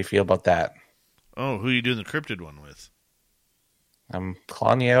 How do you feel about that? Oh, who are you doing the cryptid one with? I'm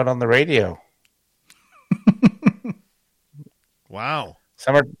calling you out on the radio. Wow.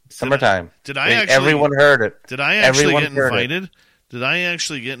 Summertime. Did I actually... Everyone heard it. Did I actually get invited? Did I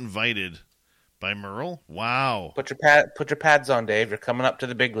actually get invited by Merle? Wow. Put your pads on, Dave. You're coming up to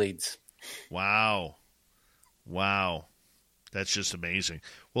the big leads. Wow. That's just amazing.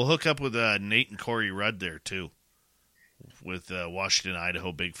 We'll hook up with Nate and Corey Rudd there, too, with Washington,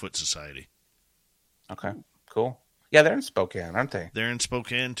 Idaho Bigfoot Society. Okay, cool. Yeah, they're in Spokane, aren't they? They're in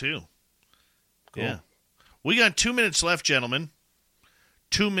Spokane, too. Cool. Yeah. We got 2 minutes left, gentlemen.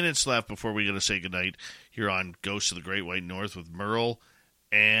 2 minutes left before we got to say goodnight here on Ghosts of the Great White North with Merle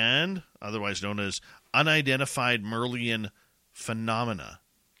and, otherwise known as Unidentified Merlian Phenomena.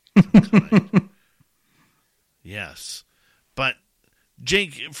 Yes. But,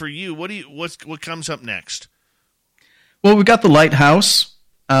 Jake, for you, what comes up next? Well, we've got The Lighthouse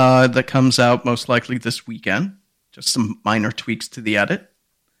that comes out most likely this weekend. Just some minor tweaks to the edit.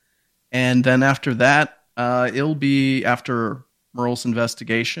 And then after that, it'll be after Merle's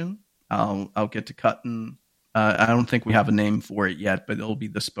investigation. I'll get to cutting. I don't think we have a name for it yet, but it'll be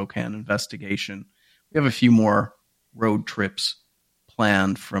the Spokane investigation. We have a few more road trips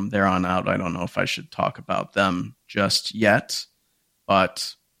planned from there on out. I don't know if I should talk about them just yet,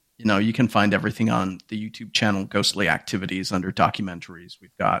 but you can find everything on the YouTube channel Ghostly Activities under documentaries.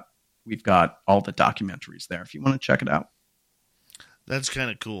 We've got all the documentaries there if you want to check it out. That's kind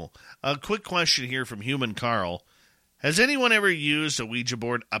of cool. A quick question here from Human Carl. Has anyone ever used a Ouija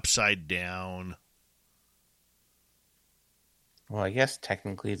board upside down? Well, I guess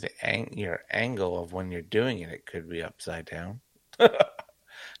technically your angle of when you're doing it could be upside down.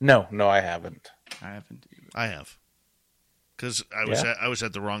 No, I haven't. I haven't either. I have. Because I was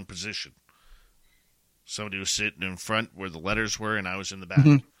at the wrong position. Somebody was sitting in front where the letters were, and I was in the back.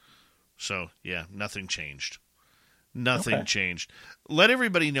 Mm-hmm. So, yeah, nothing changed. Nothing changed. Let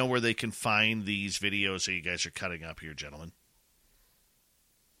everybody know where they can find these videos that you guys are cutting up here, gentlemen.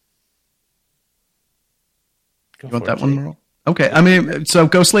 You want that one, Merle? Okay. I mean, so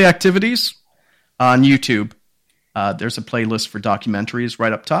Ghostly Activities on YouTube. There's a playlist for documentaries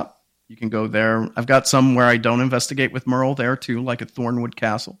right up top. You can go there. I've got some where I don't investigate with Merle there too, like at Thornwood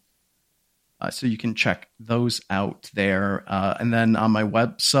Castle. So you can check those out there. And then on my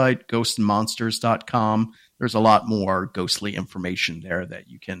website, ghostandmonsters.com, there's a lot more ghostly information there that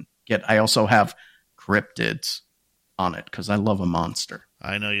you can get. I also have cryptids on it because I love a monster.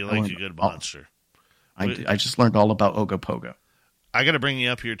 I know you like a good monster. I just learned all about Ogopogo. I got to bring you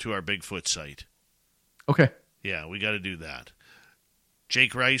up here to our Bigfoot site. Okay. Yeah, we got to do that.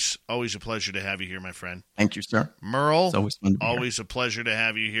 Jake Rice, always a pleasure to have you here, my friend. Thank you, sir. Merle, always a pleasure to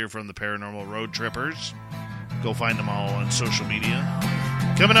have you here from the Paranormal Road Trippers. Go find them all on social media.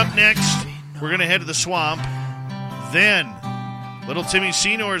 Coming up next, we're going to head to the swamp. Then, little Timmy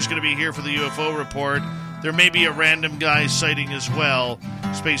Senor is going to be here for the UFO report. There may be a random guy sighting as well.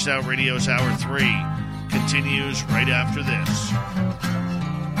 Spaced Out Radio's Hour 3 continues right after this.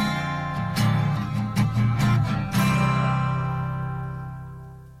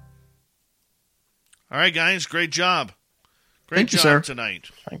 All right, guys, great job. Great job sir. tonight.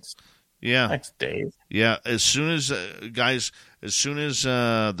 Thanks. Yeah. Thanks, Dave. Yeah, as soon as,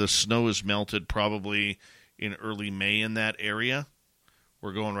 the snow is melted, probably in early May in that area,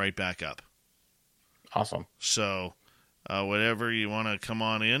 we're going right back up. Awesome. So, whatever you want to come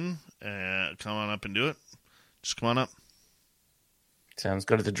on in, come on up and do it. Just come on up. Sounds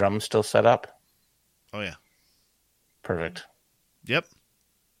good. Are the drums still set up? Oh, yeah. Perfect. Yep.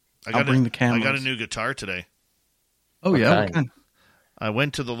 I'll bring the cameras. I got a new guitar today. Oh, yeah? What kind? I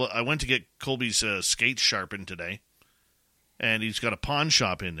went to get Colby's skates sharpened today, and he's got a pawn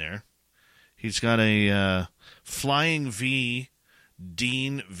shop in there. He's got a Flying V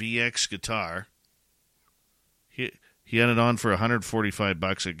Dean VX guitar. He had it on for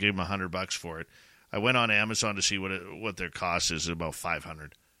 $145. I gave him $100 for it. I went on Amazon to see what their cost is. About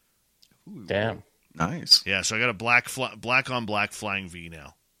 $500. Damn. Nice. Yeah, so I got a black on black Flying V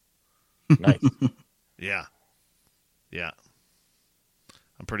now. Nice. Yeah.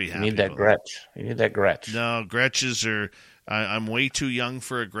 I'm pretty happy. You need that Gretsch. You need that Gretsch. No, Gretches are... I'm way too young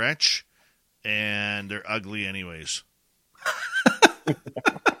for a Gretsch, and they're ugly anyways. I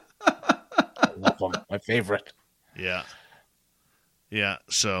love them. My favorite. Yeah.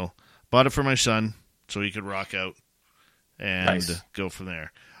 So, bought it for my son so he could rock out and go from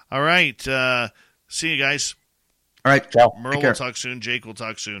there. All right. See you guys. All right. Ciao. Merle will talk soon. Jake will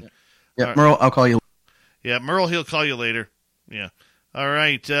talk soon. Yeah, right. Merle, I'll call you. Yeah, Merle, he'll call you later. Yeah. All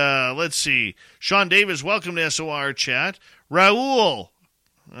right. Let's see. Sean Davis, welcome to SOR Chat. Raul.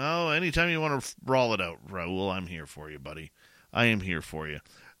 Oh, anytime you want to brawl it out, Raul, I'm here for you, buddy. I am here for you.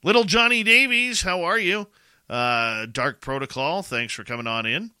 Little Johnny Davies, how are you? Dark Protocol, thanks for coming on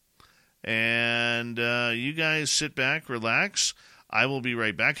in. And you guys sit back, relax. I will be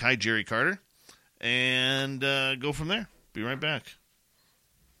right back. Hi, Jerry Carter. And go from there. Be right back.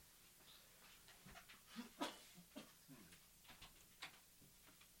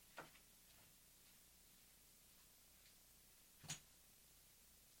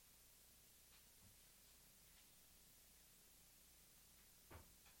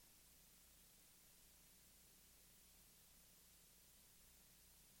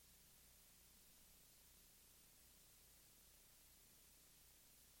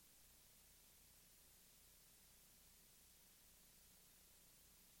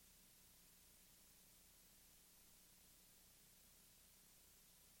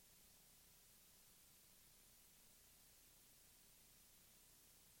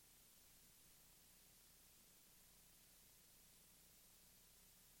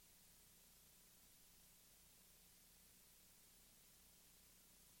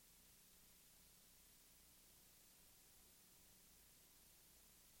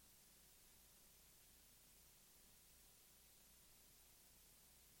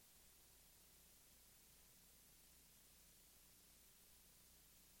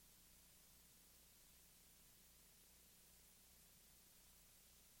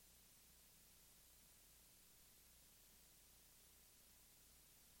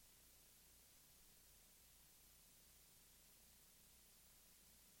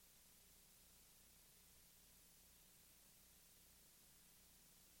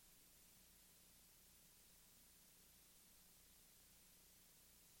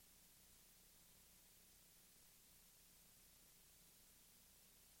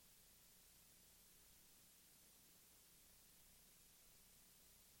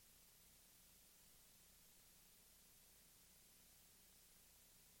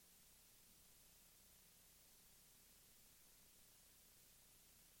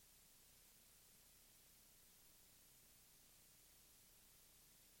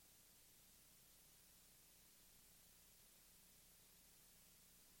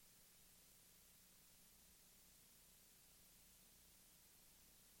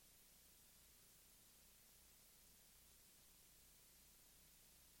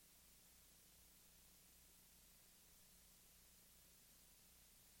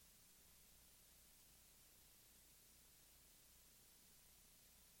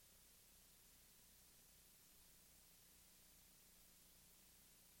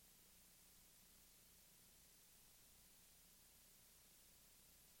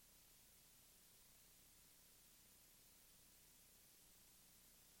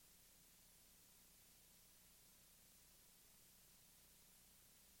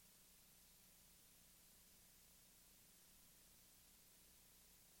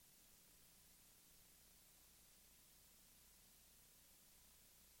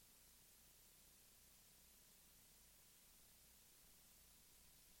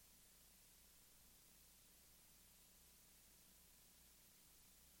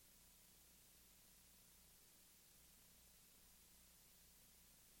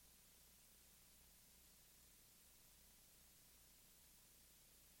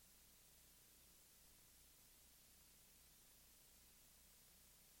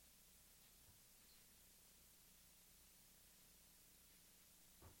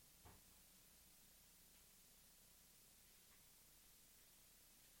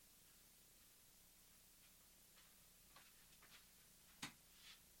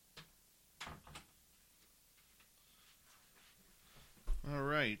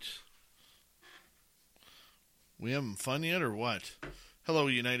 We having fun yet or what? Hello,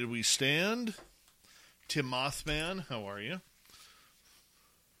 United We Stand. Tim Mothman, how are you?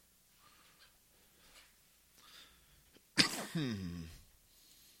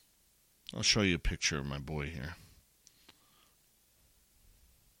 I'll show you a picture of my boy here.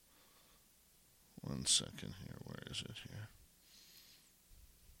 One second here. Where is it here?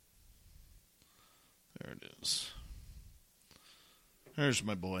 There it is. There's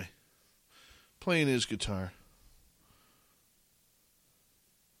my boy. Playing his guitar.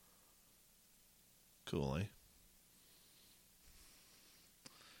 Cool, eh?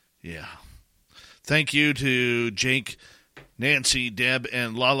 Yeah. Thank you to Jake, Nancy, Deb,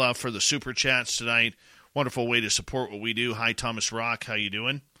 and Lala for the super chats tonight. Wonderful way to support what we do. Hi, Thomas Rock. How you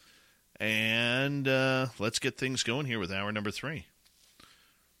doing? And let's get things going here with hour number 3.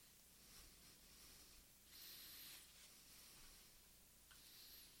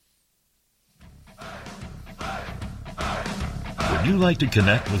 Would you like to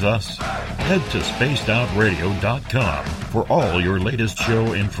connect with us? Head to spacedoutradio.com for all your latest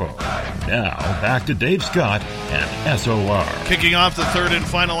show info. Now, back to Dave Scott and SOR. Kicking off the third and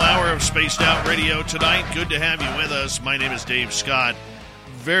final hour of Spaced Out Radio tonight. Good to have you with us. My name is Dave Scott.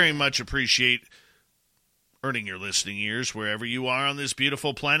 Very much appreciate earning your listening ears wherever you are on this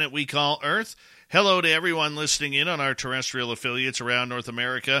beautiful planet we call Earth. Hello to everyone listening in on our terrestrial affiliates around North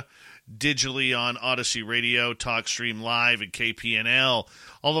America, digitally on Odyssey Radio, TalkStream Live, and KPNL.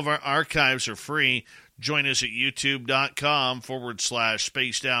 All of our archives are free. Join us at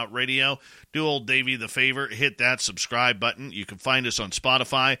youtube.com/Spaced Out Radio. Do old Davey the favor, hit that subscribe button. You can find us on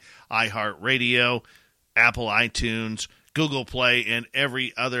Spotify, iHeartRadio, Apple iTunes, Google Play, and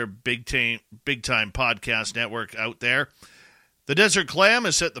every other big-time podcast network out there. The Desert Clam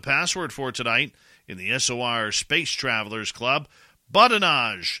has set the password for tonight in the SOR Space Travelers Club.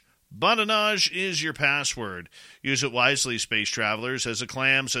 Badinage. Badinage is your password. Use it wisely, Space Travelers, as a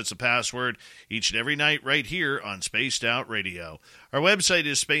clam sets a password each and every night right here on Spaced Out Radio. Our website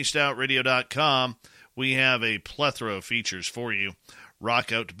is spacedoutradio.com. We have a plethora of features for you.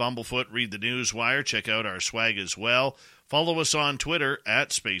 Rock out to Bumblefoot, read the news wire, check out our swag as well. Follow us on Twitter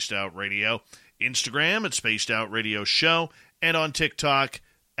at Spaced Out Radio, Instagram at Spaced Out Radio Show, and on TikTok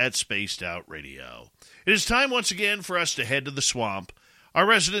at Spaced Out Radio. It is time once again for us to head to the swamp. Our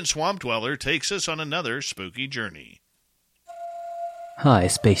resident swamp dweller takes us on another spooky journey. Hi,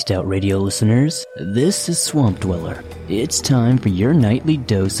 Spaced Out Radio listeners. This is Swamp Dweller. It's time for your nightly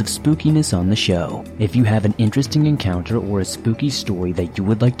dose of spookiness on the show. If you have an interesting encounter or a spooky story that you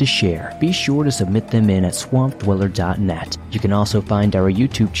would like to share, be sure to submit them in at swampdweller.net. You can also find our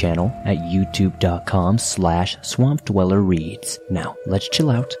YouTube channel at youtube.com/swampdwellerreads. Now, let's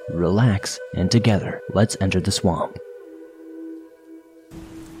chill out, relax, and together, let's enter the swamp.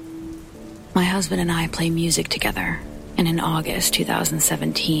 My husband and I play music together. And in August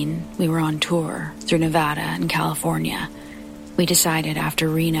 2017, we were on tour through Nevada and California. We decided after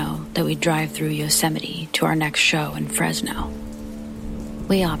Reno that we'd drive through Yosemite to our next show in Fresno.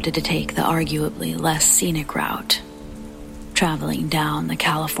 We opted to take the arguably less scenic route, traveling down the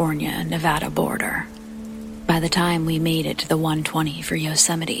California-Nevada border. By the time we made it to the 120 for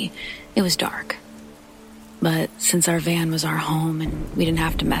Yosemite, it was dark. But since our van was our home and we didn't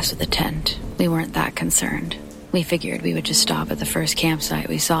have to mess with the tent, we weren't that concerned. We figured we would just stop at the first campsite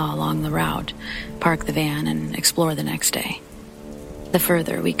we saw along the route, park the van, and explore the next day. The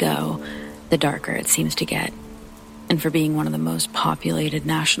further we go, the darker it seems to get. And for being one of the most populated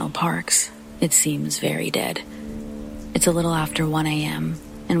national parks, it seems very dead. It's a little after 1 a.m.,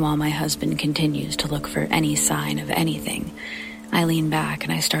 and while my husband continues to look for any sign of anything, I lean back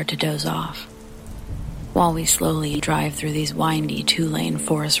and I start to doze off. While we slowly drive through these windy 2-lane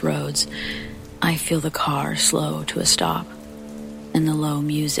forest roads, I feel the car slow to a stop, and the low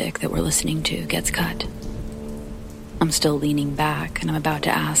music that we're listening to gets cut. I'm still leaning back, and I'm about to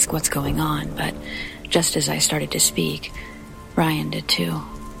ask what's going on, but just as I started to speak, Ryan did too.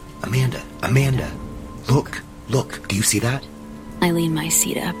 Amanda, look, do you see that? I lean my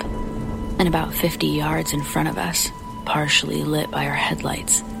seat up, and about 50 yards in front of us, partially lit by our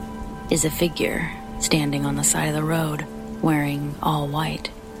headlights, is a figure standing on the side of the road, wearing all white.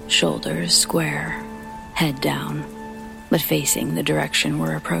 Shoulders square, head down, but facing the direction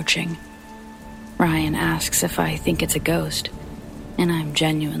we're approaching. Ryan asks if I think it's a ghost, and I'm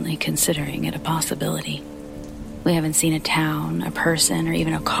genuinely considering it a possibility. We haven't seen a town, a person, or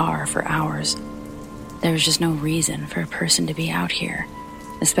even a car for hours. There was just no reason for a person to be out here,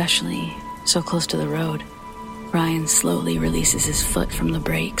 especially so close to the road. Ryan slowly releases his foot from the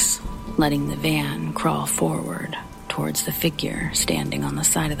brakes, letting the van crawl forward towards the figure standing on the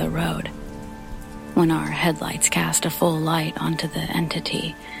side of the road. When our headlights cast a full light onto the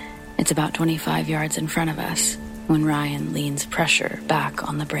entity, it's about 25 yards in front of us when Ryan leans pressure back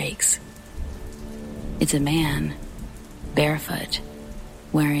on the brakes. It's a man, barefoot,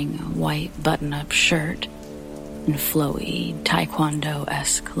 wearing a white button-up shirt and flowy,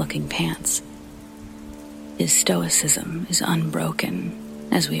 taekwondo-esque looking pants. His stoicism is unbroken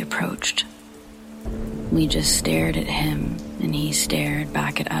as we approached. We just stared at him, and he stared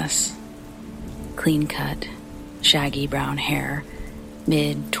back at us. Clean-cut, shaggy brown hair,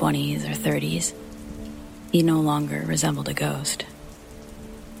 mid-20s or 30s. He no longer resembled a ghost.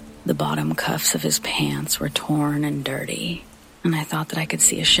 The bottom cuffs of his pants were torn and dirty, and I thought that I could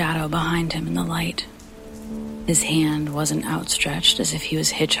see a shadow behind him in the light. His hand wasn't outstretched as if he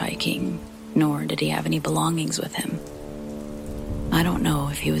was hitchhiking, nor did he have any belongings with him. I don't know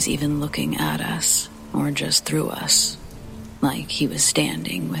if he was even looking at us, or just through us, like he was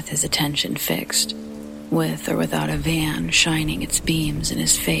standing with his attention fixed, with or without a van shining its beams in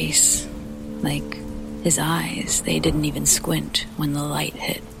his face, like his eyes, they didn't even squint when the light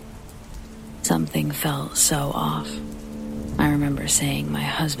hit. Something felt so off. I remember saying my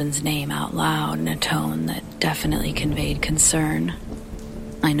husband's name out loud in a tone that definitely conveyed concern.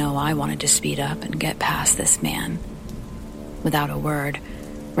 I know I wanted to speed up and get past this man. Without a word,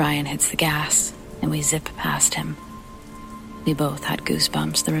 Ryan hits the gas, and we zip past him. We both had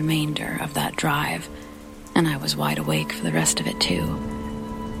goosebumps the remainder of that drive, and I was wide awake for the rest of it too.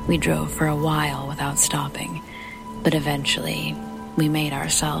 We drove for a while without stopping, but eventually we made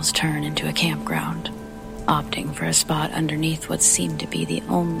ourselves turn into a campground, opting for a spot underneath what seemed to be the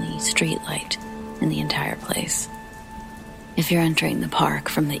only streetlight in the entire place. If you're entering the park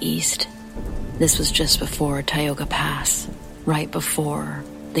from the east, this was just before Tioga Pass, right before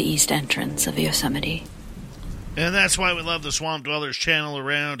the east entrance of Yosemite. And that's why we love the Swamp Dwellers channel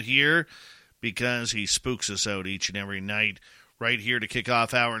around here, because he spooks us out each and every night, right here to kick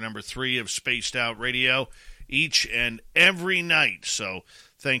off hour number 3 of Spaced Out Radio, each and every night. So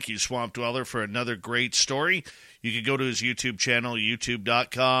thank you, Swamp Dweller, for another great story. You can go to his YouTube channel,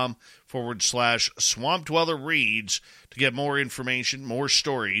 youtube.com/Swamp Dweller Reads, to get more information, more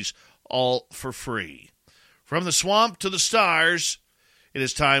stories, all for free. From the swamp to the stars, it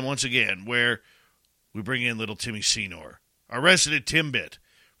is time once again where we bring in little Timmy Senor, our resident Timbit,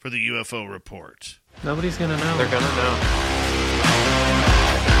 for the UFO report. Nobody's going to know. They're going to know.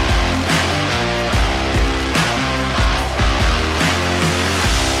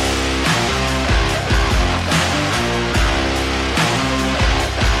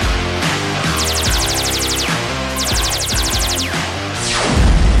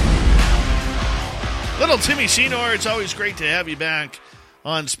 Little Timmy Senor, it's always great to have you back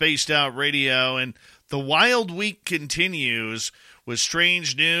on Spaced Out Radio. And the wild week continues with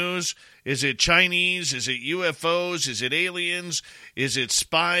strange news. Is it Chinese? Is it UFOs? Is it aliens? Is it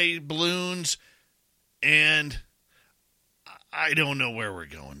spy balloons? And I don't know where we're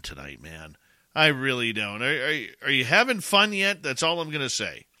going tonight, man. I really don't. Are you having fun yet? That's all I'm going to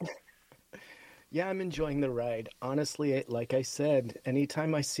say. Yeah, I'm enjoying the ride. Honestly, like I said,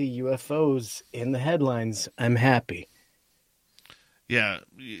 anytime I see UFOs in the headlines, I'm happy. Yeah,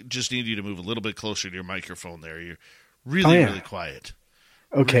 just need you to move a little bit closer to your microphone there. You're really, really quiet.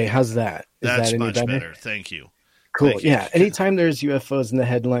 Okay, how's that? That's that any much better? Thank you. Cool. Thank you. Yeah, anytime there's UFOs in the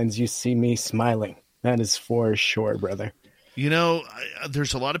headlines, you see me smiling. That is for sure, brother. You know,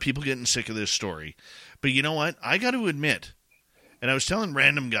 there's a lot of people getting sick of this story. But you know what? I got to admit, and I was telling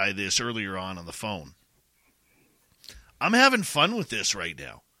Random Guy this earlier on the phone, I'm having fun with this right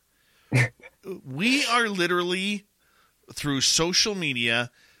now. We are literally, through social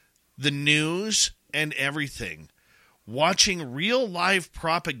media, the news, and everything, watching real live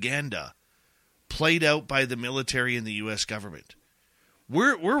propaganda played out by the military and the U.S. government.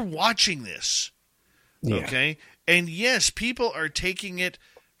 We're watching this, okay? And yes, people are taking it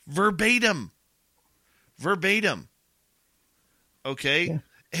verbatim, okay? Yeah.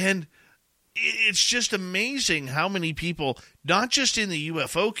 And it's just amazing how many people, not just in the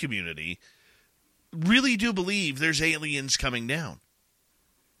UFO community, really do believe there's aliens coming down.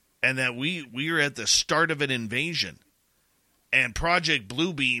 And that we are at the start of an invasion. And Project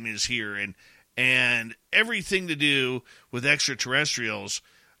Bluebeam is here, and everything to do with extraterrestrials.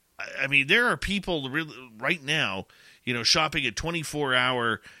 I mean, there are people right now, shopping at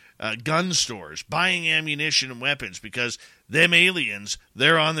 24-hour gun stores, buying ammunition and weapons because them aliens,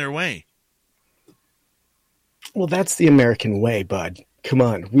 they're on their way. Well, that's the American way, bud. Come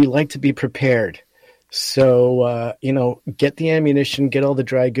on. We like to be prepared. So, get the ammunition, get all the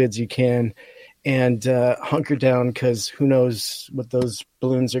dry goods you can, and hunker down, because who knows what those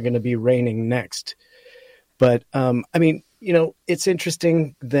balloons are going to be raining next. But, it's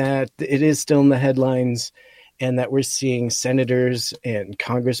interesting that it is still in the headlines and that we're seeing senators and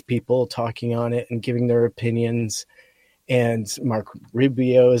Congress people talking on it and giving their opinions. And Mark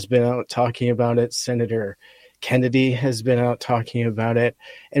Rubio has been out talking about it. Senator Kennedy has been out talking about it.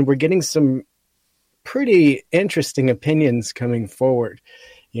 And we're getting some pretty interesting opinions coming forward,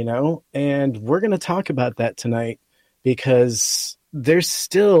 and we're going to talk about that tonight, because there's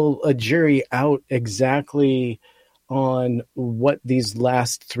still a jury out exactly on what these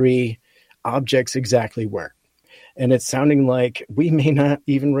last three objects exactly were. And it's sounding like we may not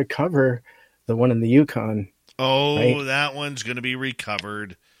even recover the one in the Yukon. Oh, right? That one's going to be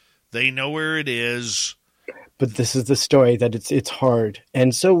recovered. They know where it is. But this is the story that it's hard.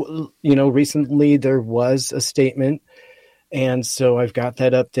 And so, recently there was a statement. And so I've got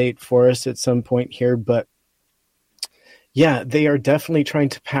that update for us at some point here. But yeah, they are definitely trying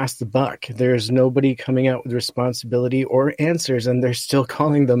to pass the buck. There's nobody coming out with responsibility or answers, and they're still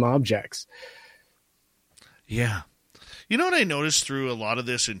calling them objects. Yeah. You know what I noticed through a lot of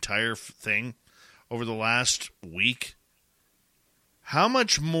this entire thing over the last week? How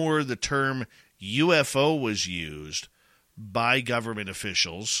much more the term UFO was used by government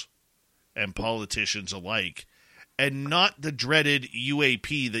officials and politicians alike, and not the dreaded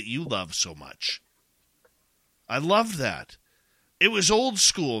UAP that you love so much. I love that. It was old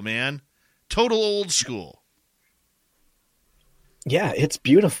school, man. Total old school. Yeah, it's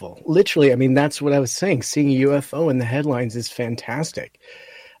beautiful. Literally, that's what I was saying. Seeing a UFO in the headlines is fantastic.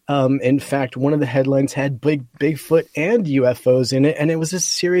 In fact, one of the headlines had Bigfoot and UFOs in it, and it was a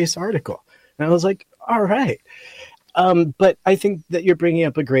serious article. And I was like, all right. But I think that you're bringing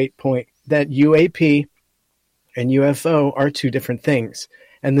up a great point, that UAP and UFO are two different things.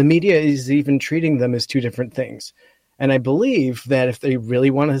 And the media is even treating them as two different things. And I believe that if they really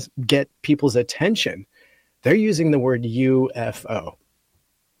want to get people's attention, they're using the word UFO.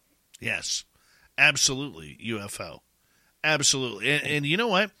 Yes, absolutely, UFO. Absolutely. And you know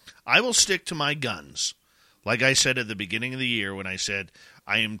what? I will stick to my guns. Like I said at the beginning of the year when I said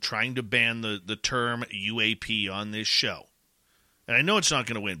I am trying to ban the term UAP on this show. And I know it's not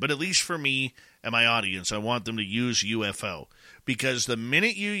going to win, but at least for me and my audience, I want them to use UFO. Because the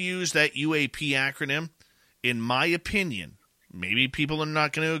minute you use that UAP acronym, in my opinion, maybe people are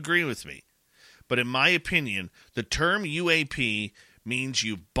not going to agree with me, but in my opinion, the term UAP means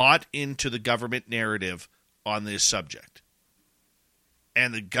you've bought into the government narrative on this subject.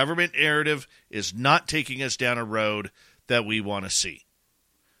 And the government narrative is not taking us down a road that we want to see.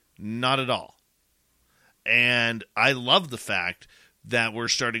 Not at all. And I love the fact that we're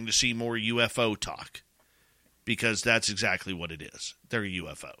starting to see more UFO talk, because that's exactly what it is. They're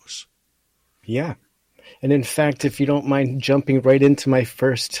UFOs. Yeah. And in fact, if you don't mind jumping right into my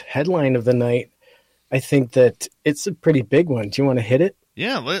first headline of the night, I think that it's a pretty big one. Do you want to hit it?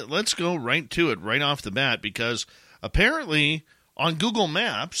 Yeah, let's go right to it right off the bat, because apparently on Google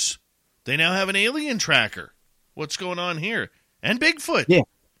Maps, they now have an alien tracker. What's going on here? And Bigfoot.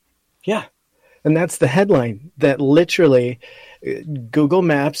 Yeah. And that's the headline, that literally Google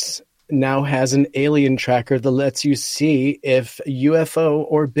Maps now has an alien tracker that lets you see if UFO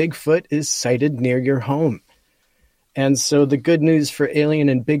or Bigfoot is sighted near your home. And so the good news for alien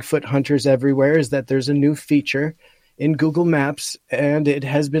and Bigfoot hunters everywhere is that there's a new feature in Google Maps, and it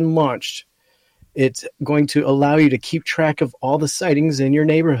has been launched. It's going to allow you to keep track of all the sightings in your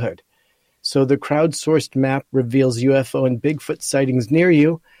neighborhood. So the crowdsourced map reveals UFO and Bigfoot sightings near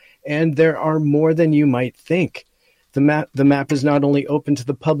you, and there are more than you might think. The map is not only open to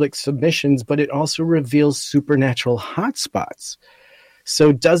the public submissions, but it also reveals supernatural hotspots.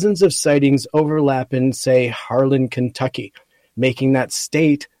 So dozens of sightings overlap in, say, Harlan, Kentucky, making that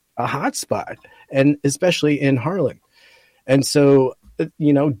state a hotspot, and especially in Harlan. And so,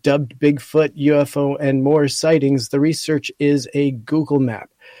 dubbed Bigfoot, UFO, and more sightings, the research is a Google map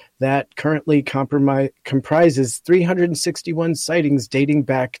that currently comprises 361 sightings dating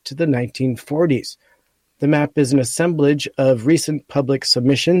back to the 1940s. The map is an assemblage of recent public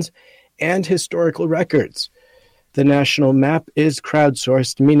submissions and historical records. The national map is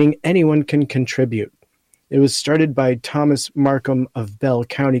crowdsourced, meaning anyone can contribute. It was started by Thomas Markham of Bell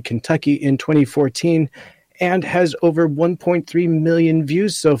County, Kentucky in 2014 and has over 1.3 million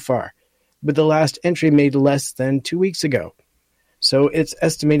views so far, with the last entry made less than 2 weeks ago. So it's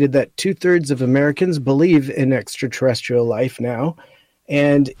estimated that 2/3 of Americans believe in extraterrestrial life now,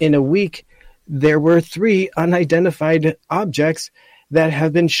 and in a week, there were 3 unidentified objects that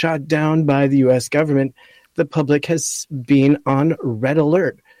have been shot down by the U.S. government. The public has been on red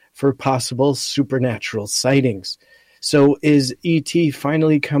alert for possible supernatural sightings. So is E.T.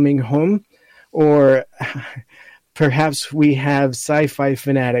 finally coming home? Or perhaps we have sci-fi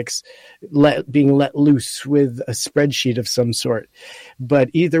fanatics being let loose with a spreadsheet of some sort. But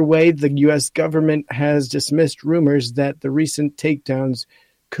either way, the U.S. government has dismissed rumors that the recent takedowns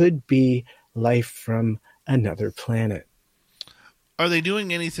could be life from another planet. Are they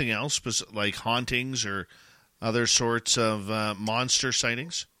doing anything else, like hauntings or other sorts of monster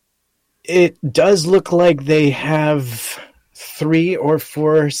sightings? It does look like they have 3 or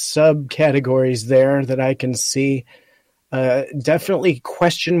 4 subcategories there that I can see. Definitely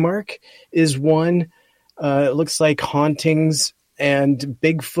question mark is one. It looks like hauntings and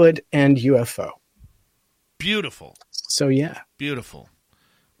Bigfoot and UFO. Beautiful. So, yeah. Beautiful.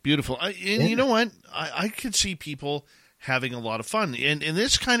 You know what? I could see people having a lot of fun. And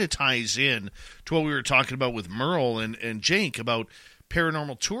this kind of ties in to what we were talking about with Merle and Jake about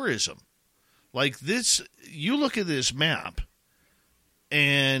paranormal tourism. Like this, you look at this map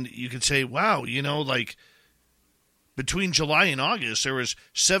and you could say, wow, like between July and August, there was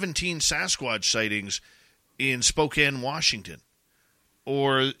 17 Sasquatch sightings in Spokane, Washington.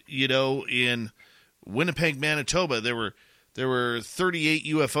 Or, in Winnipeg, Manitoba, there were 38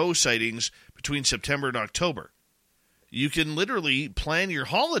 UFO sightings between September and October. You can literally plan your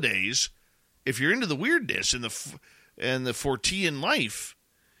holidays if you're into the weirdness and the Fortean life.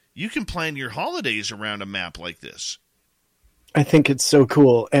 You can plan your holidays around a map like this. I think it's so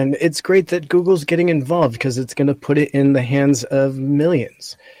cool. And it's great that Google's getting involved because it's going to put it in the hands of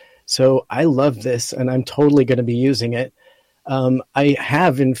millions. So I love this, and I'm totally going to be using it. I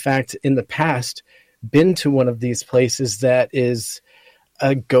have, in fact, in the past, been to one of these places that is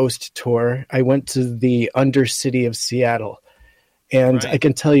a ghost tour. I went to the Undercity of Seattle. And right. I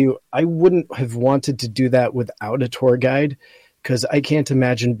can tell you, I wouldn't have wanted to do that without a tour guide, because I can't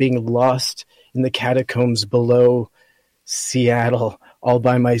imagine being lost in the catacombs below Seattle all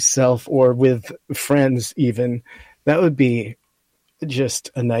by myself or with friends even. That would be just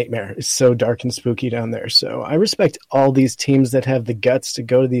a nightmare. It's so dark and spooky down there. So I respect all these teams that have the guts to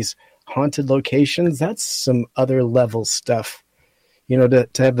go to these haunted locations. That's some other level stuff. To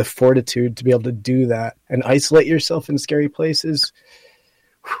have the fortitude to be able to do that and isolate yourself in scary places.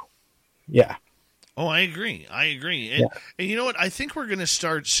 Whew. Yeah. Oh, I agree. And you know what? I think we're going to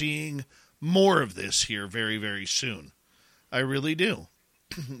start seeing more of this here very, very soon. I really do.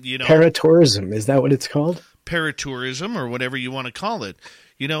 Paratourism, is that what it's called? Paratourism, or whatever you want to call it.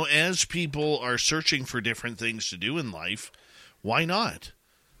 As people are searching for different things to do in life, why not?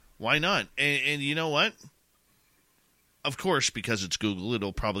 And you know what? Of course, because it's Google,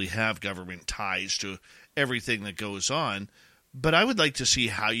 it'll probably have government ties to everything that goes on. But I would like to see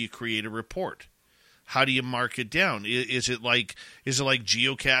how you create a report. How do you mark it down? Is it like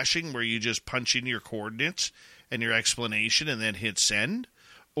geocaching, where you just punch in your coordinates and your explanation and then hit send?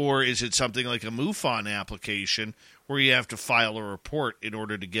 Or is it something like a MUFON application where you have to file a report in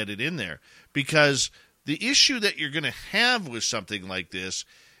order to get it in there? Because the issue that you're going to have with something like this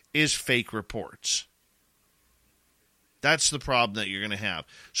is fake reports. That's the problem that you're going to have.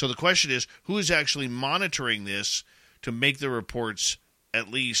 So the question is, who is actually monitoring this to make the reports at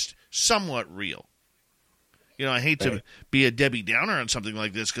least somewhat real? I hate to be a Debbie Downer on something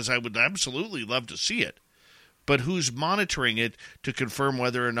like this, because I would absolutely love to see it. But who's monitoring it to confirm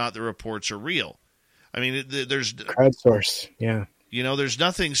whether or not the reports are real? I mean, there's crowdsource, yeah. There's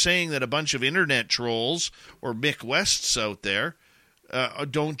nothing saying that a bunch of internet trolls or Mick Wests out there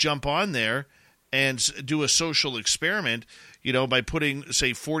don't jump on there and do a social experiment, by putting,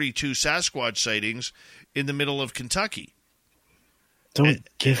 say, 42 Sasquatch sightings in the middle of Kentucky. Don't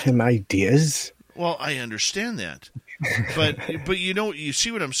give him ideas. Well, I understand that. But you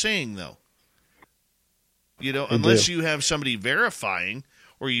see what I'm saying, though. Unless you have somebody verifying,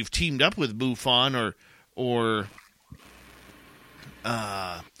 or you've teamed up with MUFON or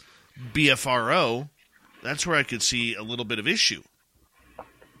BFRO, that's where I could see a little bit of issue.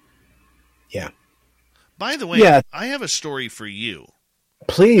 Yeah. By the way, I have a story for you.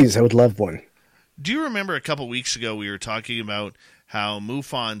 Please, I would love one. Do you remember a couple weeks ago we were talking about how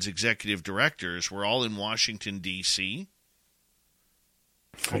MUFON's executive directors were all in Washington, D.C.?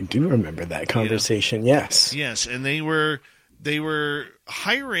 I do remember that conversation, yes. Yes, and they were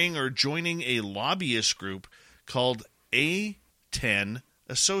hiring or joining a lobbyist group called A10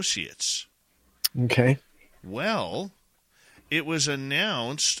 Associates. Okay. Well, it was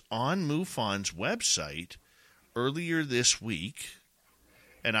announced on MUFON's website earlier this week,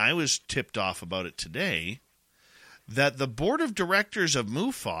 and I was tipped off about it today, that the board of directors of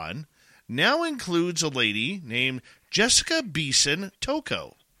MUFON now includes a lady named Jessica Beeson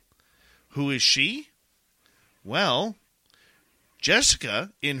Toko. Who is she? Well,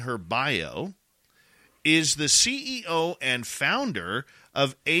 Jessica, in her bio, is the CEO and founder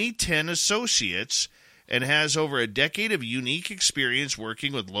of A10 Associates and has over a decade of unique experience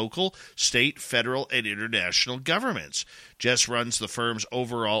working with local, state, federal, and international governments. Jess runs the firm's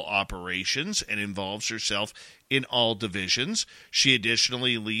overall operations and involves herself in all divisions. She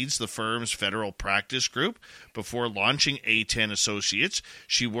additionally leads the firm's federal practice group. Before launching A10 Associates,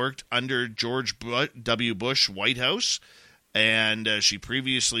 she worked under George W. Bush White House, and she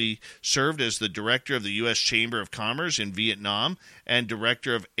previously served as the director of the U.S. Chamber of Commerce in Vietnam and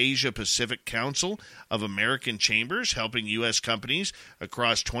director of Asia Pacific Council of American Chambers, helping U.S. companies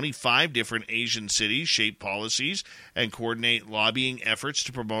across 25 different Asian cities shape policies and coordinate lobbying efforts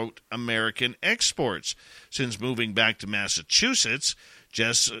to promote American exports. Since moving back to Massachusetts,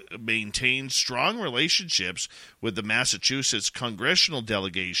 Jess maintains strong relationships with the Massachusetts congressional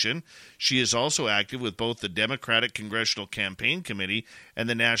delegation. She is also active with both the Democratic Congressional Campaign Committee and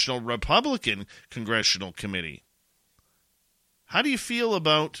the National Republican Congressional Committee. How do you feel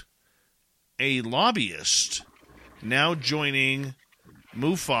about a lobbyist now joining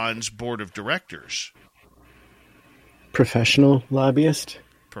MUFON's board of directors? Professional lobbyist?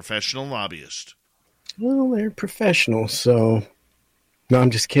 Professional lobbyist. Well, they're professional, so... No, I'm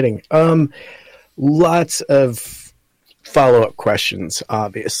just kidding. Lots of follow-up questions,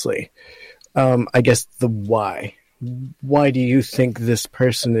 obviously. I guess the why. Why do you think this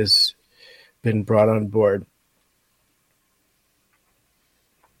person has been brought on board?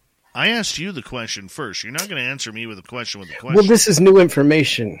 I asked you the question first. You're not going to answer me with a question with a question. Well, this is new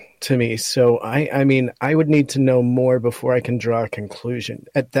information to me, so I mean, I would need to know more before I can draw a conclusion.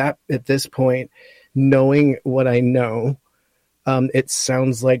 At this point, knowing what I know, it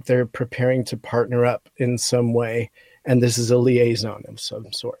sounds like they're preparing to partner up in some way, and this is a liaison of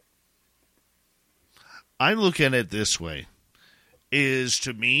some sort. I look at it this way, is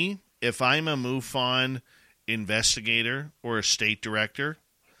to me, if I'm a MUFON investigator or a state director,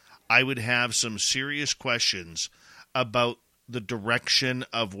 I would have some serious questions about the direction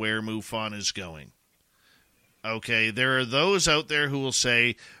of where MUFON is going. Okay, there are those out there who will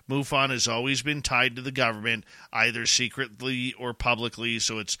say MUFON has always been tied to the government, either secretly or publicly,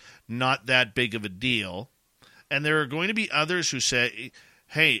 so it's not that big of a deal. And there are going to be others who say,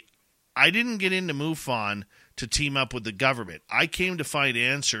 hey, I didn't get into MUFON to team up with the government. I came to find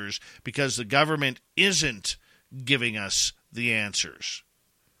answers because the government isn't giving us the answers.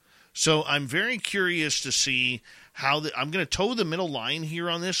 So I'm very curious to see how I'm going to toe the middle line here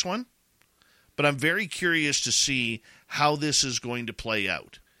on this one. But I'm very curious to see how this is going to play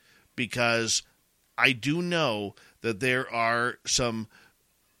out, because I do know that there are some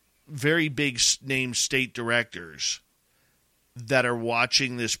very big name state directors that are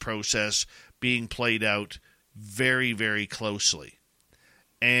watching this process being played out very, very closely.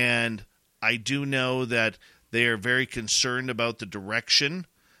 And I do know that they are very concerned about the direction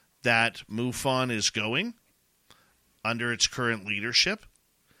that MUFON is going under its current leadership.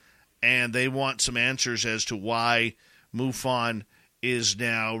 And they want some answers as to why MUFON is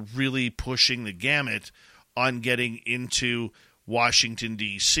now really pushing the gamut on getting into Washington,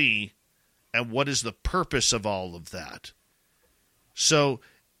 D.C., and what is the purpose of all of that. So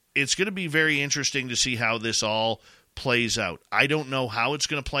it's going to be very interesting to see how this all plays out. I don't know how it's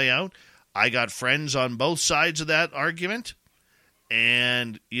going to play out. I got friends on both sides of that argument.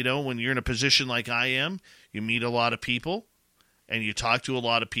 And, you know, when you're in a position like I am, you meet a lot of people. And you talk to a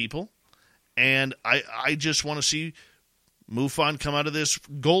lot of people, and I just want to see MUFON come out of this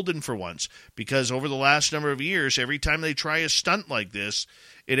golden for once, because over the last number of years, every time they try a stunt like this,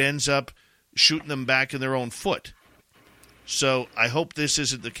 it ends up shooting them back in their own foot. So I hope this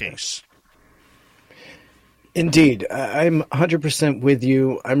isn't the case. Indeed. I'm 100% with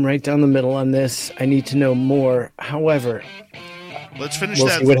you. I'm right down the middle on this. I need to know more. However, let's finish we'll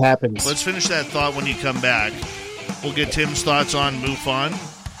that. See what happens. Let's finish that thought when you come back. We'll get Tim's thoughts on MUFON,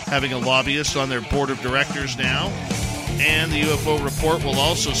 having a lobbyist on their board of directors now. And the UFO Report will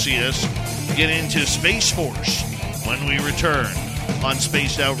also see us get into Space Force when we return on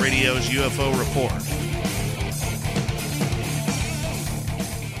Spaced Out Radio's UFO Report.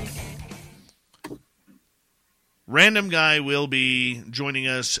 Random Guy will be joining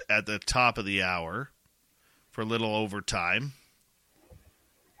us at the top of the hour for a little overtime.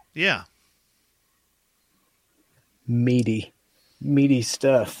 Yeah. Meaty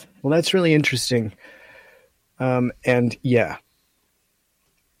stuff. Well, that's really interesting. And yeah,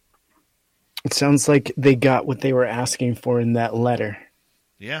 it sounds like they got what they were asking for in that letter.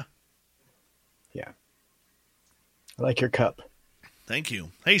 Yeah. Yeah. I like your cup. Thank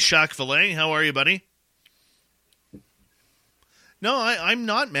you. Hey, Jacques Valet, how are you, buddy? No, I'm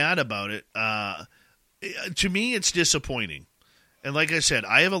not mad about it. To me, it's disappointing. And like I said,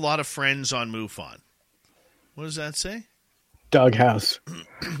 I have a lot of friends on MUFON. What does that say? Doghouse.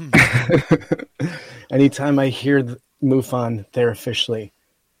 Anytime I hear MUFON, they're officially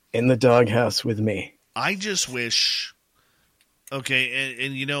in the doghouse with me. I just wish... Okay,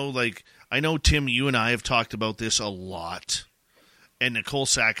 and you know, like, I know, Tim, you and I have talked about this a lot. And Nicole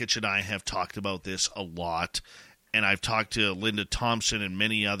Sackich and I have talked about this a lot. And I've talked to Linda Thompson and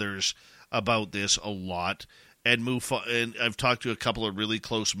many others about this a lot. And I've talked to a couple of really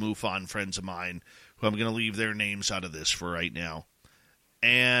close MUFON friends of mine who I'm going to leave their names out of this for right now.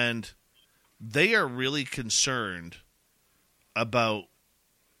 And they are really concerned about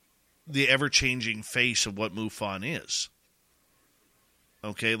the ever-changing face of what MUFON is.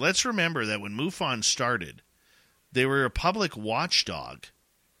 Okay, let's remember that when MUFON started, they were a public watchdog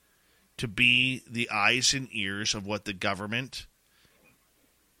to be the eyes and ears of what the government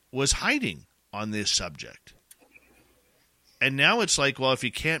was hiding on this subject. And now it's like, well, if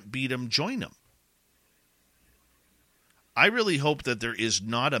you can't beat them, join them. I really hope that there is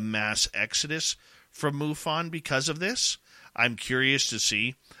not a mass exodus from MUFON because of this. I'm curious to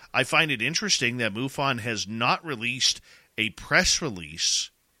see. I find it interesting that MUFON has not released a press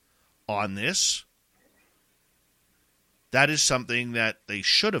release on this. That is something that they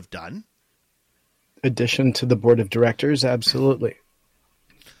should have done. Addition to the board of directors, absolutely.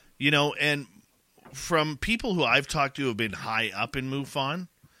 You know, and from people who I've talked to who have been high up in MUFON,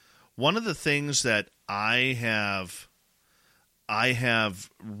 one of the things that I have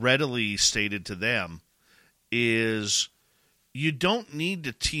readily stated to them is you don't need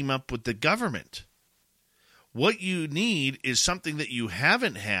to team up with the government. What you need is something that you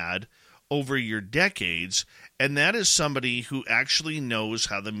haven't had over your decades, and that is somebody who actually knows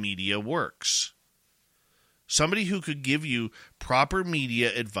how the media works. Somebody who could give you proper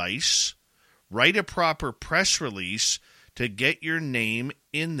media advice, write a proper press release to get your name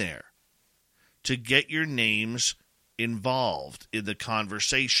in there, to get your names involved in the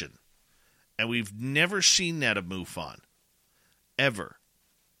conversation. And we've never seen that of MUFON, ever.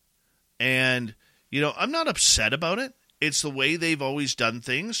 And, you know, I'm not upset about it. It's the way they've always done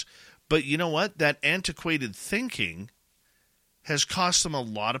things. But you know what? That antiquated thinking has cost them a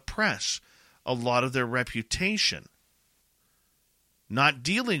lot of press, a lot of their reputation. Not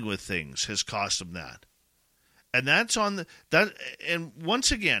dealing with things has cost them that. And that's on the that. And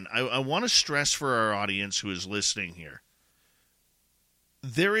once again, I want to stress for our audience who is listening here,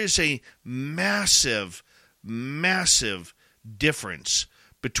 there is a massive, massive difference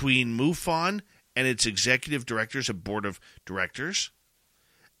between MUFON and its executive directors and board of directors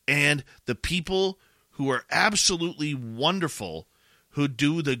and the people who are absolutely wonderful, who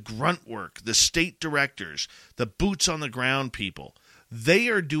do the grunt work, the state directors, the boots on the ground people. They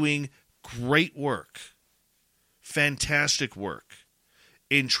are doing great work, fantastic work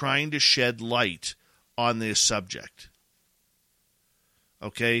in trying to shed light on this subject.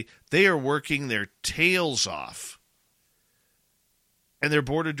 Okay? They are working their tails off. And their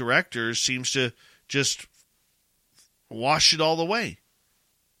board of directors seems to just wash it all the way.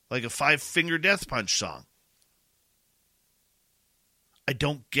 Like a 5-Finger Death Punch song. I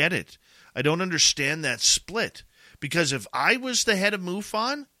don't get it. I don't understand that split. Because if I was the head of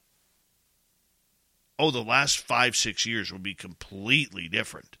MUFON, the last 5-6 years would be completely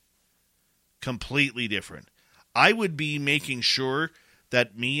different. Completely different. I would be making sure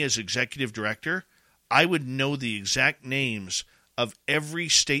that me as executive director, I would know the exact names of every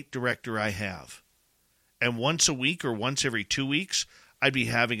state director I have. And once a week or once every 2 weeks, I'd be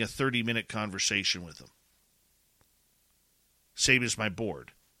having a 30-minute conversation with them. Same as my board.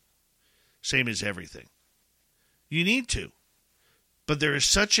 Same as everything. You need to. But there is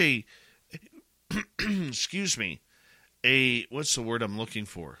such a, excuse me, what's the word I'm looking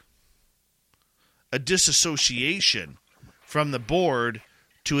for? A disassociation from the board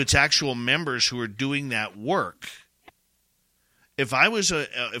to its actual members who are doing that work. If I was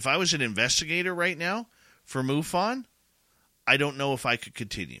an investigator right now for MUFON, I don't know if I could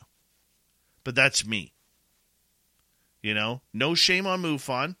continue. But that's me. You know, no shame on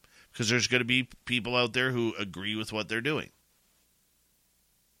MUFON, because there's going to be people out there who agree with what they're doing.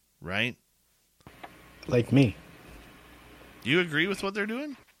 Right? Like me. You agree with what they're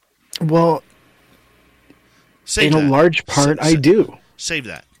doing? Well, Save in that. a large part, I do. Save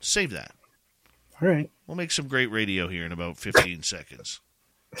that. Save that. All right. We'll make some great radio here in about 15 seconds.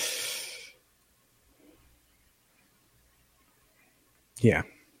 Yeah.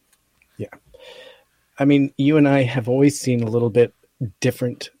 Yeah. I mean, you and I have always seen a little bit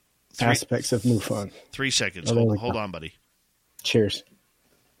different aspects of MUFON. 3 seconds. Oh, Hold on, buddy. Cheers.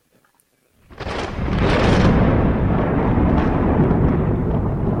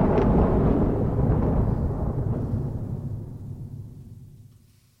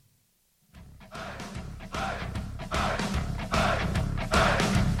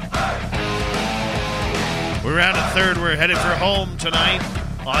 We're out at third. We're headed for home tonight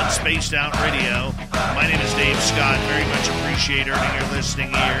on Spaced Out Radio. My name is Dave Scott. Very much appreciate earning your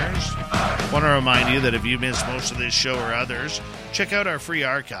listening ears. Want to remind you that if you missed most of this show or others, check out our free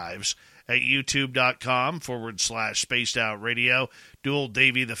archives at youtube.com/Spaced Out Radio. Do old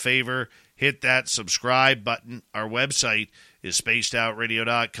Davey the favor. Hit that subscribe button. Our website is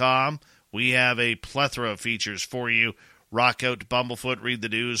spacedoutradio.com. We have a plethora of features for you. Rock out to Bumblefoot, read the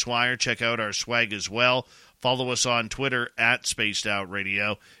news wire, check out our swag as well. Follow us on Twitter at Spaced Out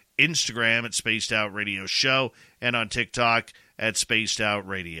Radio, Instagram at Spaced Out Radio Show, and on TikTok at Spaced Out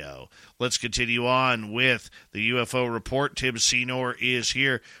Radio. Let's continue on with the UFO report. Tim Senor is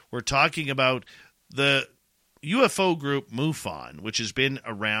here. We're talking about the UFO group MUFON, which has been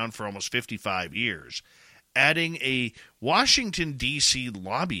around for almost 55 years, adding a Washington, D.C.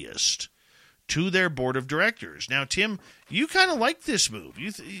 lobbyist to their board of directors. Now, Tim, you kind of like this move.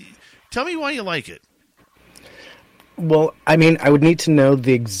 Tell me why you like it. Well, I mean, I would need to know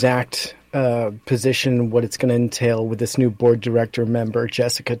the exact position, what it's going to entail with this new board director member,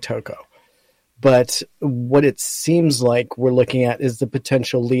 Jessica Tocco. But what it seems like we're looking at is the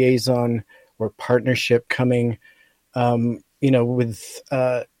potential liaison or partnership coming, with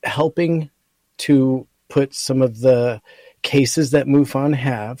helping to put some of the cases that MUFON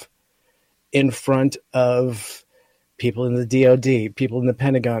have in front of people in the DOD, people in the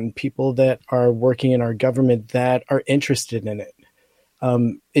Pentagon, people that are working in our government that are interested in it.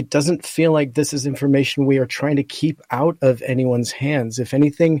 It doesn't feel like this is information we are trying to keep out of anyone's hands. If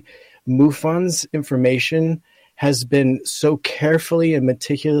anything, MUFON's information has been so carefully and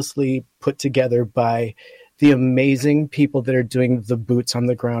meticulously put together by the amazing people that are doing the boots on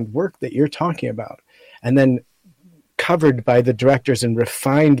the ground work that you're talking about, and then covered by the directors and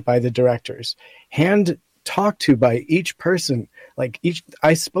refined by the directors, hand talked to by each person.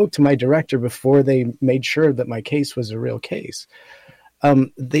 I spoke to my director before they made sure that my case was a real case.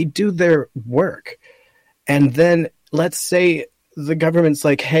 They do their work. And then let's say the government's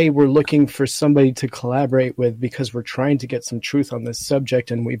like, hey, we're looking for somebody to collaborate with because we're trying to get some truth on this subject.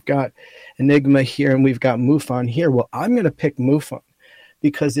 And we've got Enigma here and we've got MUFON here. Well, I'm going to pick MUFON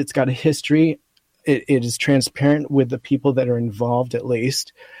because it's got a history. It is transparent with the people that are involved, at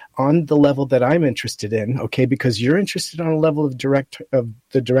least on the level that I'm interested in. Okay. Because you're interested on a level of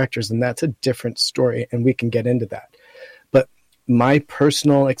the directors, and that's a different story. And we can get into that. But my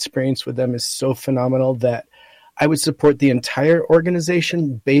personal experience with them is so phenomenal that I would support the entire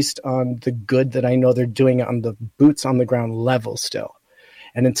organization based on the good that I know they're doing on the boots on the ground level still.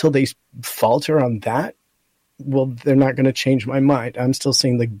 And until they falter on that, well, they're not going to change my mind. I'm still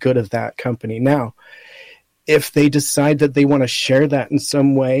seeing the good of that company. Now, if they decide that they want to share that in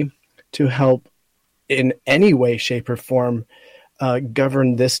some way to help in any way, shape, or form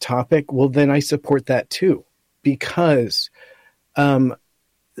govern this topic, well, then I support that too, because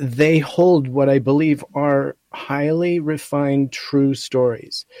they hold what I believe are highly refined, true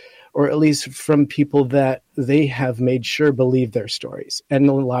stories, or at least from people that they have made sure believe their stories. And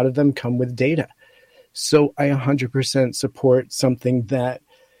a lot of them come with data. So I 100% support something that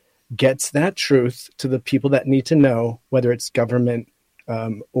gets that truth to the people that need to know, whether it's government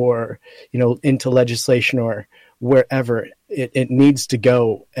or, into legislation or wherever it needs to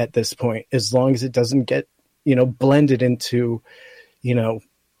go at this point, as long as it doesn't get, blended into,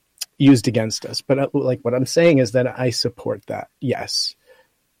 used against us. But what I'm saying is that I support that. Yes.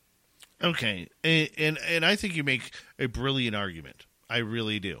 Okay. And I think you make a brilliant argument. I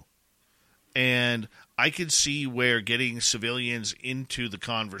really do. And I could see where getting civilians into the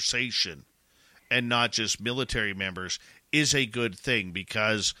conversation and not just military members is a good thing,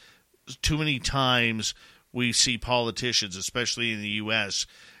 because too many times we see politicians, especially in the U.S.,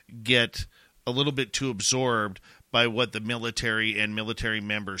 get a little bit too absorbed by what the military and military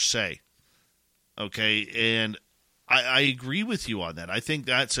members say. Okay, and I agree with you on that. I think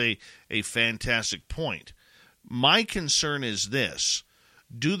that's a fantastic point. My concern is this.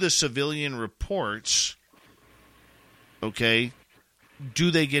 Do the civilian reports, okay, do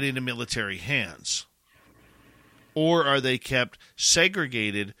they get into military hands? Or are they kept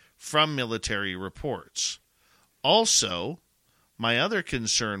segregated from military reports? Also, my other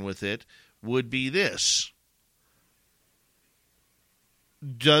concern with it would be this.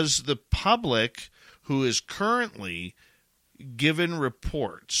 Does the public who is currently, given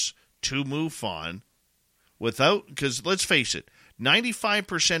reports to MUFON without, because let's face it,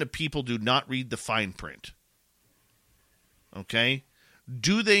 95% of people do not read the fine print. Okay?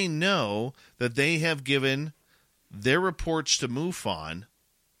 Do they know that they have given their reports to MUFON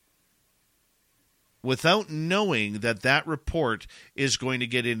without knowing that that report is going to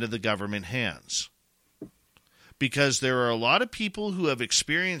get into the government hands? Because there are a lot of people who have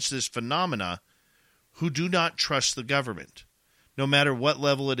experienced this phenomena who do not trust the government, no matter what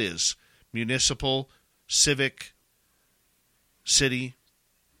level it is, municipal, civic, city,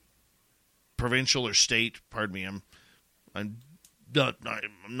 provincial, or state. Pardon me, I'm not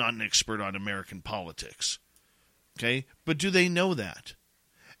an expert on American politics. Okay? But do they know that?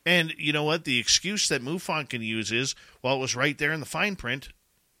 And you know what? The excuse that MUFON can use is, well, it was right there in the fine print.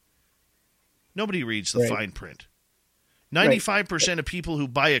 Nobody reads the fine print. 95% of people who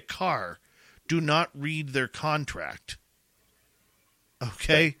buy a car do not read their contract.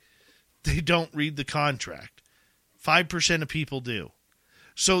 Okay? They don't read the contract. 5% of people do.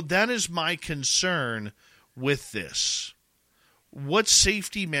 So that is my concern with this. What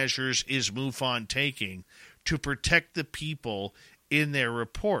safety measures is MUFON taking to protect the people in their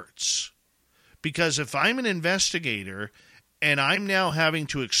reports? Because if I'm an investigator and I'm now having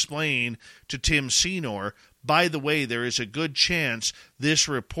to explain to Tim Senor, by the way, there is a good chance this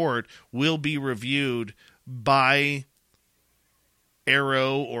report will be reviewed by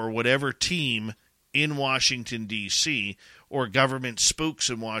Arrow or whatever team in Washington, D.C., or government spooks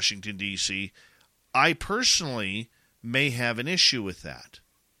in Washington, D.C., I personally may have an issue with that.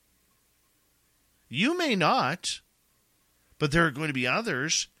 You may not, but there are going to be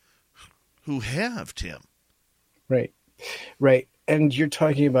others who have, Tim. Right. And you're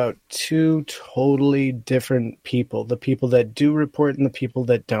talking about two totally different people, the people that do report and the people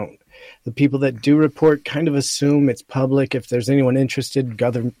that don't. The people that do report kind of assume it's public. If there's anyone interested,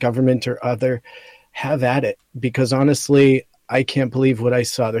 government or other, have at it. Because honestly, I can't believe what I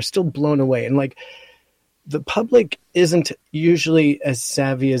saw. They're still blown away. And like, the public isn't usually as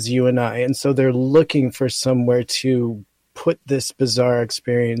savvy as you and I. And so they're looking for somewhere to put this bizarre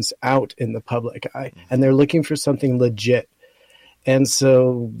experience out in the public eye. And they're looking for something legit. And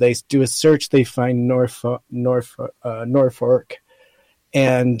so they do a search, they find Norfolk,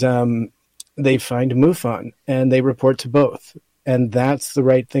 and they find MUFON, and they report to both. And that's the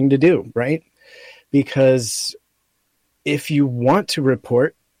right thing to do, right? Because if you want to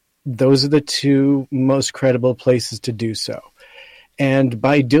report, those are the two most credible places to do so. And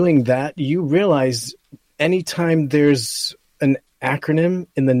by doing that, you realize anytime there's an acronym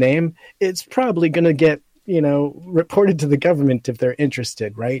in the name, it's probably going to get reported to the government if they're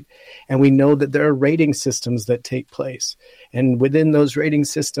interested, right? And we know that there are rating systems that take place. And within those rating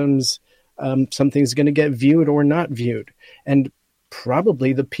systems, something's going to get viewed or not viewed. And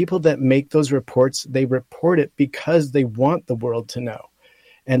probably the people that make those reports, they report it because they want the world to know.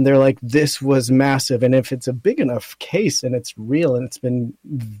 And they're like, this was massive. And if it's a big enough case and it's real and it's been,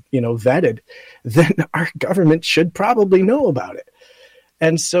 vetted, then our government should probably know about it.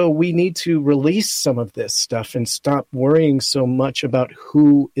 And so we need to release some of this stuff and stop worrying so much about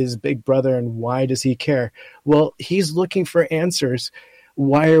who is Big Brother and why does he care? Well, he's looking for answers.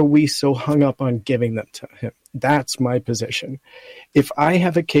 Why are we so hung up on giving them to him? That's my position. If I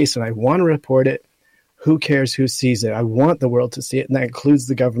have a case and I want to report it, who cares who sees it? I want the world to see it, and that includes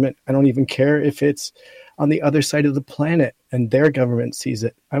the government. I don't even care if it's on the other side of the planet and their government sees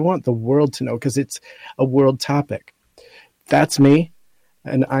it. I want the world to know because it's a world topic. That's me.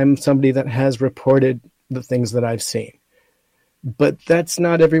 And I'm somebody that has reported the things that I've seen. But that's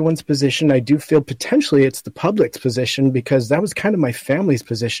not everyone's position. I do feel potentially it's the public's position because that was kind of my family's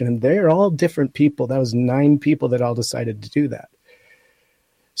position. And they're all different people. That was 9 people that all decided to do that.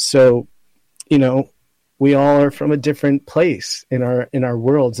 So, we all are from a different place in our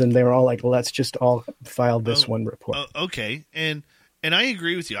worlds. And they were all like, let's just all file this one report. Okay. And I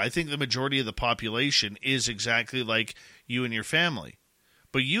agree with you. I think the majority of the population is exactly like you and your family.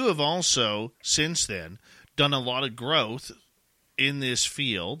 But you have also, since then, done a lot of growth in this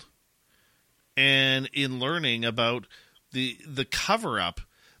field and in learning about the cover-up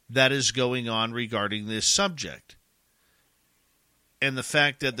that is going on regarding this subject. And the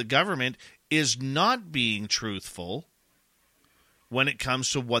fact that the government is not being truthful when it comes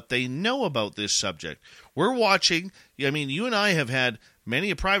to what they know about this subject. We're watching, you and I have had many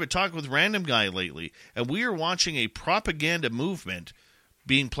a private talk with Random Guy lately, and we are watching a propaganda movement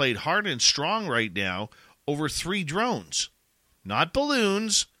being played hard and strong right now over 3 drones. Not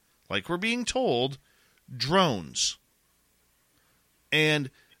balloons, like we're being told, drones. And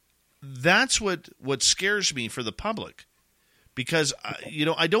that's what scares me for the public. because,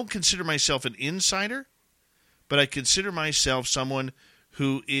 I don't consider myself an insider, but I consider myself someone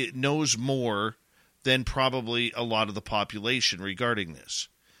who knows more than probably a lot of the population regarding this.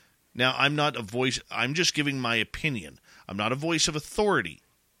 Now, I'm not a voice. I'm just giving my opinion. I'm not a voice of authority.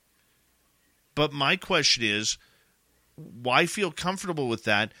 But my question is, why feel comfortable with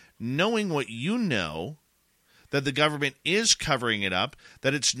that, knowing what you know, that the government is covering it up,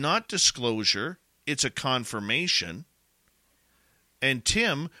 that it's not disclosure, it's a confirmation. And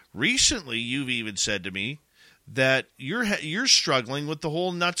Tim, recently you've even said to me that you're struggling with the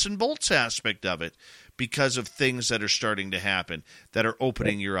whole nuts and bolts aspect of it because of things that are starting to happen that are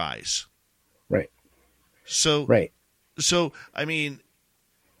opening your eyes. Right. So, right. So, I mean,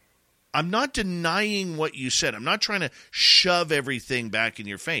 I'm not denying what you said. I'm not trying to shove everything back in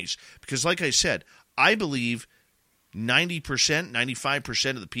your face because, like I said, I believe 90%, 95%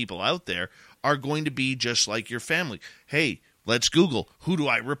 of the people out there are going to be just like your family. Hey, let's Google, who do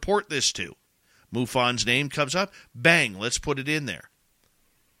I report this to? MUFON's name comes up, bang, let's put it in there.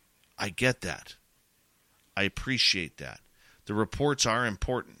 I get that. I appreciate that. The reports are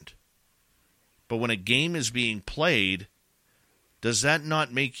important. But when a game is being played, does that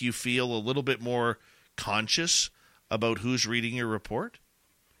not make you feel a little bit more conscious about who's reading your report?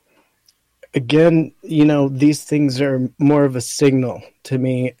 Again, these things are more of a signal to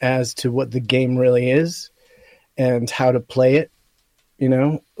me as to what the game really is and how to play it.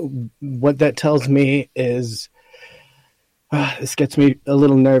 What that tells me is, this gets me a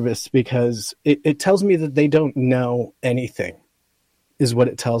little nervous because it tells me that they don't know anything, is what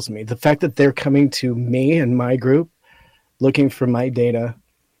it tells me. The fact that they're coming to me and my group looking for my data,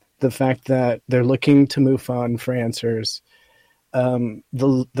 the fact that they're looking to MUFON for answers,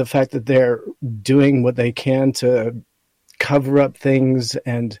 the fact that they're doing what they can to cover up things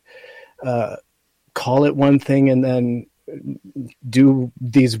and call it one thing and then do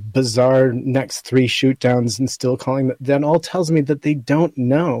these bizarre next 3 shoot downs and still calling it, that all tells me that they don't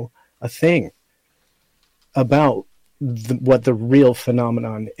know a thing about what the real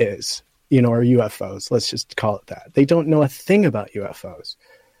phenomenon is, or UFOs. Let's just call it that. They don't know a thing about UFOs.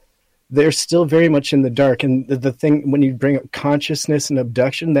 They're still very much in the dark. And the thing, when you bring up consciousness and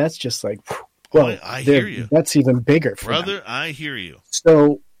abduction, that's just like, well, I hear you. That's even bigger for Brother, them. I hear you.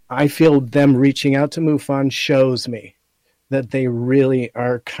 So I feel them reaching out to MUFON shows me that they really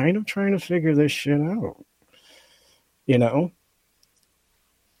are kind of trying to figure this shit out.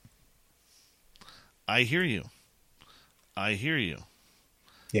 I hear you. I hear you.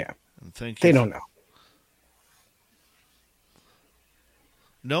 Yeah. And thank you. They don't know.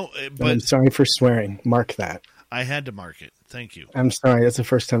 No, but I'm sorry for swearing. Mark that. I had to mark it. Thank you. I'm sorry. That's the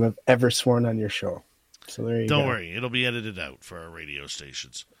first time I've ever sworn on your show. So there you go. Don't worry. It'll be edited out for our radio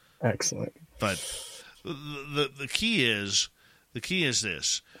stations. Excellent. But the key is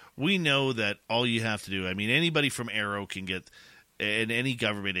this. We know that all you have to do, I mean, anybody from Arrow can get, and any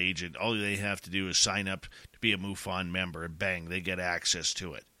government agent, all they have to do is sign up to be a MUFON member, and bang, they get access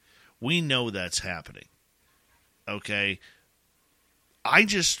to it. We know that's happening. Okay? I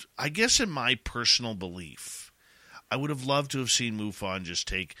guess in my personal belief, I would have loved to have seen MUFON just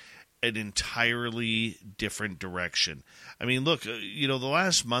take an entirely different direction. I mean, look, the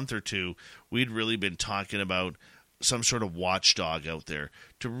last month or two, we'd really been talking about some sort of watchdog out there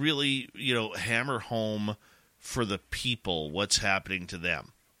to really, hammer home for the people what's happening to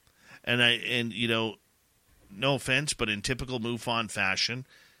them. And no offense, but in typical MUFON fashion,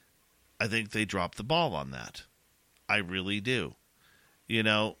 I think they dropped the ball on that. I really do.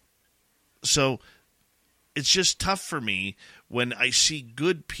 So it's just tough for me when I see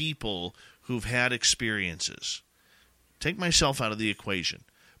good people who've had experiences. Take myself out of the equation,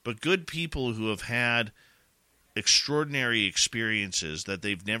 but good people who have had extraordinary experiences that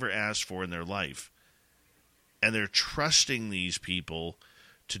they've never asked for in their life, and they're trusting these people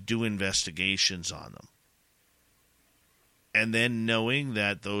to do investigations on them. And then knowing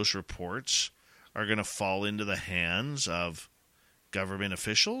that those reports are going to fall into the hands of government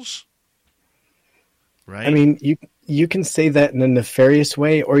officials, right? I mean, you can say that in a nefarious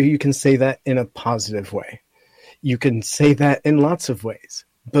way, or you can say that in a positive way. You can say that in lots of ways.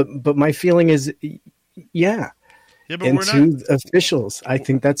 But my feeling is, yeah, but and we're to not, officials, I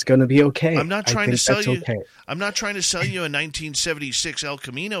think that's going to be okay. I'm not trying to sell you. Okay. I'm not trying to sell you a 1976 El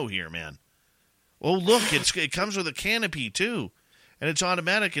Camino here, man. Oh, look, it comes with a canopy too, and it's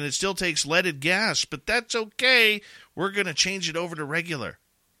automatic, and it still takes leaded gas, but that's okay. We're going to change it over to regular,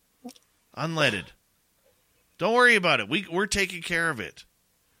 unleaded. Don't worry about it. We're taking care of it.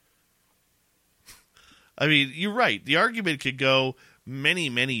 I mean, you're right. The argument could go many,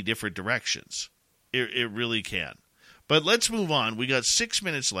 many different directions. It really can. But let's move on. We got 6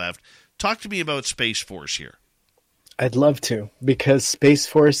 minutes left. Talk to me about Space Force here. I'd love to, because Space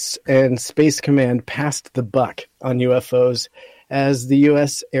Force and Space Command passed the buck on UFOs as the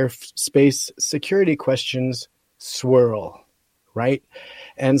U.S. airspace security questions swirl, right?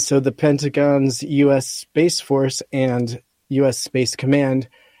 And so the Pentagon's U.S. Space Force and U.S. Space Command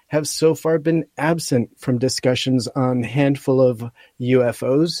have so far been absent from discussions on a handful of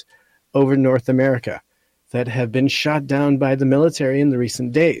UFOs over North America that have been shot down by the military in the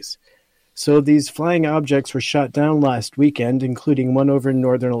recent days. So these flying objects were shot down last weekend, including one over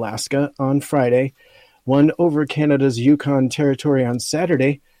northern Alaska on Friday, one over Canada's Yukon Territory on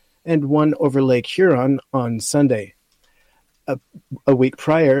Saturday, and one over Lake Huron on Sunday. A week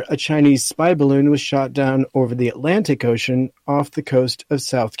prior, a Chinese spy balloon was shot down over the Atlantic Ocean off the coast of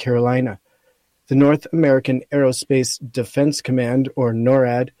South Carolina. The North American Aerospace Defense Command, or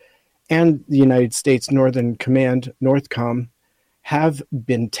NORAD, and the United States Northern Command, NORTHCOM, have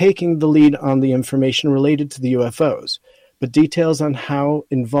been taking the lead on the information related to the UFOs, but details on how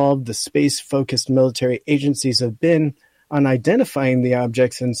involved the space-focused military agencies have been on identifying the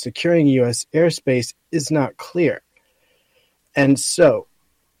objects and securing U.S. airspace is not clear. And so,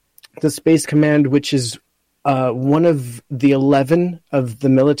 the Space Command, which is one of the 11 of the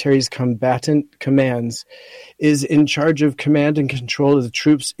military's combatant commands, is in charge of command and control of the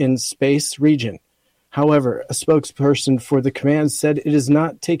troops in space region. However, a spokesperson for the command said it is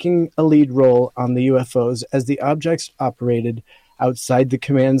not taking a lead role on the UFOs as the objects operated outside the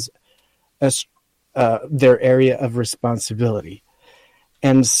command's their area of responsibility.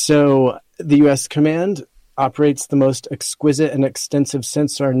 And so the U.S. command operates the most exquisite and extensive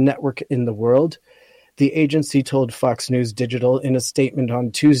sensor network in the world, the agency told Fox News Digital in a statement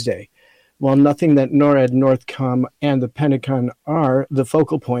on Tuesday. While nothing that NORAD, NORTHCOM, and the Pentagon are the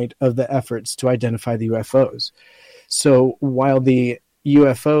focal point of the efforts to identify the UFOs. So while the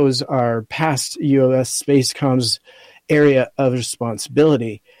UFOs are past U.S. Spacecom's area of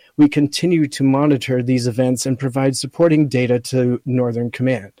responsibility, we continue to monitor these events and provide supporting data to Northern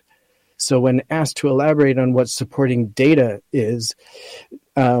Command. So when asked to elaborate on what supporting data is,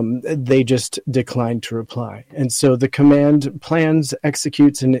 they just declined to reply. And so the command plans,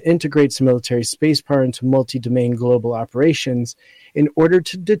 executes, and integrates military space power into multi-domain global operations in order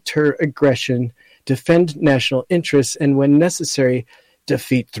to deter aggression, defend national interests, and when necessary,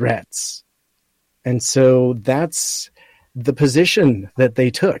 defeat threats. And so that's the position that they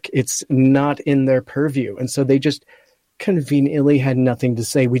took. It's not in their purview. And so they just conveniently had nothing to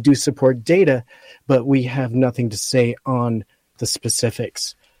say. We do support data, but we have nothing to say on the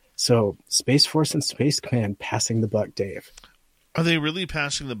specifics. So Space Force and Space Command passing the buck, Dave. Are they really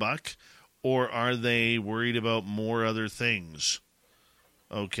passing the buck, or are they worried about more other things?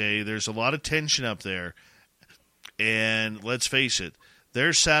 Okay, there's a lot of tension up there, and let's face it,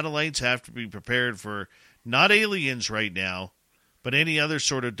 their satellites have to be prepared for not aliens right now, but any other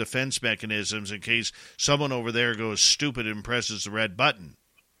sort of defense mechanisms in case someone over there goes stupid and presses the red button.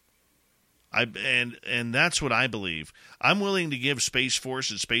 And that's what I believe. I'm willing to give Space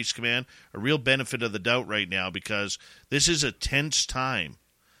Force and Space Command a real benefit of the doubt right now because this is a tense time,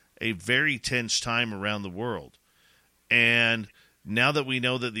 a very tense time around the world. And now that we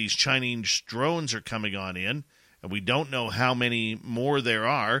know that these Chinese drones are coming on in, and we don't know how many more there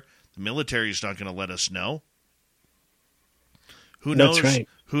are, the military is not going to let us know. Who knows? That's right.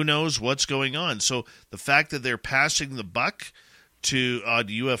 Who knows what's going on? So the fact that they're passing the buck to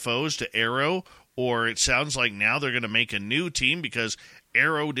UFOs to Arrow, or it sounds like now they're going to make a new team because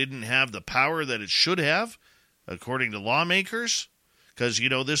Arrow didn't have the power that it should have, according to lawmakers. Because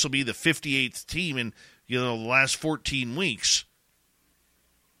this will be the 58th team in the last 14 weeks,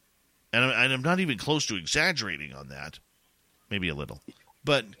 and I'm not even close to exaggerating on that, maybe a little,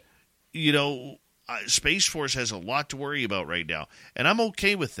 but Space Force has a lot to worry about right now, and I'm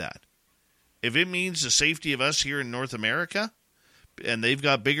okay with that. If it means the safety of us here in North America, and they've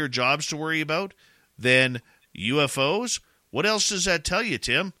got bigger jobs to worry about than UFOs, what else does that tell you,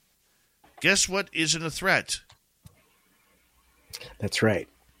 Tim? Guess what isn't a threat? That's right.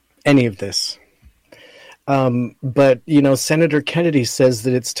 Any of this. But, Senator Kennedy says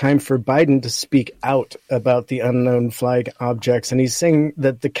that it's time for Biden to speak out about the unknown flying objects. And he's saying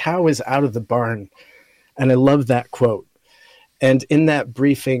that the cow is out of the barn. And I love that quote. And in that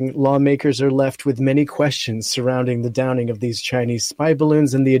briefing, lawmakers are left with many questions surrounding the downing of these Chinese spy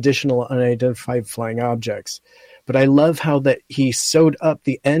balloons and the additional unidentified flying objects. But I love how that he sewed up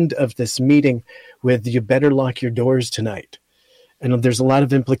the end of this meeting with, "You better lock your doors tonight." And there's a lot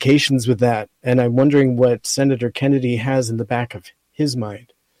of implications with that. And I'm wondering what Senator Kennedy has in the back of his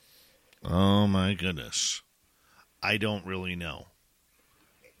mind. Oh, my goodness. I don't really know.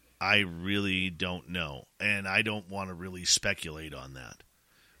 I really don't know. And I don't want to really speculate on that.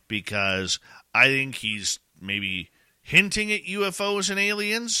 Because I think he's maybe hinting at UFOs and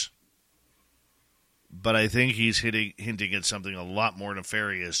aliens. But I think he's hinting at something a lot more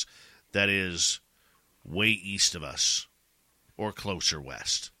nefarious that is way east of us or closer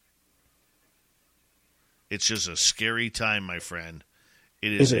west. It's just a scary time, my friend.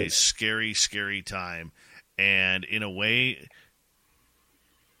 It is a scary, scary time. And in a way,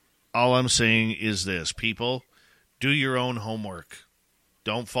 all I'm saying is this. People, do your own homework.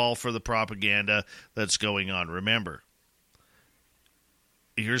 Don't fall for the propaganda that's going on. Remember,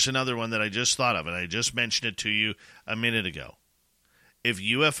 here's another one that I just thought of, and I just mentioned it to you a minute ago. If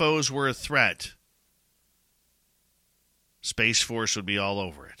UFOs were a threat, Space Force would be all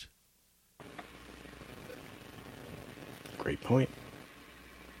over it. Great point.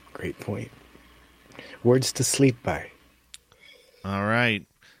 Great point. Words to sleep by. All right.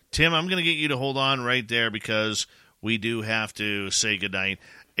 Tim, I'm going to get you to hold on right there because we do have to say goodnight.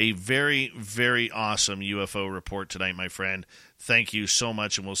 A very, very awesome UFO report tonight, my friend. Thank you so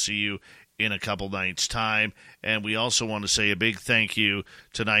much, and we'll see you in a couple nights' time. And we also want to say a big thank you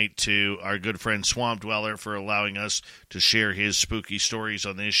tonight to our good friend Swamp Dweller for allowing us to share his spooky stories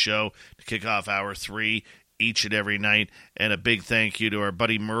on this show to kick off Hour 3 each and every night. And a big thank you to our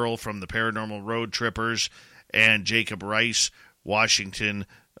buddy Merle from the Paranormal Road Trippers and Jacob Rice, Washington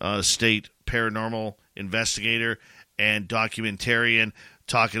State paranormal investigator and documentarian,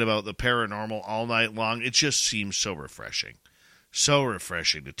 talking about the paranormal all night long. It just seems so refreshing. So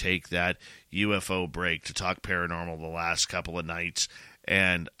refreshing to take that UFO break to talk paranormal the last couple of nights,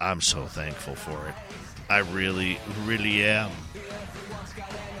 and I'm so thankful for it. I really, really am.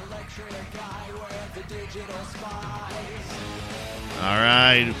 All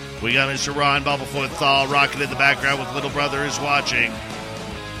right, we got Mr. Ron Bumblefoot Thal rocking in the background with Little Brother Is Watching.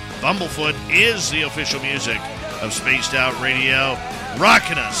 Bumblefoot is the official music of Spaced Out Radio,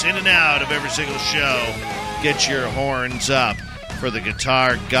 rocking us in and out of every single show. Get your horns up for the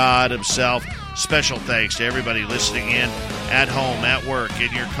guitar god himself. Special thanks to everybody listening in at home, at work,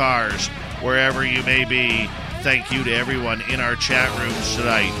 in your cars, wherever you may be. Thank you to everyone in our chat rooms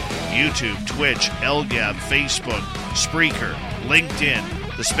tonight. YouTube, Twitch, LGAB, Facebook, Spreaker,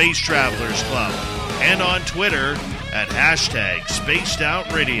 LinkedIn, the Space Travelers Club, and on Twitter at hashtag Spaced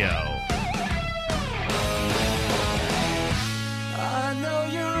Out Radio. I know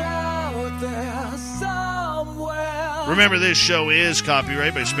you're out there somewhere. Remember, this show is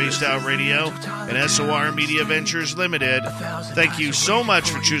copyright by Spaced Out Radio and SOR Media Ventures Limited. Thank you so much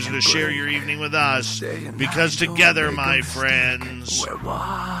for choosing to share your evening with us, because together, my friends, We're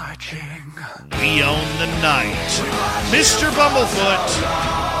watching. we own the night. Mr. Bumblefoot,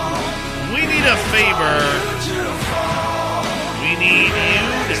 we need a favor. We need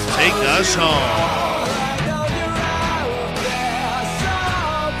you to take us home.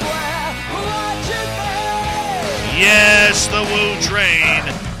 Yes, the Woo Train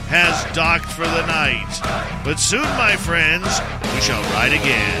has docked for the night. But soon, my friends, we shall ride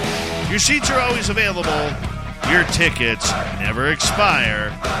again. Your seats are always available. Your tickets never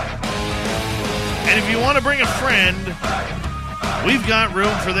expire. And if you want to bring a friend, we've got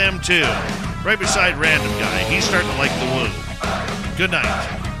room for them too. Right beside Random Guy. He's starting to like the Woo. Good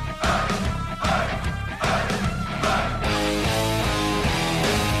night.